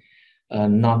actually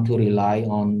not to rely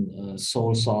on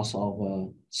sole source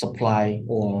of supply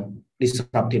or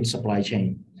disrupted supply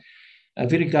chain.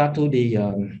 With regard to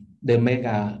the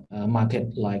mega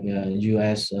market like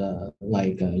US,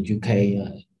 like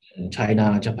UK,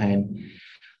 China, Japan,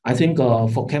 I think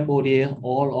for Cambodia,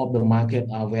 all of the market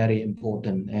are very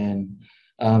important. And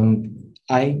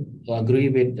I agree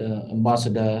with the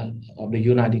ambassador of the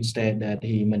United States that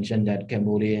he mentioned that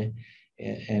Cambodia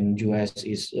and US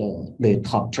is the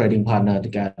top trading partner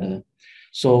together.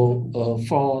 So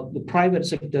for the private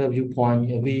sector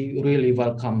viewpoint, we really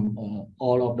welcome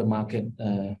all of the market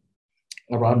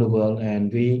around the world,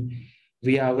 and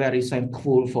we are very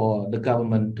thankful for the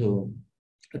government to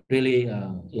really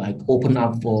like open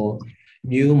up for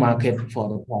new market for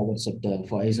the private sector.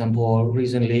 For example,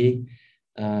 recently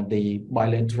the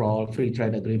bilateral free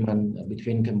trade agreement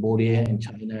between Cambodia and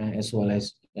China, as well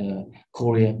as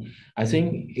Korea, I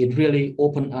think it really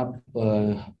opened up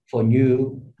for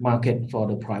new market for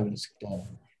the private sector.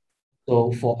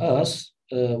 So for us,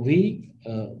 we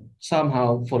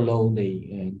somehow follow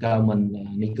the government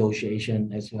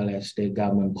negotiation as well as the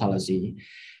government policy,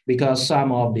 because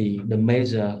some of the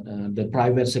measure the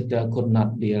private sector could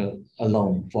not deal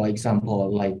alone. For example,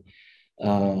 like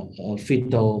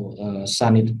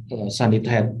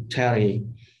sanitary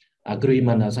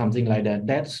agreement or something like that.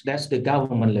 That's the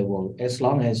government level. As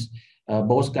long as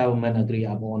both government agree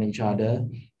upon each other,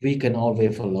 we can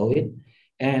always follow it,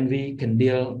 and we can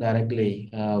deal directly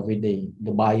with the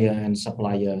buyer and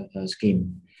supplier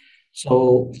scheme.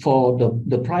 So for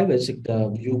the private sector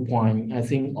viewpoint, I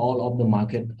think all of the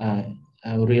market are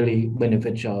really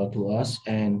beneficial to us,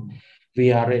 and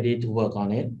we are ready to work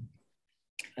on it.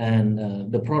 And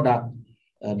the product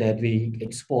that we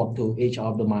export to each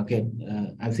of the market,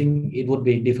 I think it would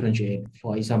be differentiated.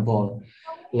 For example,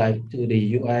 like to the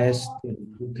US, to the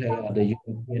UK, or the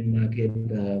European market,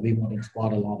 we would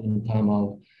export a lot in terms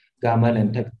of garment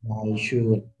and textile,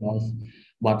 shoe, and clothes.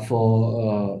 But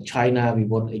for China, we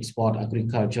would export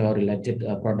agriculture-related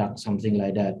products, something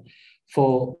like that.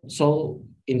 So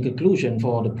in conclusion,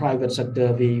 for the private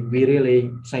sector, we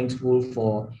really thankful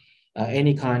for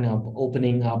any kind of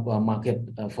opening up a market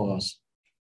for us.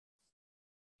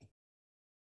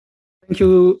 Thank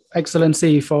you,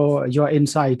 Excellency, for your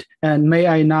insight. And may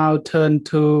I now turn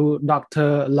to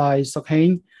Dr. Lai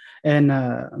Sok-Heng, and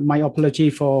my apology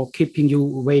for keeping you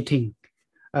waiting.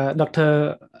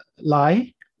 Dr.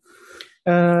 Lai,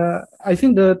 I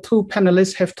think the two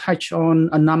panelists have touched on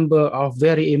a number of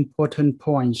very important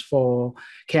points for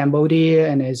Cambodia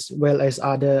and as well as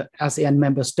other ASEAN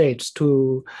member states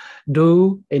to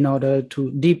do in order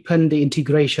to deepen the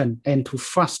integration and to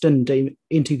fasten the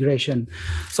integration.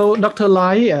 So Dr.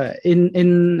 Lai,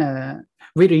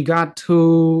 with regard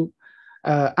to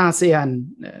ASEAN,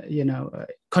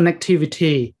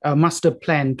 connectivity master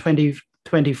plan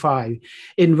 2025,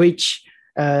 in which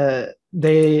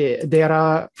there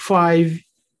are 5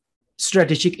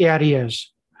 strategic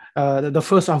areas. The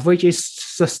first of which is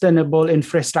sustainable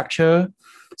infrastructure.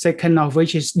 Second of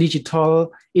which is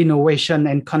digital innovation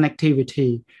and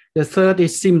connectivity. The third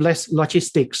is seamless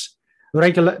logistics.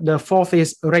 The fourth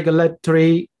is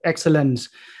regulatory excellence.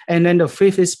 And then the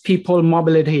fifth is people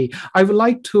mobility. I would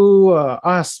like to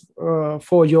ask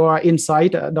for your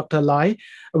insight, Dr. Lai,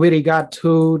 with regard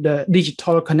to the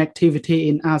digital connectivity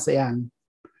in ASEAN.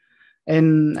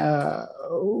 And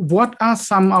what are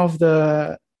some of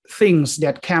the things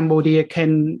that Cambodia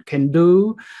can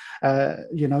do,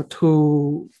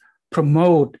 to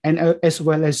promote and as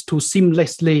well as to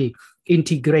seamlessly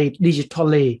integrate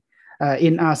digitally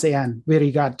in ASEAN with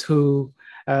regard to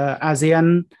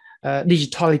ASEAN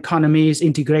digital economies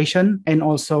integration, and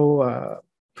also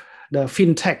the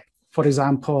fintech, for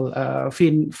example,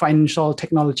 financial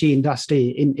technology industry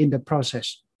in the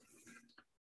process.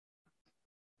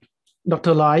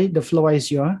 Dr. Lai, the floor is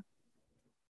yours.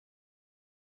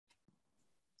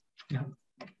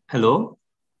 Hello.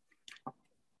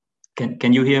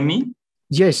 Can you hear me?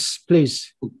 Yes,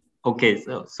 please. Okay,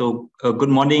 so good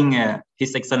morning,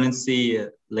 His Excellency,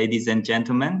 ladies and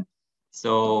gentlemen.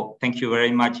 So thank you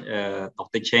very much,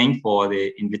 Dr. Cheng, for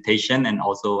the invitation, and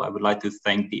also I would like to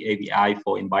thank the ABI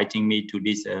for inviting me to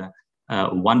this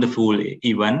wonderful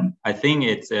event. I think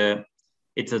it's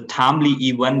a timely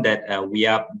event that we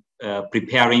are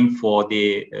preparing for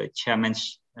the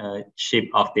chairmanship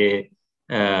of the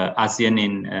ASEAN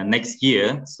in next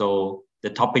year. So the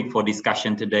topic for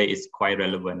discussion today is quite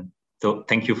relevant. So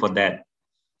thank you for that.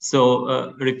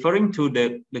 So referring to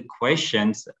the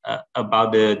questions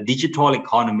about the digital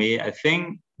economy, I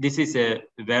think this is a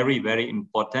very, very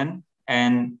important,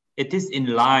 and it is in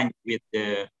line with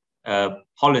the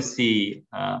policy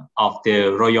of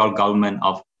the royal government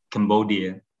of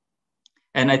Cambodia.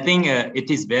 And I think it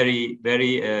is very,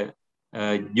 very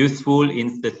useful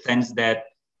in the sense that,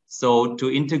 so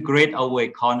to integrate our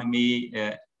economy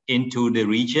into the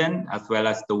region as well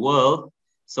as the world,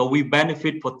 so we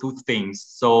benefit for 2 things.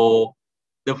 So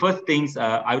the first things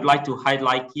I would like to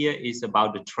highlight here is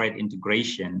about the trade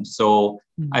integration. So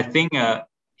I think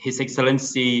His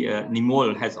Excellency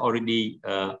Nimol has already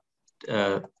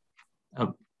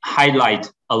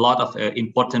highlight a lot of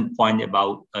important points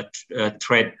about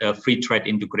free trade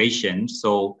integration.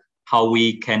 So how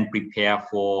we can prepare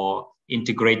for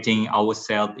integrating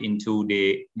ourselves into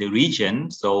the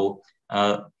region. So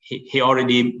he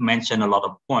already mentioned a lot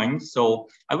of points. So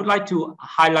I would like to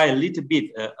highlight a little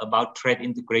bit about trade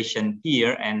integration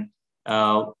here, and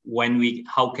how can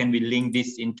we link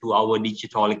this into our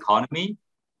digital economy.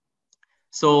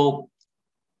 So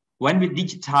when we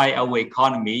digitize our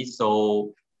economy,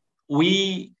 so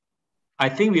I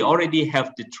think we already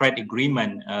have the trade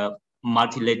agreement,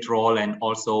 multilateral, and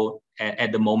also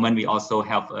at the moment we also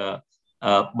have a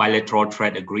bilateral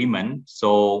trade agreement.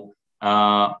 So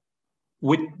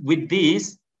with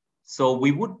this, so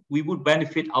we would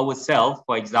benefit ourselves.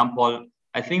 For example,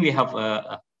 I think we have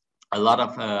a lot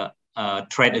of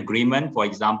trade agreement, for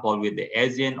example, with the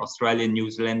ASEAN, Australia, New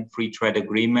Zealand free trade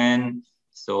agreement.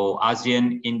 So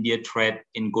ASEAN, India trade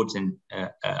in goods and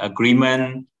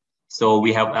agreement. So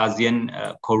we have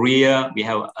ASEAN, Korea, we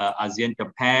have ASEAN,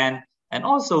 Japan, and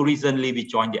also recently we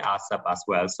joined the ASEP as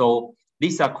well. So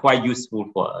these are quite useful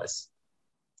for us.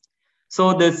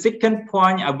 So the second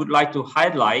point I would like to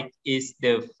highlight is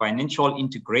the financial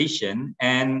integration.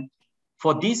 And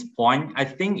for this point, I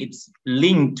think it's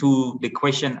linked to the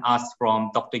question asked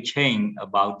from Dr. Cheng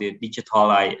about the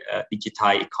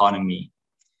digitized economy.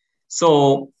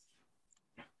 So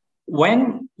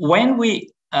when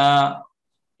we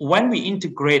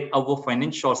integrate our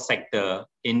financial sector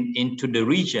into the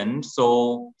region,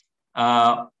 so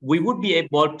we would be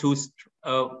able to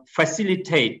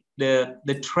facilitate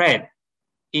the trade,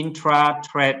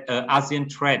 intra-trade, ASEAN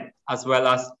trade, as well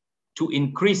as to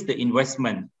increase the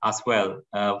investment as well.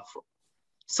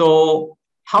 So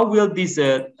how will this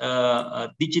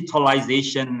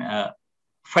digitalization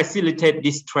facilitate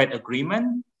this trade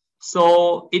agreement?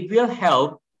 So it will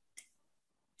help,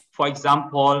 for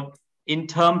example, in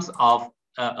terms of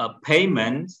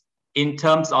payments, in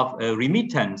terms of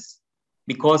remittance,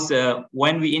 because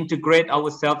when we integrate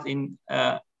ourselves in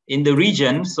the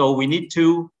region, so we need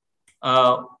to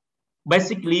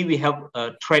basically we have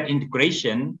trade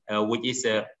integration, which is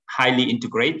highly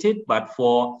integrated, but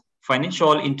for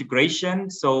financial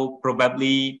integration, so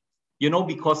probably,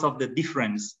 because of the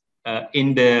difference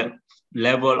in the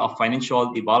level of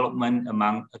financial development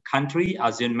among a country,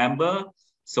 ASEAN member.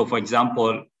 So for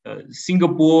example,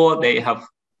 Singapore, they have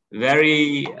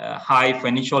very high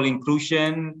financial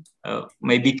inclusion.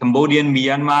 Maybe Cambodia,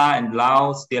 Myanmar, and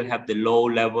Laos still have the low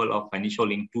level of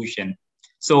financial inclusion.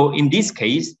 So in this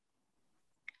case,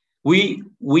 we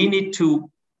need to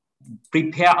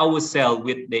prepare ourselves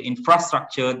with the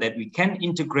infrastructure that we can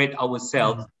integrate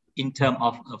ourselves in terms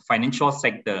of financial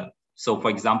sector. So for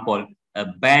example,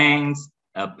 banks,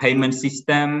 payment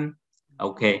system,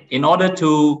 okay, in order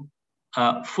to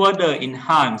further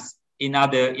enhance in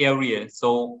other areas.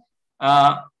 So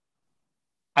I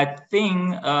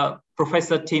think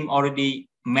Professor Tim already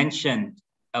mentioned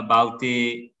about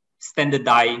the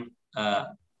standardized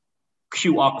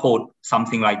QR code,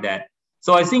 something like that.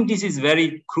 So I think this is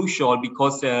very crucial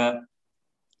because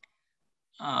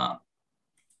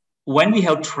when we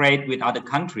have trade with other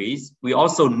countries, we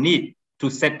also need to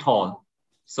settle.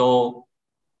 So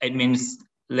it means,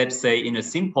 let's say in a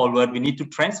simple word, we need to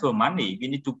transfer money. We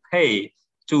need to pay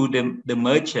to the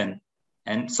merchant.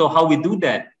 And so how we do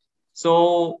that?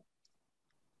 So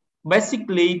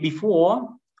basically before,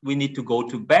 we need to go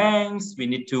to banks, we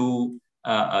need to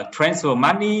transfer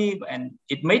money, and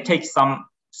it may take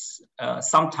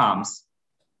sometimes,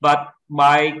 but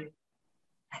by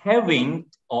having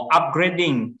or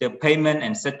upgrading the payment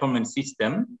and settlement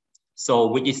system, so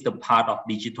which is the part of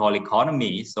digital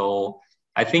economy. So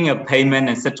I think a payment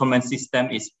and settlement system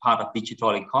is part of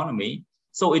digital economy.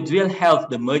 So it will help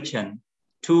the merchant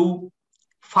to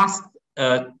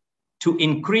to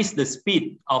increase the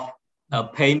speed of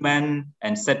payment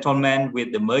and settlement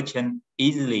with the merchant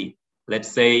easily. Let's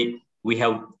say we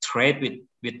have trade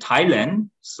with Thailand.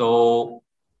 So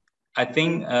I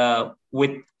think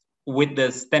with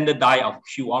the standardized of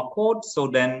QR code, so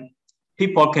then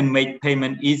people can make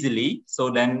payment easily. So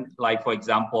then, like for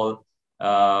example,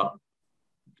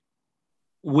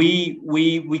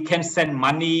 we can send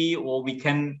money, or we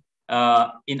can,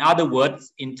 in other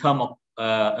words, in terms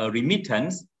of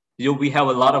remittance, we have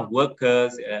a lot of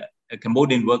workers, a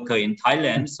Cambodian worker in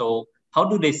Thailand. So how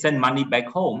do they send money back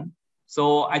home?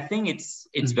 So I think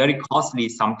it's very costly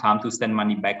sometimes to send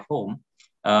money back home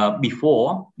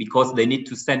before, because they need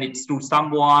to send it through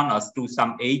someone or through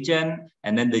some agent,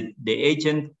 and then the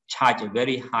agent charge a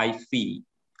very high fee.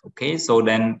 Okay, so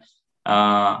then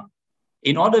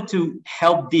in order to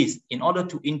help this, in order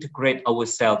to integrate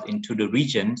ourselves into the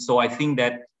region, so I think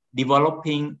that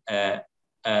developing a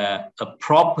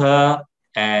proper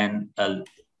and a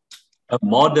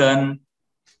modern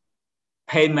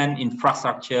payment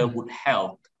infrastructure would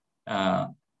help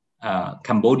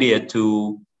Cambodia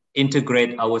to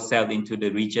integrate ourselves into the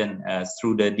region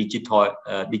through the digital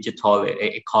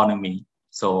economy.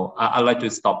 So I'd like to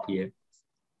stop here.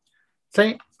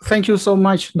 Thank you so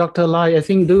much, Dr. Lai. I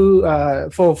think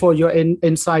for your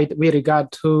insight with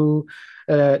regard to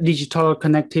digital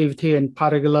connectivity and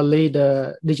particularly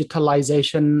the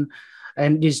digitalization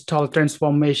and digital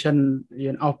transformation,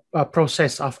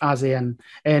 process of ASEAN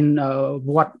and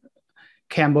what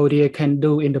Cambodia can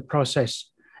do in the process.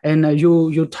 And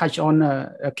you touch on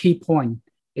a key point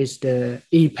is the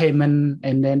e-payment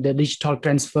and then the digital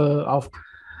transfer of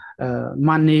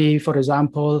money, for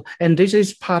example. And this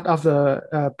is part of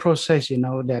the process,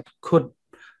 that could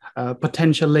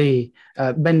potentially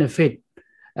benefit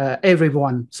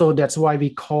everyone. So that's why we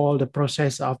call the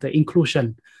process of the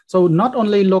inclusion. So not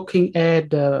only looking at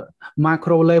the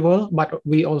macro level, but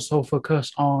we also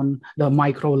focus on the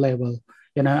micro level.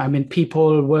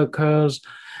 People, workers,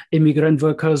 immigrant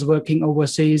workers working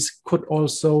overseas could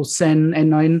also send,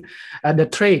 and then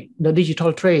the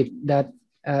digital trade that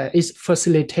is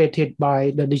facilitated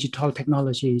by the digital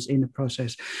technologies in the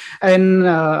process. And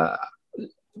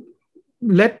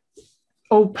let's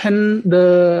open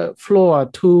the floor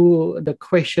to the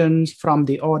questions from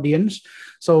the audience.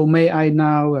 So may I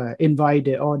now invite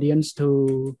the audience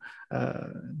to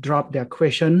drop their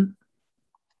question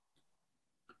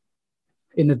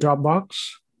in the drop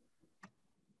box,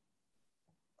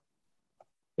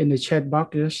 in the chat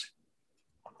box, yes.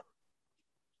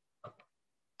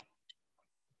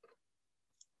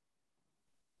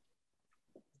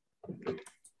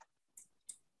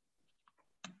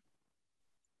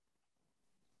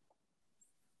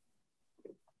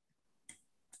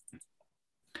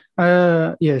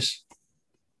 Yes.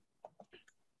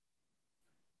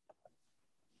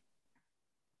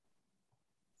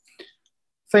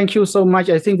 Thank you so much.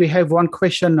 I think we have one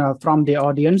question from the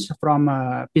audience, from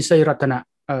Pisay Ratana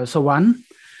Sawan.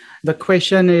 The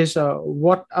question is,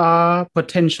 what are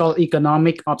potential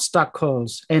economic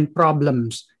obstacles and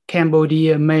problems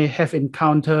Cambodia may have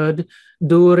encountered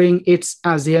during its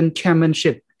ASEAN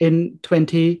Chairmanship in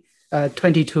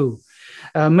 2022?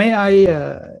 May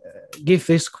I give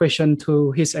this question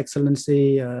to His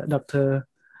Excellency Dr.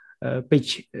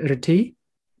 Pichiriti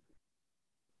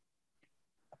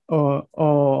or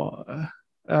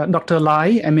Dr.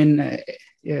 Lai?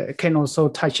 Can also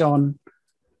touch on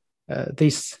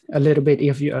this a little bit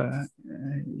if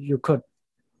you could.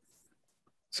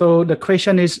 So the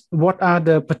question is, what are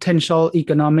the potential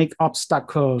economic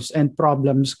obstacles and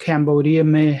problems Cambodia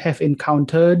may have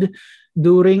encountered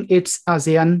during its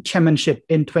ASEAN Chairmanship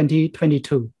in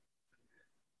 2022?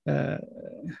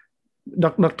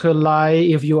 Dr. Lai,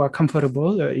 if you are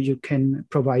comfortable, you can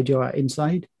provide your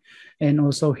insight. And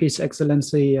also His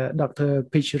Excellency Dr.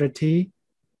 Pichiriti,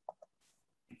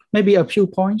 maybe a few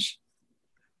points.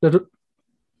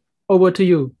 Over to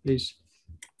you, please.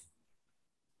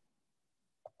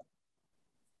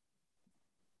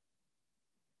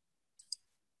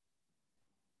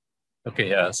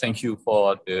 Okay, thank you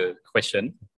for the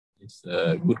question. It's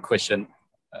a good question.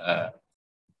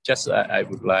 I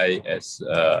would like, as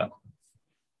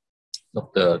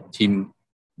Dr. Tim,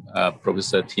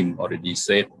 Professor Tim already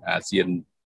said, ASEAN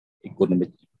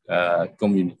Economic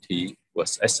Community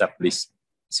was established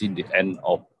since the end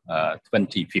of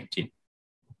 2015.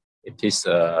 It is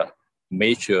a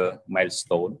major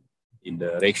milestone in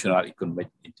the regional economic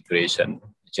integration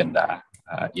agenda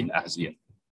in ASEAN,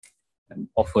 and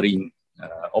offering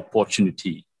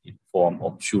opportunity in form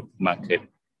of huge market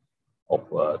of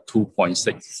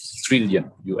 2.6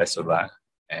 trillion US dollar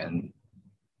and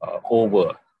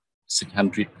over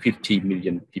 650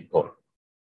 million people.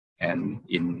 And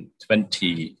in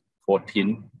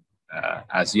 2014,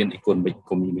 ASEAN Economic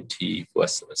Community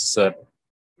was a third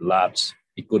large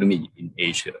economy in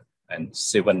Asia and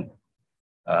seventh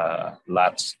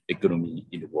large economy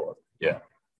in the world. Yeah,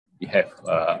 we have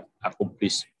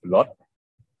accomplished a lot.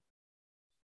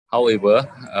 However,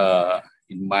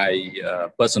 in my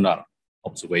personal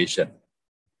observation,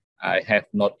 I have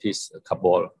noticed a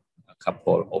couple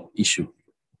of issues.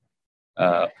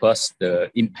 First, the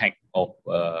impact of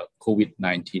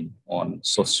COVID-19 on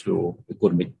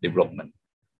socio-economic development,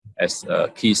 as a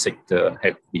key sector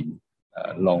have been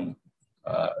long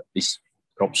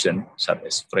disruption, such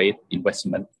as trade,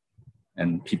 investment,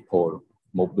 and people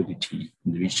mobility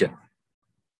in the region.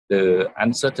 The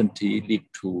uncertainty lead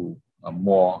to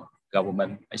more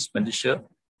government expenditure,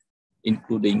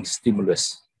 including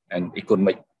stimulus and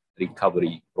economic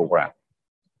recovery program.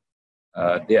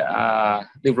 there are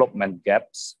development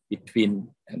gaps between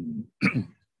and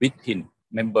within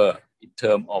member in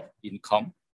terms of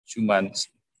income, human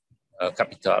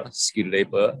capital, skilled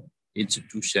labor,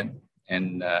 institution,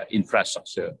 and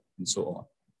infrastructure, and so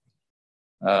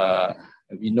on.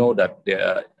 We know that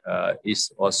there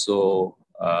is also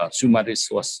human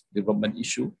resource development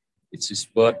issue. It is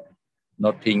worth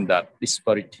noting that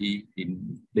disparity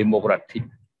in demographic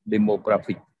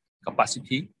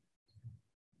capacity,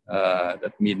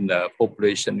 that means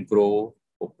population growth,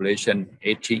 population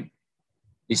aging,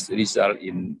 this result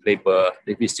in labor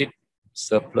deficit,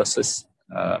 surpluses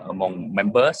among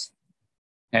members,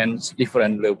 hence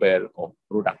different level of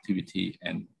productivity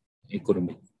and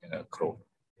economic growth.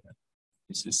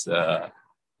 This is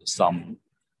some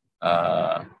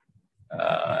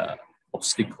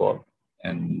obstacle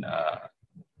and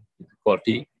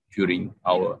difficulty during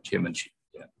our chairmanship.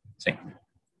 Yeah. Thank you.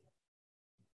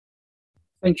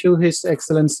 Thank you, His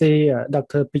Excellency,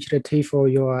 Dr. Pichirati, for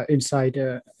your insight.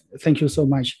 Thank you so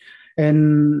much.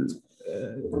 And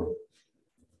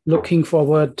looking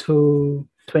forward to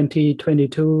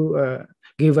 2022,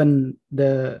 given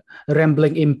the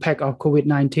rambling impact of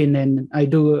COVID-19, and I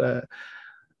do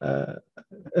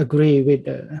agree with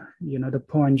the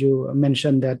point you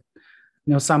mentioned that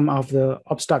some of the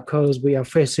obstacles we are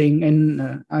facing,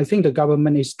 and I think the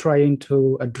government is trying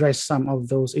to address some of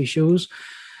those issues.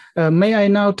 May I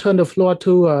now turn the floor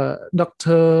to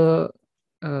Dr.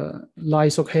 Lai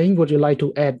Sok Heng? Would you like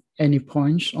to add any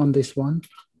points on this one?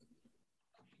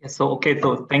 Yeah, so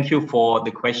thank you for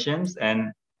the questions.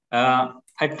 And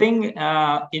I think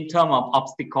in terms of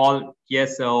obstacle,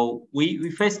 yes, so we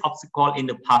faced obstacle in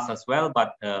the past as well,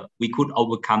 but we could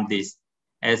overcome this.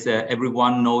 As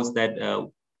everyone knows that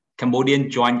Cambodia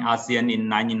joined ASEAN in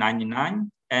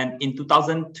 1999, and in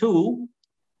 2002,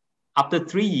 after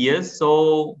 3 years,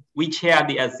 so we chaired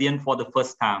the ASEAN for the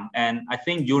first time. And I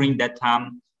think during that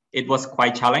time, it was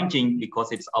quite challenging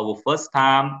because it's our first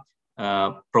time.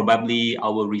 Probably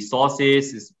our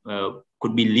resources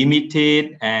could be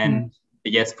limited. And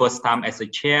yes, first time as a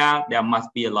chair, there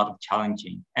must be a lot of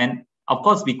challenging. And of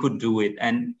course, we could do it.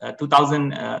 And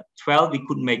 2012, we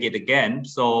could make it again.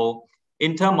 So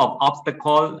in terms of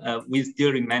obstacle, we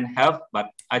still remain health, but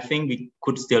I think we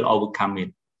could still overcome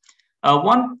it.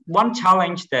 One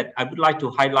challenge that I would like to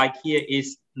highlight here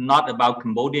is not about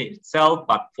Cambodia itself,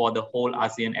 but for the whole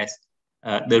ASEAN as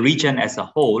the region as a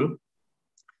whole.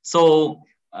 So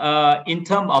in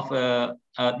terms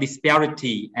of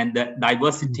disparity and the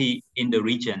diversity in the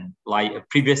region, like a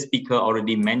previous speaker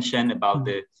already mentioned about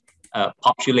the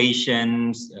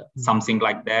populations, something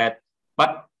like that.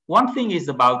 But one thing is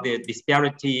about the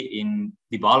disparity in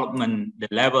development, the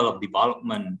level of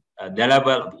development, the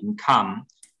level of income.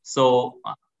 So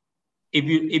if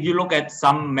you look at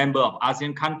some member of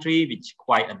ASEAN country, which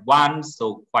quite advanced,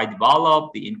 so quite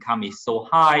developed, the income is so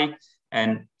high,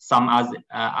 and some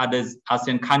others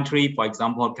ASEAN country, for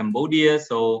example, Cambodia,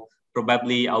 so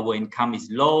probably our income is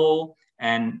low,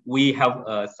 and we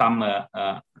have some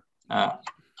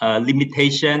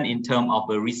limitation in terms of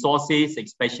the resources,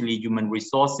 especially human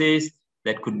resources,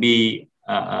 that could be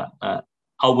our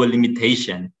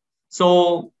limitation.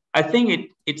 So I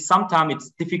think sometimes it's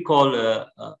difficult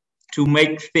to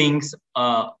make things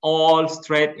all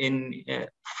straight in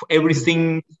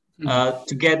everything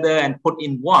together and put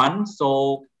in one.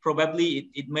 So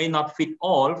probably it may not fit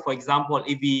all. For example,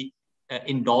 if we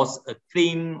endorse a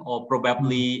theme or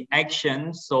probably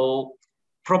action, so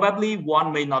probably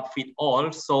one may not fit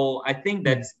all. So I think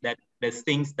there's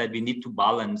things that we need to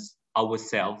balance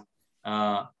ourselves.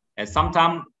 And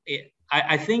sometimes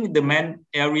I think the main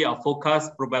area of focus,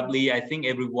 probably, I think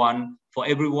for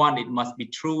everyone, it must be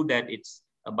true that it's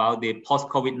about the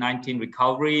post-COVID-19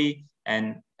 recovery,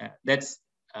 and that's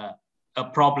a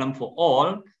problem for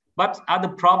all. But other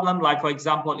problem, like for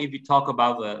example, if we talk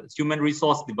about human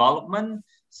resource development,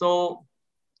 so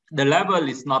the level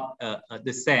is not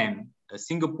the same.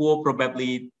 Singapore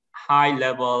probably high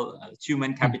level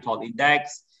human capital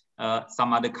index.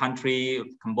 Some other country,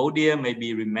 Cambodia,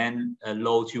 maybe remain a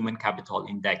low human capital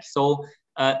index. So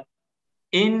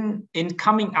in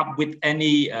coming up with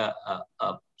any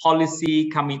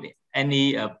policy,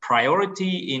 any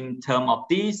priority in terms of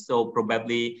this, so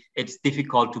probably it's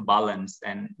difficult to balance.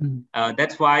 And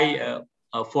that's why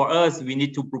for us, we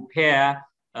need to prepare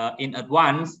in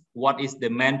advance what is the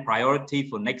main priority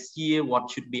for next year, what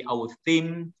should be our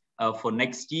theme for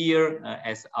next year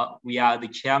as we are the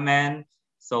chairman.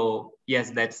 So yes,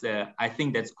 that's I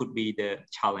think that could be the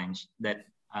challenge. That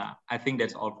I think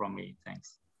that's all from me.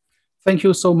 Thanks. Thank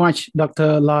you so much,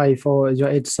 Dr. Lai, for your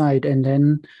insight. And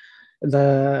then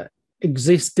the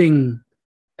existing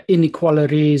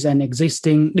inequalities and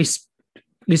existing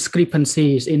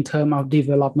discrepancies in terms of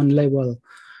development level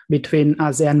between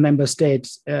ASEAN member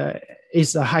states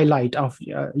is a highlight of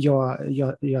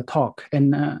your talk.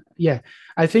 And yeah,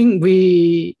 I think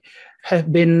we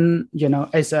have been,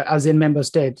 as an ASEAN member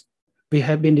state, we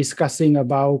have been discussing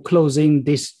about closing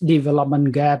this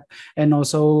development gap and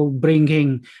also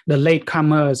bringing the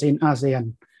latecomers in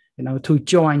ASEAN, to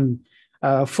join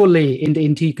fully in the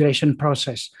integration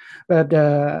process. But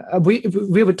we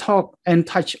will talk and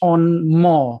touch on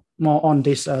more on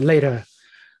this later.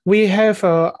 We have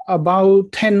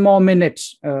about 10 more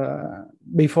minutes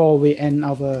before we end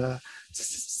our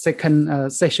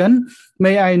second session.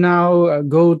 May I now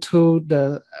go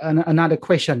to another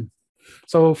question?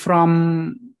 So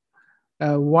from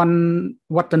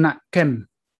Watana Kem,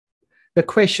 the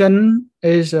question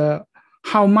is,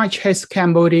 how much has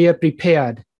Cambodia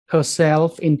prepared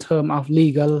herself in terms of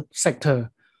legal sector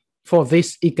for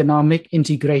this economic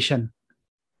integration?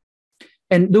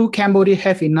 And do Cambodia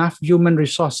have enough human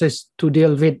resources to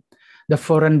deal with the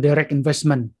foreign direct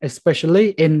investment, especially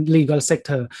in legal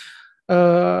sector?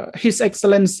 His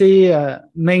Excellency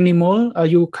Maynimol, are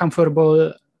you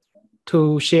comfortable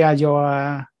to share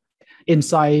your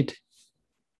insight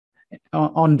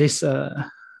on this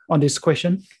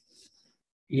question?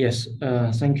 Yes,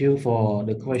 thank you for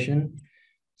the question.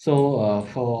 So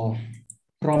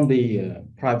from the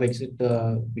private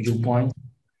sector viewpoint,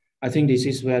 I think this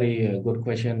is very good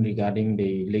question regarding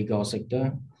the legal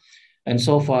sector. And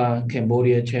so far,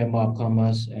 Cambodia Chamber of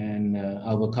Commerce and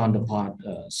our counterpart,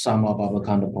 some of our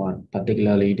counterpart,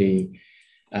 particularly the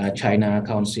China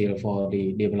Council for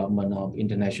the Development of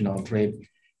International Trade,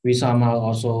 we somehow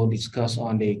also discuss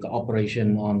on the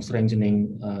cooperation on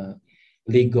strengthening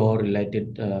legal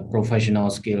related professional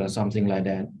skill or something like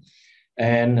that.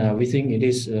 And we think it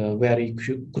is a very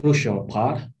crucial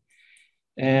part.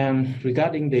 And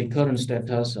regarding the current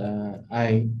status,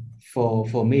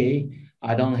 for me,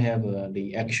 I don't have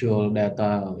the actual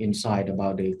data insight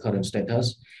about the current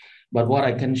status. But what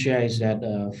I can share is that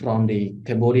from the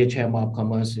Cambodia Chamber of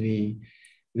Commerce, we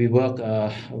work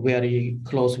very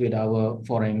close with our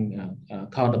foreign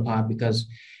counterpart, because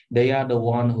they are the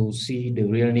one who see the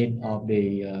real need of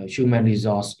the human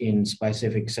resource in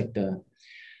specific sector,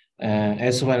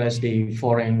 as well as the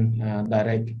foreign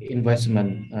direct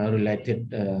investment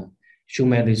related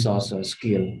human resource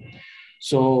skill.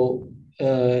 So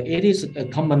it is a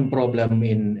common problem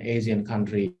in Asian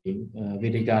country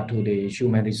with regard to the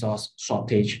human resource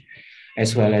shortage,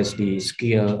 as well as the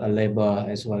skill labor,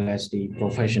 as well as the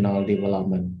professional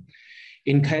development.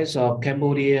 In case of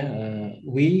Cambodia,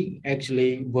 we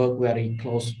actually work very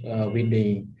close with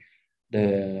the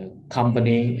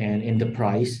company and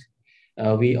enterprise.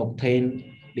 We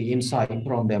obtain the insight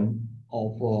from them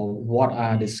of what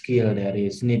are the skills that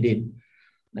is needed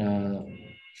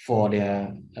for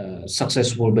their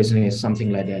successful business,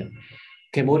 something like that.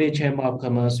 Cambodia Chamber of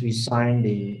Commerce, we signed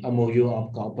the MOU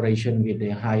of cooperation with the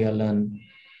higher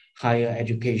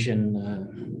education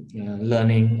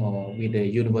learning or with the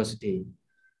university.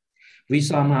 We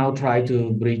somehow try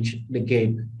to bridge the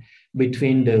gap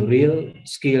between the real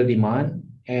skill demand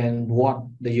and what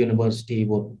the university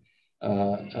would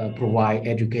provide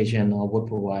education or would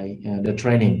provide the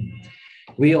training.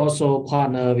 We also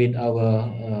partner with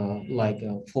our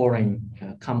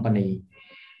foreign company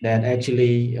that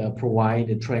actually provide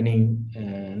the training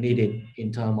needed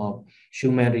in terms of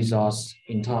human resource,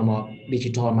 in terms of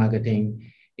digital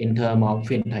marketing, in terms of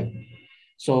fintech.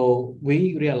 So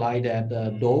we realize that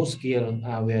those skills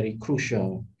are very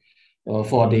crucial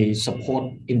for the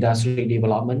support industry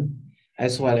development,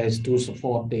 as well as to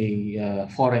support the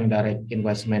foreign direct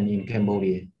investment in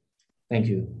Cambodia. Thank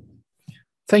you.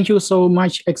 Thank you so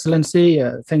much, Excellency.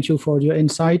 Thank you for your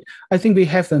insight. I think we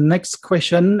have the next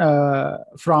question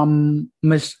from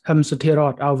Ms.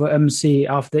 Hamsutirot, our MC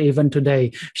of the event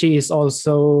today. She is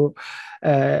also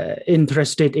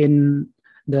interested in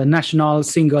the national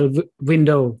single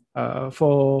window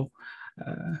for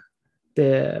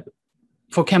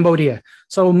Cambodia.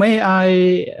 So may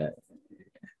I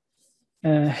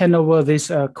hand over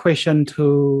this question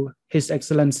to His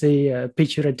Excellency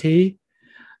Pichirati.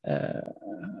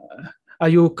 Are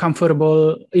you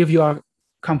comfortable? If you are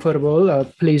comfortable,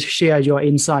 please share your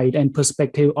insight and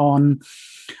perspective on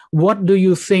what do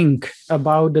you think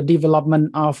about the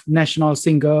development of national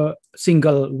single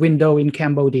window in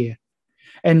Cambodia,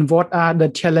 and what are the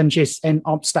challenges and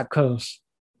obstacles?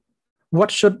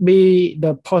 What should be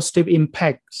the positive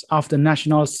impacts of the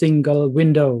national single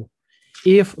window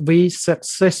if we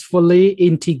successfully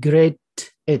integrate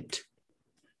it?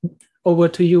 Over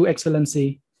to you,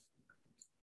 Excellency.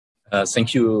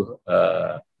 Thank you,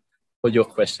 for your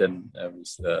question,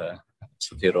 Mr.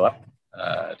 Sutirot.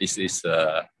 This is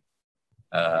a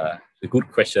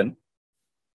good question.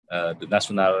 The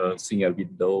national single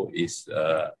window is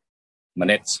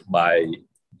managed by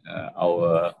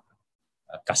our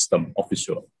custom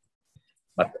official,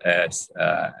 but as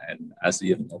an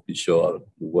ASEAN official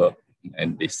who work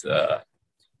in this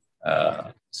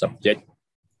subject,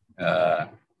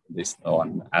 this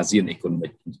on ASEAN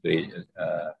Economic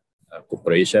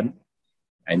Cooperation,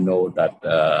 I know that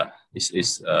this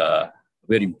is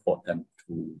very important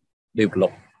to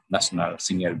develop national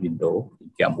single window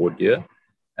in Cambodia,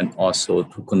 and also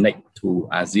to connect to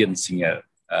ASEAN single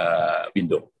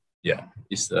window. Yeah,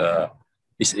 this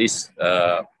is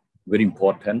very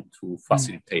important to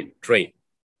facilitate trade,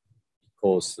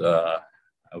 because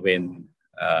when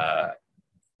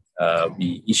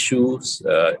we issue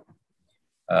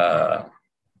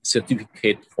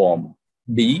certificate form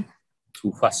D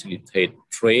to facilitate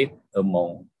trade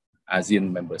among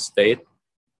ASEAN member states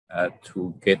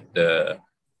to get the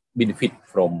benefit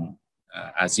from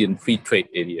ASEAN free trade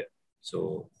area.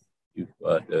 So if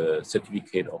the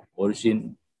certificate of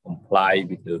origin comply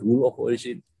with the rule of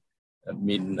origin, that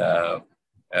means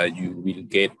you will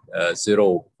get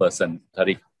 0%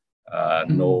 tariff,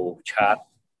 no charge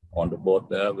on the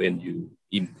border when you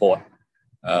import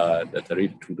the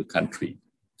tariff to the country.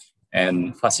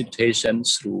 And facilitation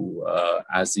through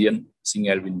ASEAN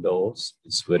single windows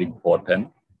is very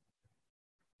important.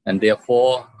 And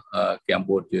therefore,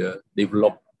 Cambodia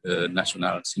developed the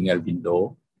national single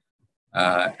window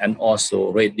and also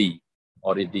already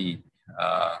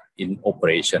in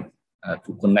operation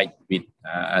to connect with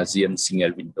ASEAN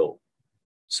single window.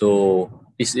 So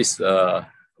this is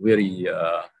very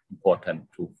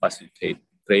important to facilitate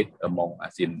trade among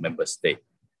ASEAN member states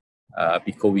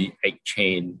because we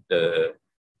exchange the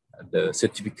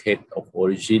certificate of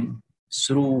origin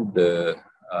through the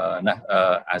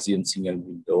ASEAN single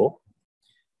window,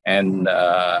 and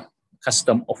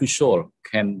custom official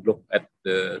can look at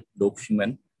the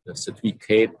document, the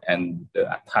certificate, and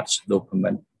the attached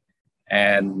document,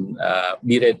 and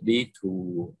be ready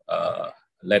to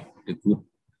let the good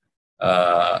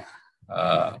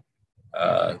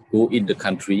go in the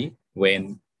country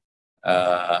when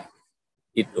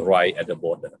it arrives at the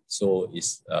border. So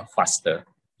it's faster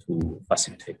to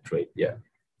facilitate trade. Yeah,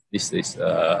 this is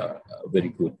a very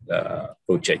good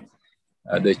project.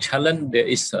 The challenge there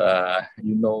is,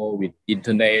 with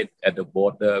internet at the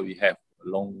border, we have a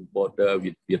long border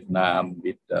with Vietnam,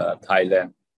 with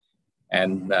Thailand,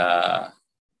 and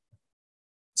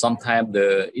sometimes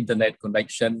the internet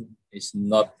connection is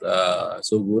not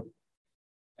so good,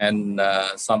 and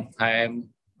sometimes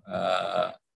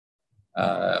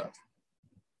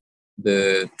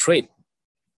the trade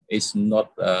is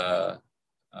not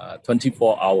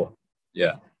 24 hours,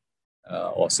 yeah,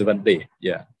 or 7 days,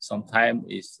 yeah. Sometimes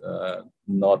it's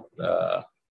not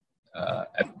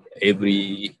at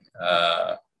every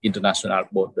international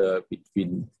border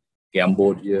between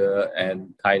Cambodia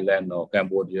and Thailand or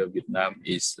Cambodia, Vietnam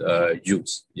is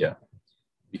used, yeah.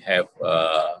 We have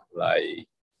like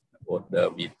border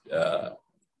with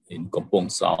in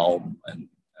Kampong Saum and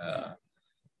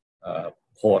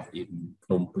port in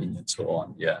Phnom Penh and so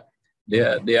on. Yeah,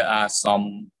 there are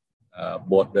some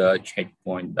border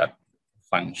checkpoint that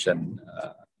function.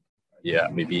 Yeah,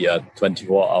 maybe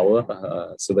 24 hours,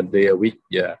 7 days a week.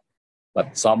 Yeah,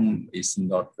 but some is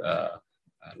not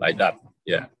like that.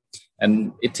 Yeah,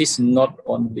 and it is not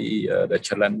only the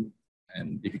challenge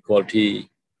and difficulty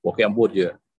for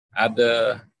Cambodia.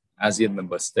 Other ASEAN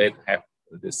member states have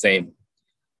the same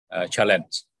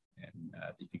challenge and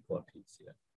difficulties.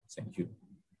 Yeah. Thank you.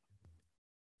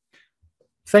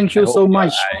 Thank you so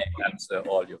much. I answer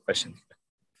all your questions.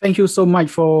 Thank you so much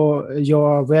for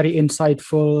your very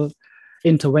insightful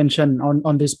intervention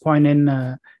on this point.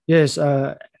 And yes,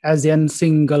 ASEAN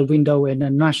single window and a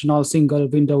national single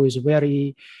window is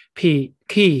very key,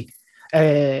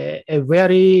 a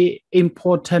very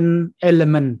important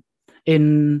element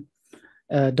in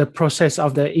the process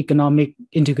of the economic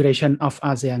integration of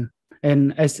ASEAN.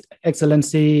 And as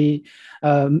Excellency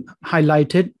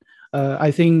highlighted,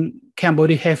 I think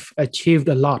Cambodia have achieved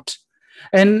a lot.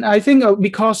 And I think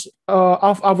because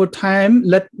of our time,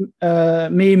 let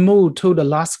me move to the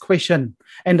last question,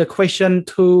 and the question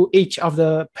to each of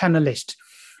the panelists.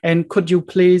 And could you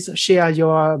please share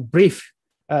your brief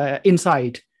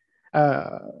insight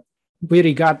with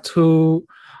regard to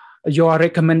your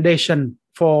recommendation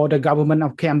for the government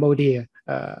of Cambodia?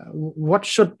 What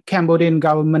should Cambodian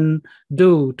government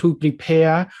do to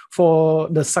prepare for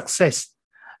the success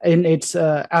in its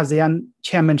ASEAN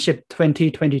Chairmanship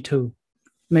 2022?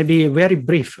 maybe very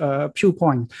brief, few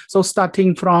points. So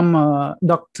starting from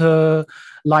Dr.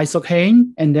 Lai Sok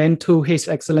Heng, and then to His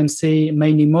Excellency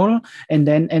Mainimol, and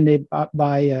then ended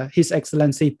by His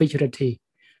Excellency Pichirati.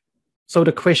 So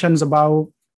the questions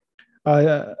about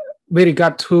with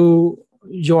regard to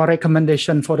your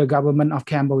recommendation for the government of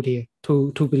Cambodia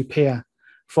to prepare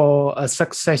for a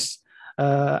success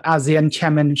ASEAN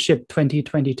Chairmanship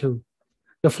 2022.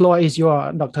 The floor is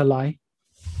yours, Dr. Lai.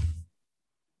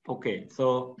 Okay,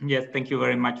 so yes, thank you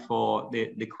very much for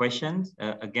the questions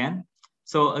again.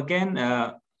 So again,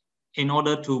 in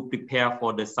order to prepare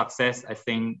for the success, I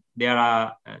think there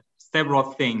are several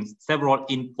things, several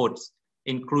inputs,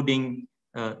 including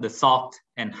the soft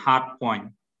and hard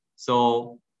point.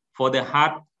 So for the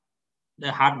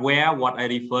hardware, what I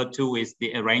refer to is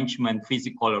the arrangement,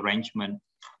 physical arrangement.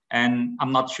 And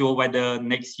I'm not sure whether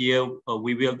next year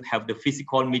we will have the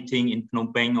physical meeting in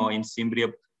Phnom Penh or in Siem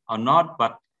Reap or not,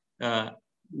 but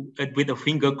with a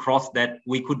finger crossed that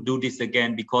we could do this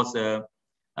again, because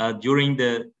during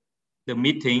the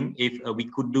meeting, if we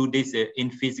could do this in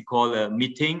physical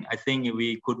meeting, I think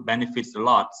we could benefit a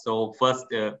lot. So first,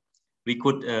 we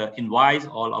could invite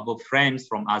all our friends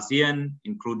from ASEAN,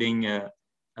 including a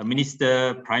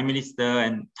minister, prime minister,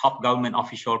 and top government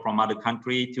official from other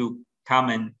country to come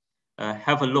and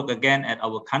have a look again at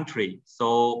our country.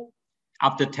 So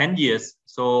after 10 years,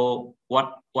 so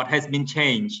what has been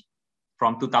changed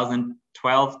from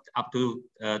 2012 up to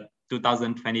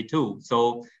 2022?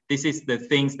 So this is the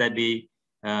things that we,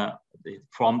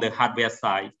 from the hardware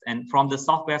side. And from the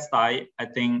software side, I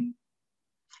think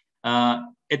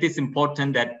it is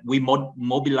important that we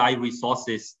mobilize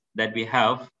resources that we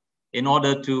have in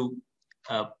order to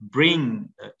bring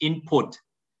input.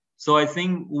 So I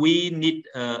think we need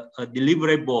a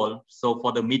deliverable so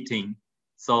for the meeting.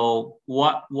 So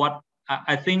what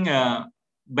I think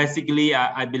basically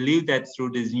I believe that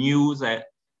through this news,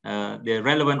 the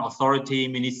relevant authority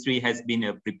ministry has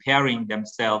been preparing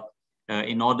themselves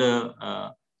in order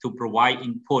to provide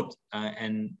input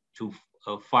and to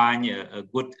find a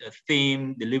good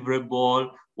theme, deliverable,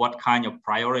 what kind of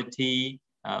priority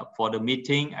for the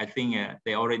meeting. I think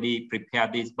they already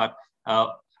prepared this, but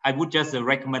I would just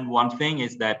recommend one thing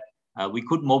is that we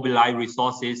could mobilize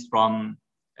resources from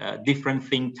different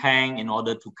think tanks in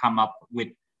order to come up with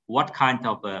what kind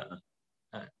of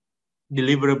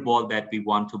deliverable that we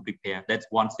want to prepare. That's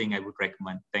one thing I would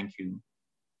recommend. Thank you.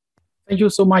 Thank you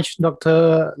so much,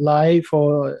 Dr. Lai,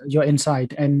 for your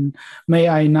insight. And may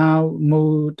I now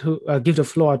move to give the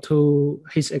floor to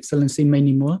His Excellency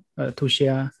Mainimol to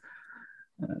share,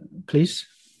 please.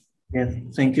 Yes,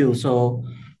 thank you. So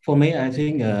for me, I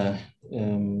think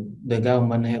the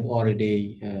government have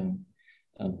already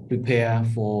prepared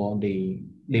for the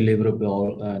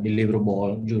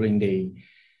deliverable during the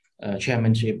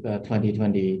chairmanship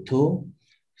 2022.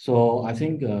 So I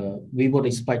think we would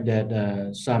expect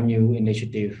that some new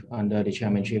initiative under the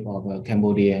chairmanship of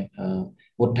Cambodia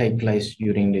would take place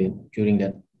during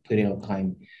that period of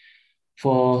time.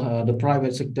 For the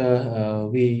private sector,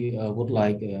 we would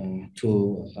like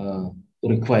to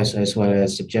request as well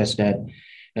as suggest that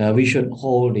we should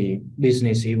hold the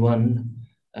business event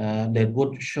that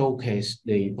would showcase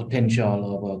the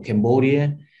potential of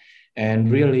Cambodia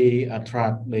and really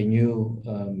attract the new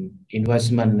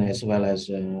investment as well as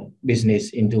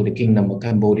business into the Kingdom of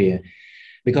Cambodia.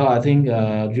 Because I think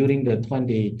during the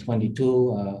 2022,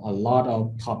 a lot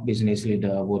of top business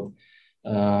leaders would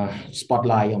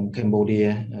spotlight on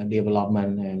Cambodia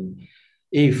development, and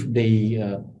if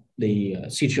the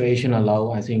situation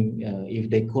allow, I think if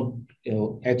they could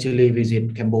actually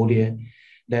visit Cambodia,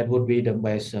 that would be the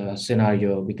best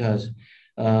scenario, because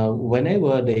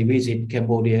whenever they visit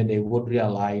Cambodia, they would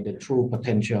realize the true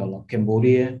potential of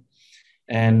Cambodia,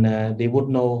 and they would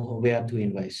know where to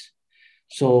invest.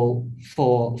 So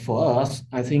for us,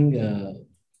 I think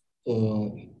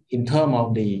in terms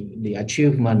of the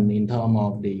achievement, in terms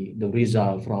of the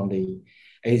result from the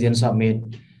ASEAN Summit,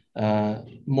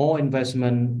 more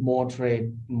investment, more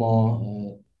trade,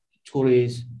 more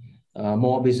tourists,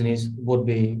 more business would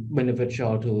be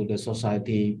beneficial to the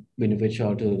society,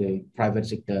 beneficial to the private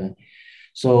sector.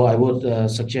 So I would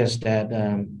suggest that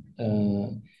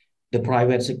the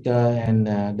private sector and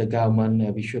the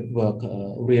government, we should work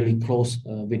really close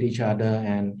with each other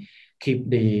and keep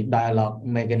the dialogue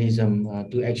mechanism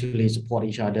to actually support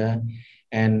each other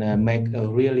and make a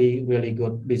really, really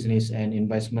good business and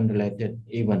investment related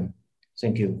event.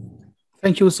 Thank you.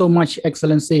 Thank you so much,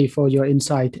 Excellency, for your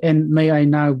insight. And may I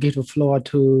now give the floor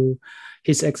to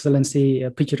His Excellency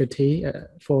Pichirati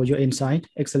for your insight.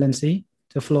 Excellency,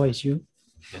 the floor is you.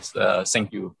 Yes,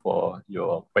 thank you for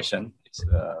your question. It's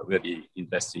a really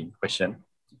interesting question.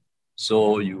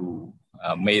 So you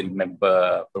may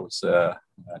remember Professor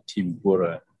Tim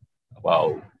Bora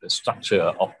about the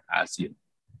structure of ASEAN.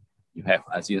 You have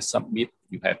ASEAN Summit,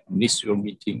 you have ministerial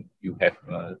meeting, you have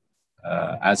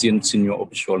ASEAN Senior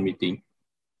Official Meeting.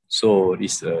 So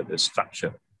this is the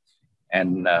structure.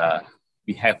 And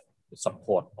we have the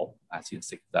support of ASEAN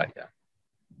Secretariat.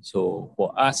 So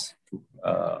for us to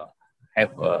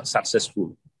have a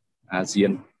successful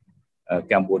ASEAN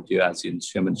Cambodia ASEAN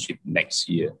Chairmanship next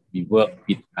year, we work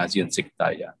with ASEAN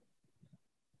Secretariat.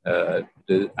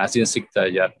 The ASEAN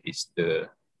Secretariat is the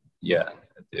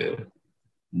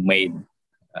main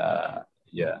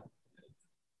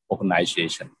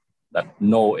organization that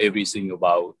know everything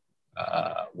about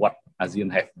what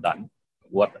ASEAN have done,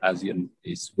 what ASEAN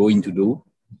is going to do,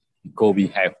 because we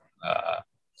have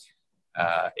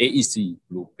AEC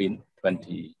Blueprint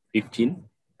 2015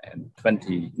 and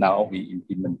now we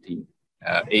implementing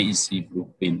AEC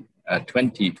Blueprint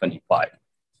 2025.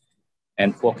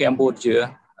 And for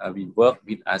Cambodia, we work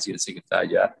with ASEAN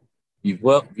Secretariat. We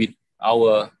work with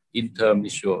our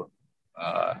interministerial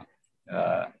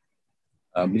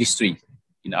ministry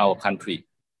in our country,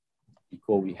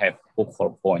 because we have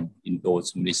focal point in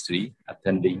those ministry,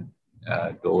 attending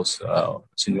those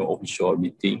senior official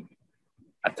meeting,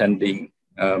 attending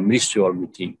ministerial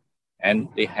meeting, and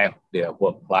they have their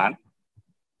work plan.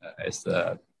 As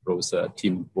Professor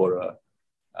Tim Bora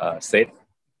said,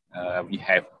 we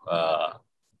have a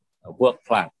work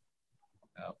plan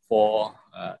for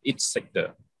each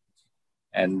sector.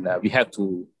 And we have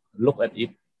to look at it,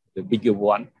 the bigger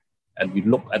one, and we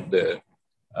look at the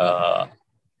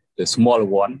smaller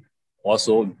one,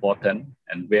 also important,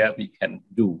 and where we can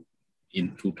do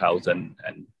in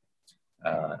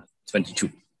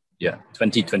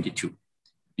 2022,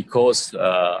 because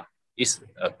it's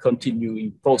a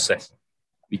continuing process.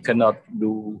 We cannot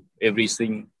do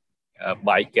everything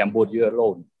by Cambodia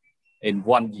alone in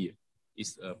 1 year.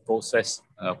 It's a process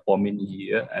for many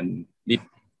years and need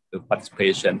the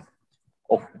participation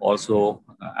of also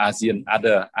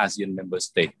other ASEAN member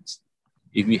states.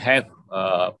 If we have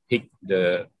picked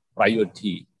the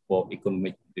priority for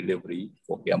economic delivery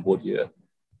for Cambodia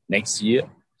next year,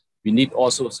 we need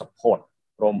also support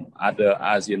from other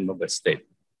ASEAN member states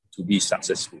to be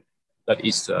successful. That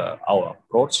is our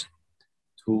approach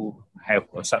to have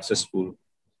a successful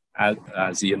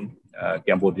ASEAN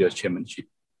Cambodia Chairmanship,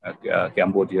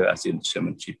 Cambodia ASEAN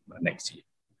Chairmanship next year.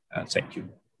 Thank you.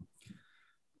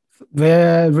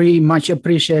 Very much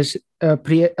appreciated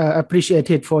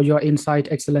for your insight,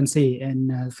 Excellency,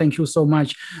 and thank you so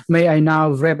much. May I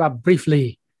now wrap up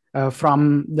briefly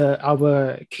from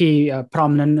our key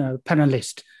prominent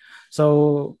panelists.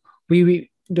 So the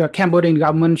Cambodian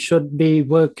government should be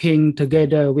working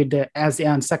together with the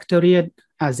ASEAN Secretariat,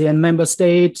 ASEAN member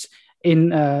states,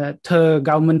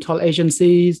 intergovernmental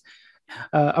agencies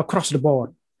across the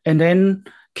board, and then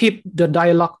keep the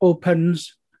dialogue open.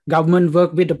 Government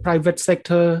work with the private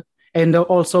sector, and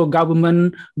also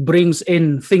government brings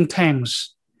in think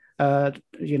tanks, to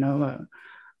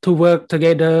work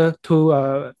together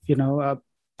to,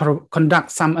 conduct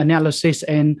some analysis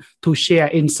and to share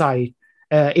insight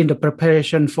in the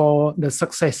preparation for the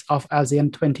success of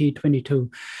ASEAN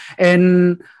 2022.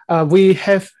 And we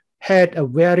have had a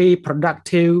very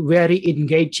productive, very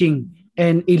engaging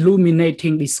and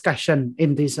illuminating discussion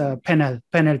in this panel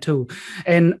too.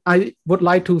 And I would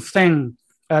like to thank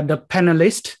the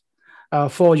panelists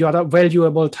for your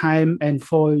valuable time and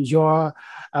for your,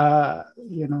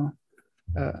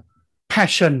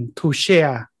 passion to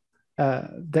share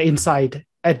the insight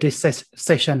at this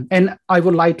session. And I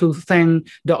would like to thank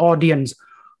the audience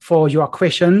for your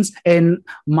questions, and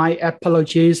my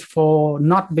apologies for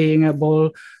not being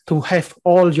able to have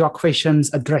all your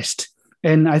questions addressed.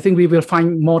 And I think we will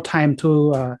find more time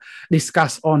to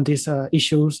discuss on these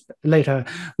issues later.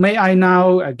 May I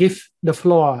now give the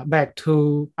floor back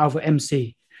to our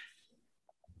MC.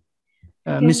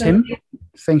 Ms. Him,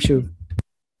 thank you.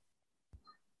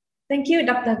 Thank you,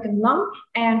 Dr. Kamlong.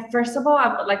 And first of all, I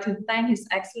would like to thank His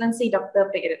Excellency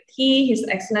Dr. Pegati, His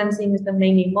Excellency Mr.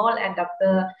 Mol, and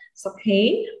Dr.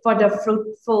 Sokhay for the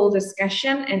fruitful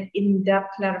discussion and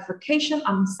in-depth clarification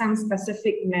on some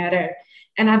specific matter.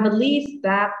 And I believe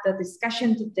that the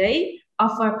discussion today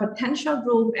offers potential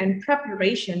room and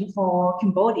preparation for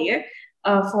Cambodia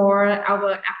for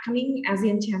our upcoming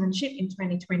ASEAN Chairmanship in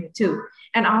 2022.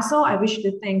 And also, I wish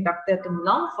to thank Dr.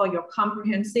 Kamlong for your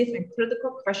comprehensive and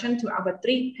critical question to our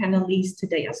three panelists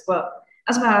today as well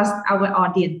as our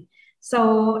audience.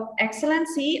 So,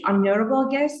 Excellency, honorable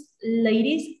guests,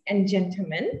 ladies and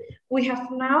gentlemen, we have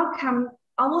now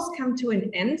almost come to an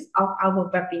end of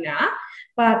our webinar.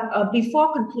 But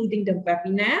before concluding the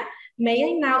webinar, May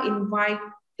I now invite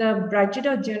the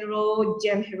Brigadier General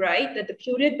Jem Hirai, the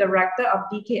Deputy Director of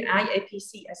DKI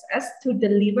APCSS, to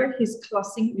deliver his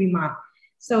closing remark.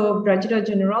 So, Brigadier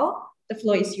General, the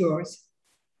floor is yours.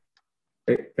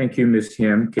 Thank you, Ms.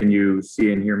 Him. Can you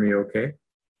see and hear me okay?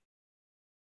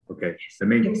 Okay, the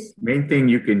main thing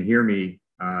you can hear me.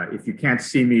 If you can't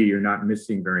see me, you're not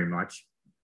missing very much.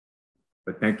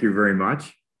 But thank you very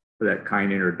much for that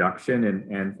kind introduction.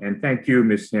 And thank you,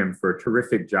 Ms. Him, for a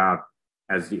terrific job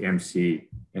as the MC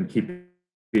and keeping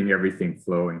everything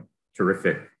flowing.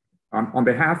 Terrific. On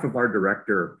behalf of our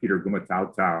director, Peter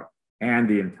Gumatautau, and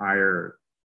the entire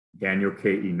Daniel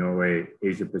K. Inouye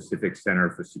Asia Pacific Center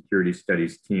for Security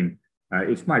Studies team,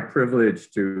 it's my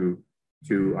privilege to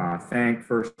thank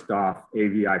first off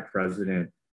AVI President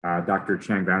Dr.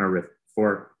 Chang Vanderith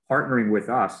for partnering with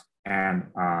us and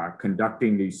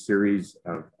conducting these series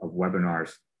of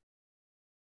webinars.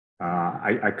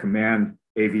 I commend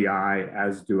AVI,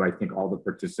 as do I think all the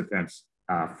participants,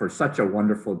 for such a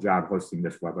wonderful job hosting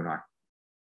this webinar.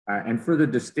 And for the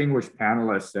distinguished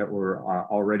panelists that were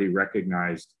already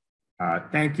recognized,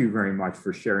 thank you very much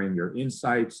for sharing your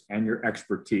insights and your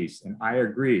expertise. And I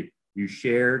agree, you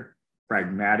shared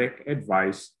pragmatic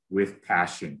advice with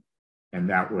passion. And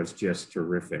that was just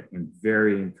terrific and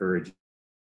very encouraging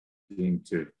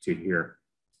to hear.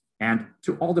 And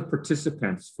to all the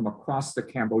participants from across the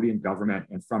Cambodian government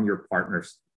and from your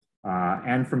partners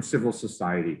and from civil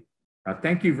society,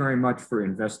 thank you very much for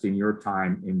investing your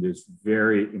time in this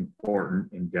very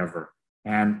important endeavor.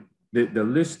 And the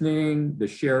listening, the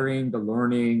sharing, the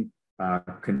learning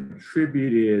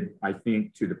contributed, I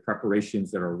think, to the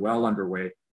preparations that are well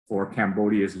underway for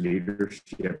Cambodia's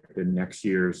leadership in next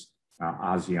year's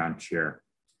ASEAN Chair.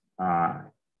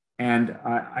 And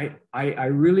I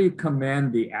really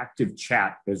commend the active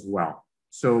chat as well.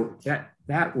 So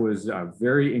that was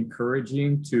very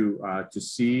encouraging to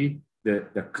see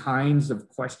that the kinds of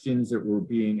questions that were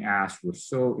being asked were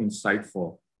so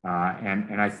insightful,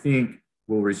 and I think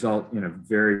will result in a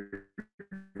very,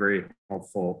 very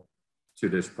helpful to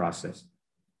this process.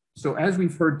 So as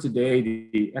we've heard today,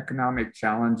 the economic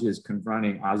challenges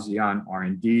confronting ASEAN are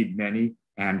indeed many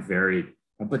and varied.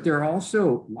 But there are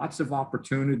also lots of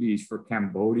opportunities for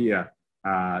Cambodia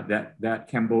that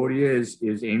Cambodia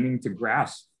is aiming to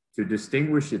grasp to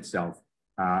distinguish itself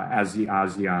as the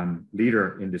ASEAN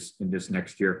leader in this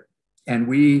next year. And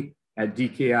we at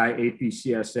DKI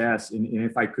APCSS, and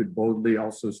if I could boldly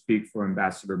also speak for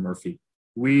Ambassador Murphy,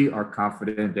 we are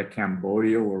confident that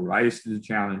Cambodia will rise to the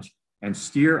challenge and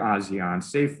steer ASEAN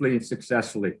safely and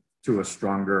successfully to a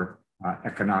stronger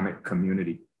economic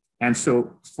community. And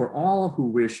so for all who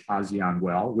wish ASEAN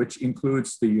well, which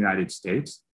includes the United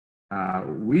States,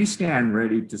 we stand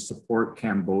ready to support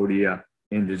Cambodia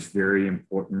in this very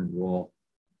important role.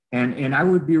 And I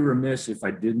would be remiss if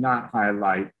I did not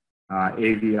highlight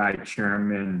AVI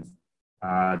Chairman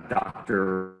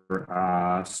Dr.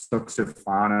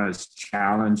 Suksifana's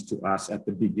challenge to us at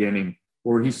the beginning,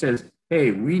 where he says,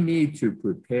 hey, we need to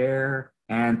prepare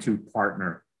and to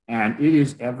partner. And it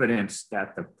is evidence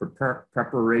that the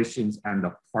preparations and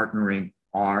the partnering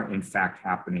are in fact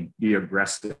happening. Be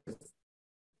aggressive.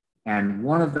 And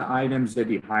one of the items that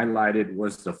he highlighted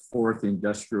was the fourth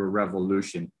industrial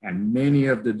revolution. And many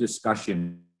of the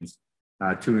discussions,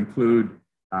 to include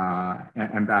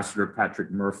Ambassador Patrick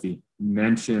Murphy,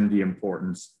 mentioned the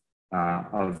importance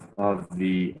of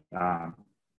the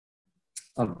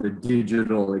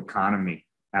digital economy,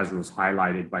 as was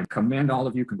highlighted. By commend all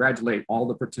of you, congratulate all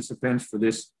the participants for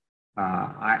this.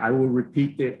 I will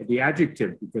repeat the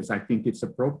adjective because I think it's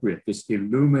appropriate, this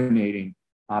illuminating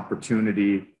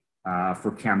opportunity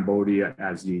for Cambodia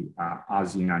as the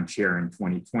ASEAN Chair in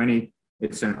 2020.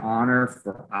 It's an honor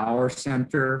for our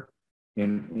center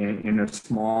in a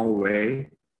small way,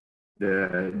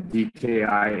 the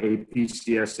DKI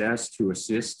APCSS, to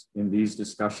assist in these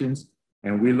discussions.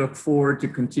 And we look forward to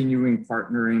continuing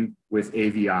partnering with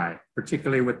AVI,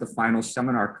 particularly with the final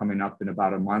seminar coming up in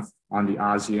about a month on the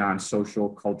ASEAN social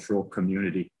cultural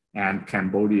community and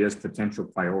Cambodia's potential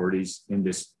priorities in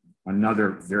this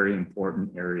another very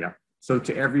important area. So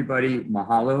to everybody,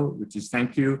 mahalo, which is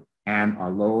thank you, and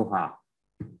aloha.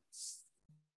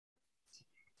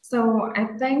 So I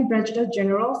thank Brigadier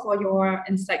General for your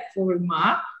insightful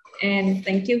remark. And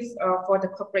thank you for the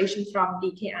cooperation from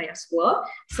DKI as well.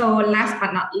 So last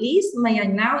but not least, may I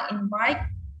now invite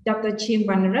Dr. Chim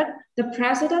Vanarut, the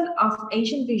President of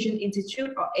Asian Vision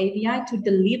Institute or AVI, to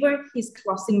deliver his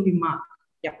closing remark.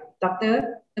 Yeah,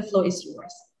 Doctor, the floor is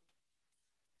yours.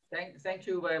 Thank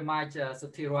you very much,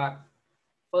 Satirat.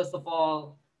 First of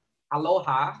all,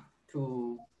 aloha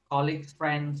to colleagues,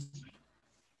 friends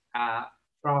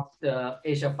across the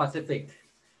Asia Pacific.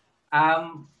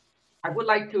 I would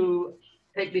like to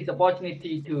take this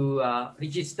opportunity to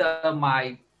register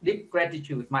my deep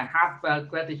gratitude, my heartfelt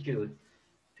gratitude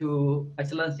to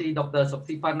Excellency Dr.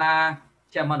 Soksipana,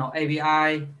 Chairman of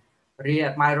AVI,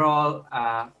 Rear Admiral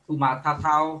Kumar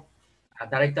Tatau,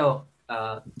 Director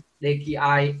of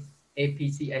DKI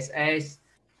APCSS,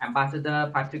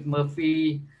 Ambassador Patrick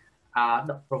Murphy,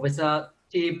 Professor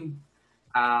Tim,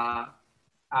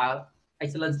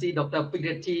 Excellency Dr.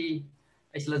 Pigreti,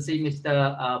 Excellency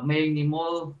Mr. Meng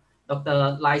Nimol,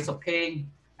 Dr. Lai Sok Keng,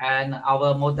 and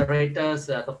our moderators,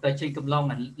 Dr. Ching Kum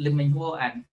Long and Lim Minh Huo,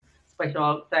 and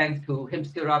special thanks to him,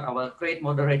 Stirat, our great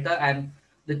moderator, and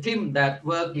the team that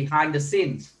work behind the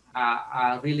scenes.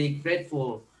 Are really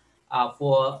grateful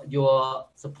for your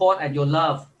support and your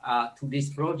love to this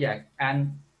project.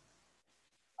 And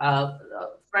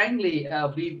frankly,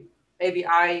 we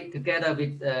AVI together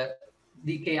with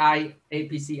DKI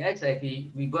APCSS,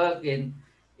 we work in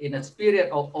a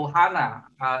spirit of Ohana.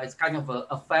 It's kind of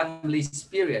a family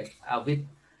spirit with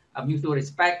mutual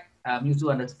respect,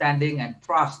 mutual understanding, and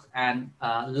trust, and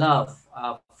love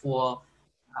for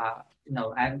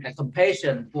and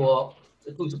compassion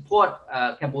to support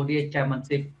Cambodia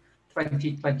Chairmanship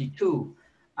 2022.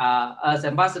 As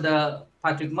Ambassador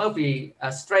Patrick Murphy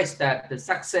stressed that the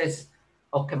success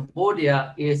of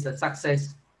Cambodia is the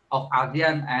success of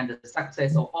ASEAN and the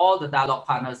success of all the dialogue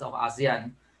partners of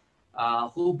ASEAN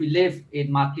who believe in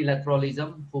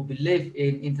multilateralism, who believe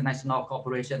in international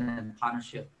cooperation and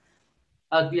partnership.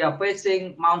 We are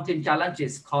facing mounting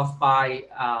challenges caused by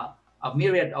a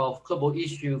myriad of global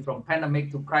issues, from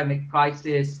pandemic to climate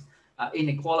crisis,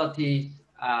 inequality,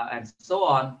 and so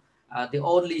on. The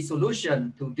only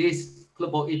solution to this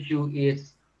global issue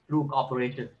is through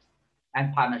cooperation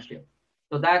and partnership.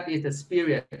 So that is the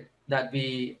spirit that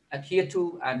we adhere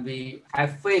to, and we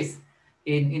have faith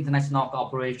in international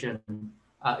cooperation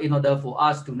in order for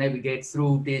us to navigate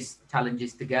through these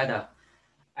challenges together.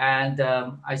 And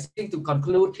I think to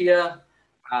conclude here,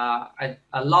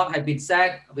 a lot has been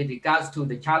said with regards to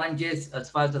the challenges as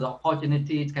far as the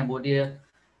opportunities Cambodia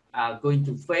going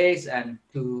to face and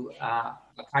to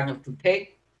kind of to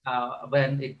take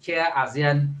when it chair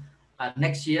ASEAN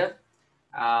next year.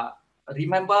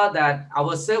 Remember that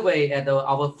our survey at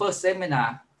our first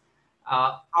seminar,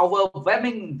 our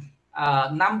overwhelming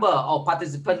number of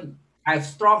participants have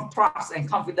strong trust and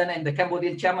confidence in the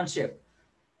Cambodian chairmanship.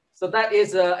 So that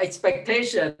is an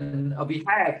expectation we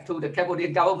have to the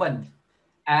Cambodian government.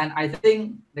 And I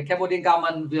think the Cambodian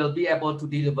government will be able to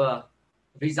deliver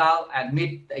result and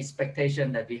meet the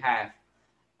expectation that we have.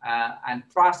 And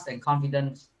trust and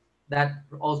confidence that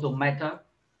also matter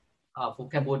for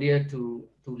Cambodia to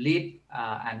lead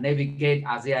and navigate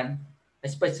ASEAN,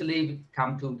 especially when it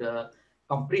comes to the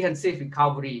comprehensive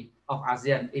recovery of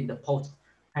ASEAN in the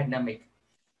post-pandemic.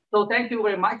 So thank you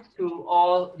very much to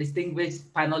all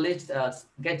distinguished panelists,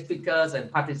 guest speakers, and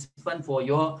participants for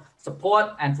your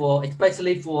support, and for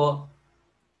especially for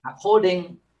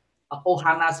upholding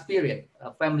Ohana spirit,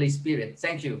 family spirit.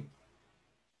 Thank you.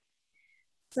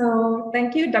 So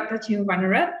thank you, Dr. Chew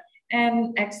Vanarat.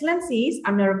 And Excellencies,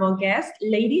 honorable guests,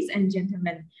 ladies and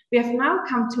gentlemen, we have now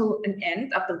come to an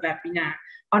end of the webinar.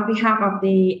 On behalf of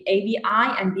the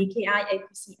AVI and DKI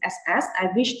APCSS, I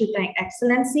wish to thank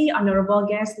Excellency, honorable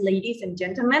guests, ladies and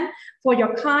gentlemen, for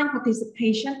your kind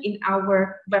participation in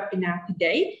our webinar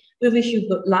today. We wish you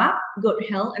good luck, good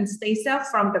health, and stay safe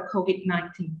from the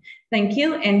COVID-19. Thank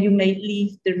you, and you may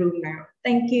leave the room now.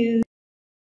 Thank you.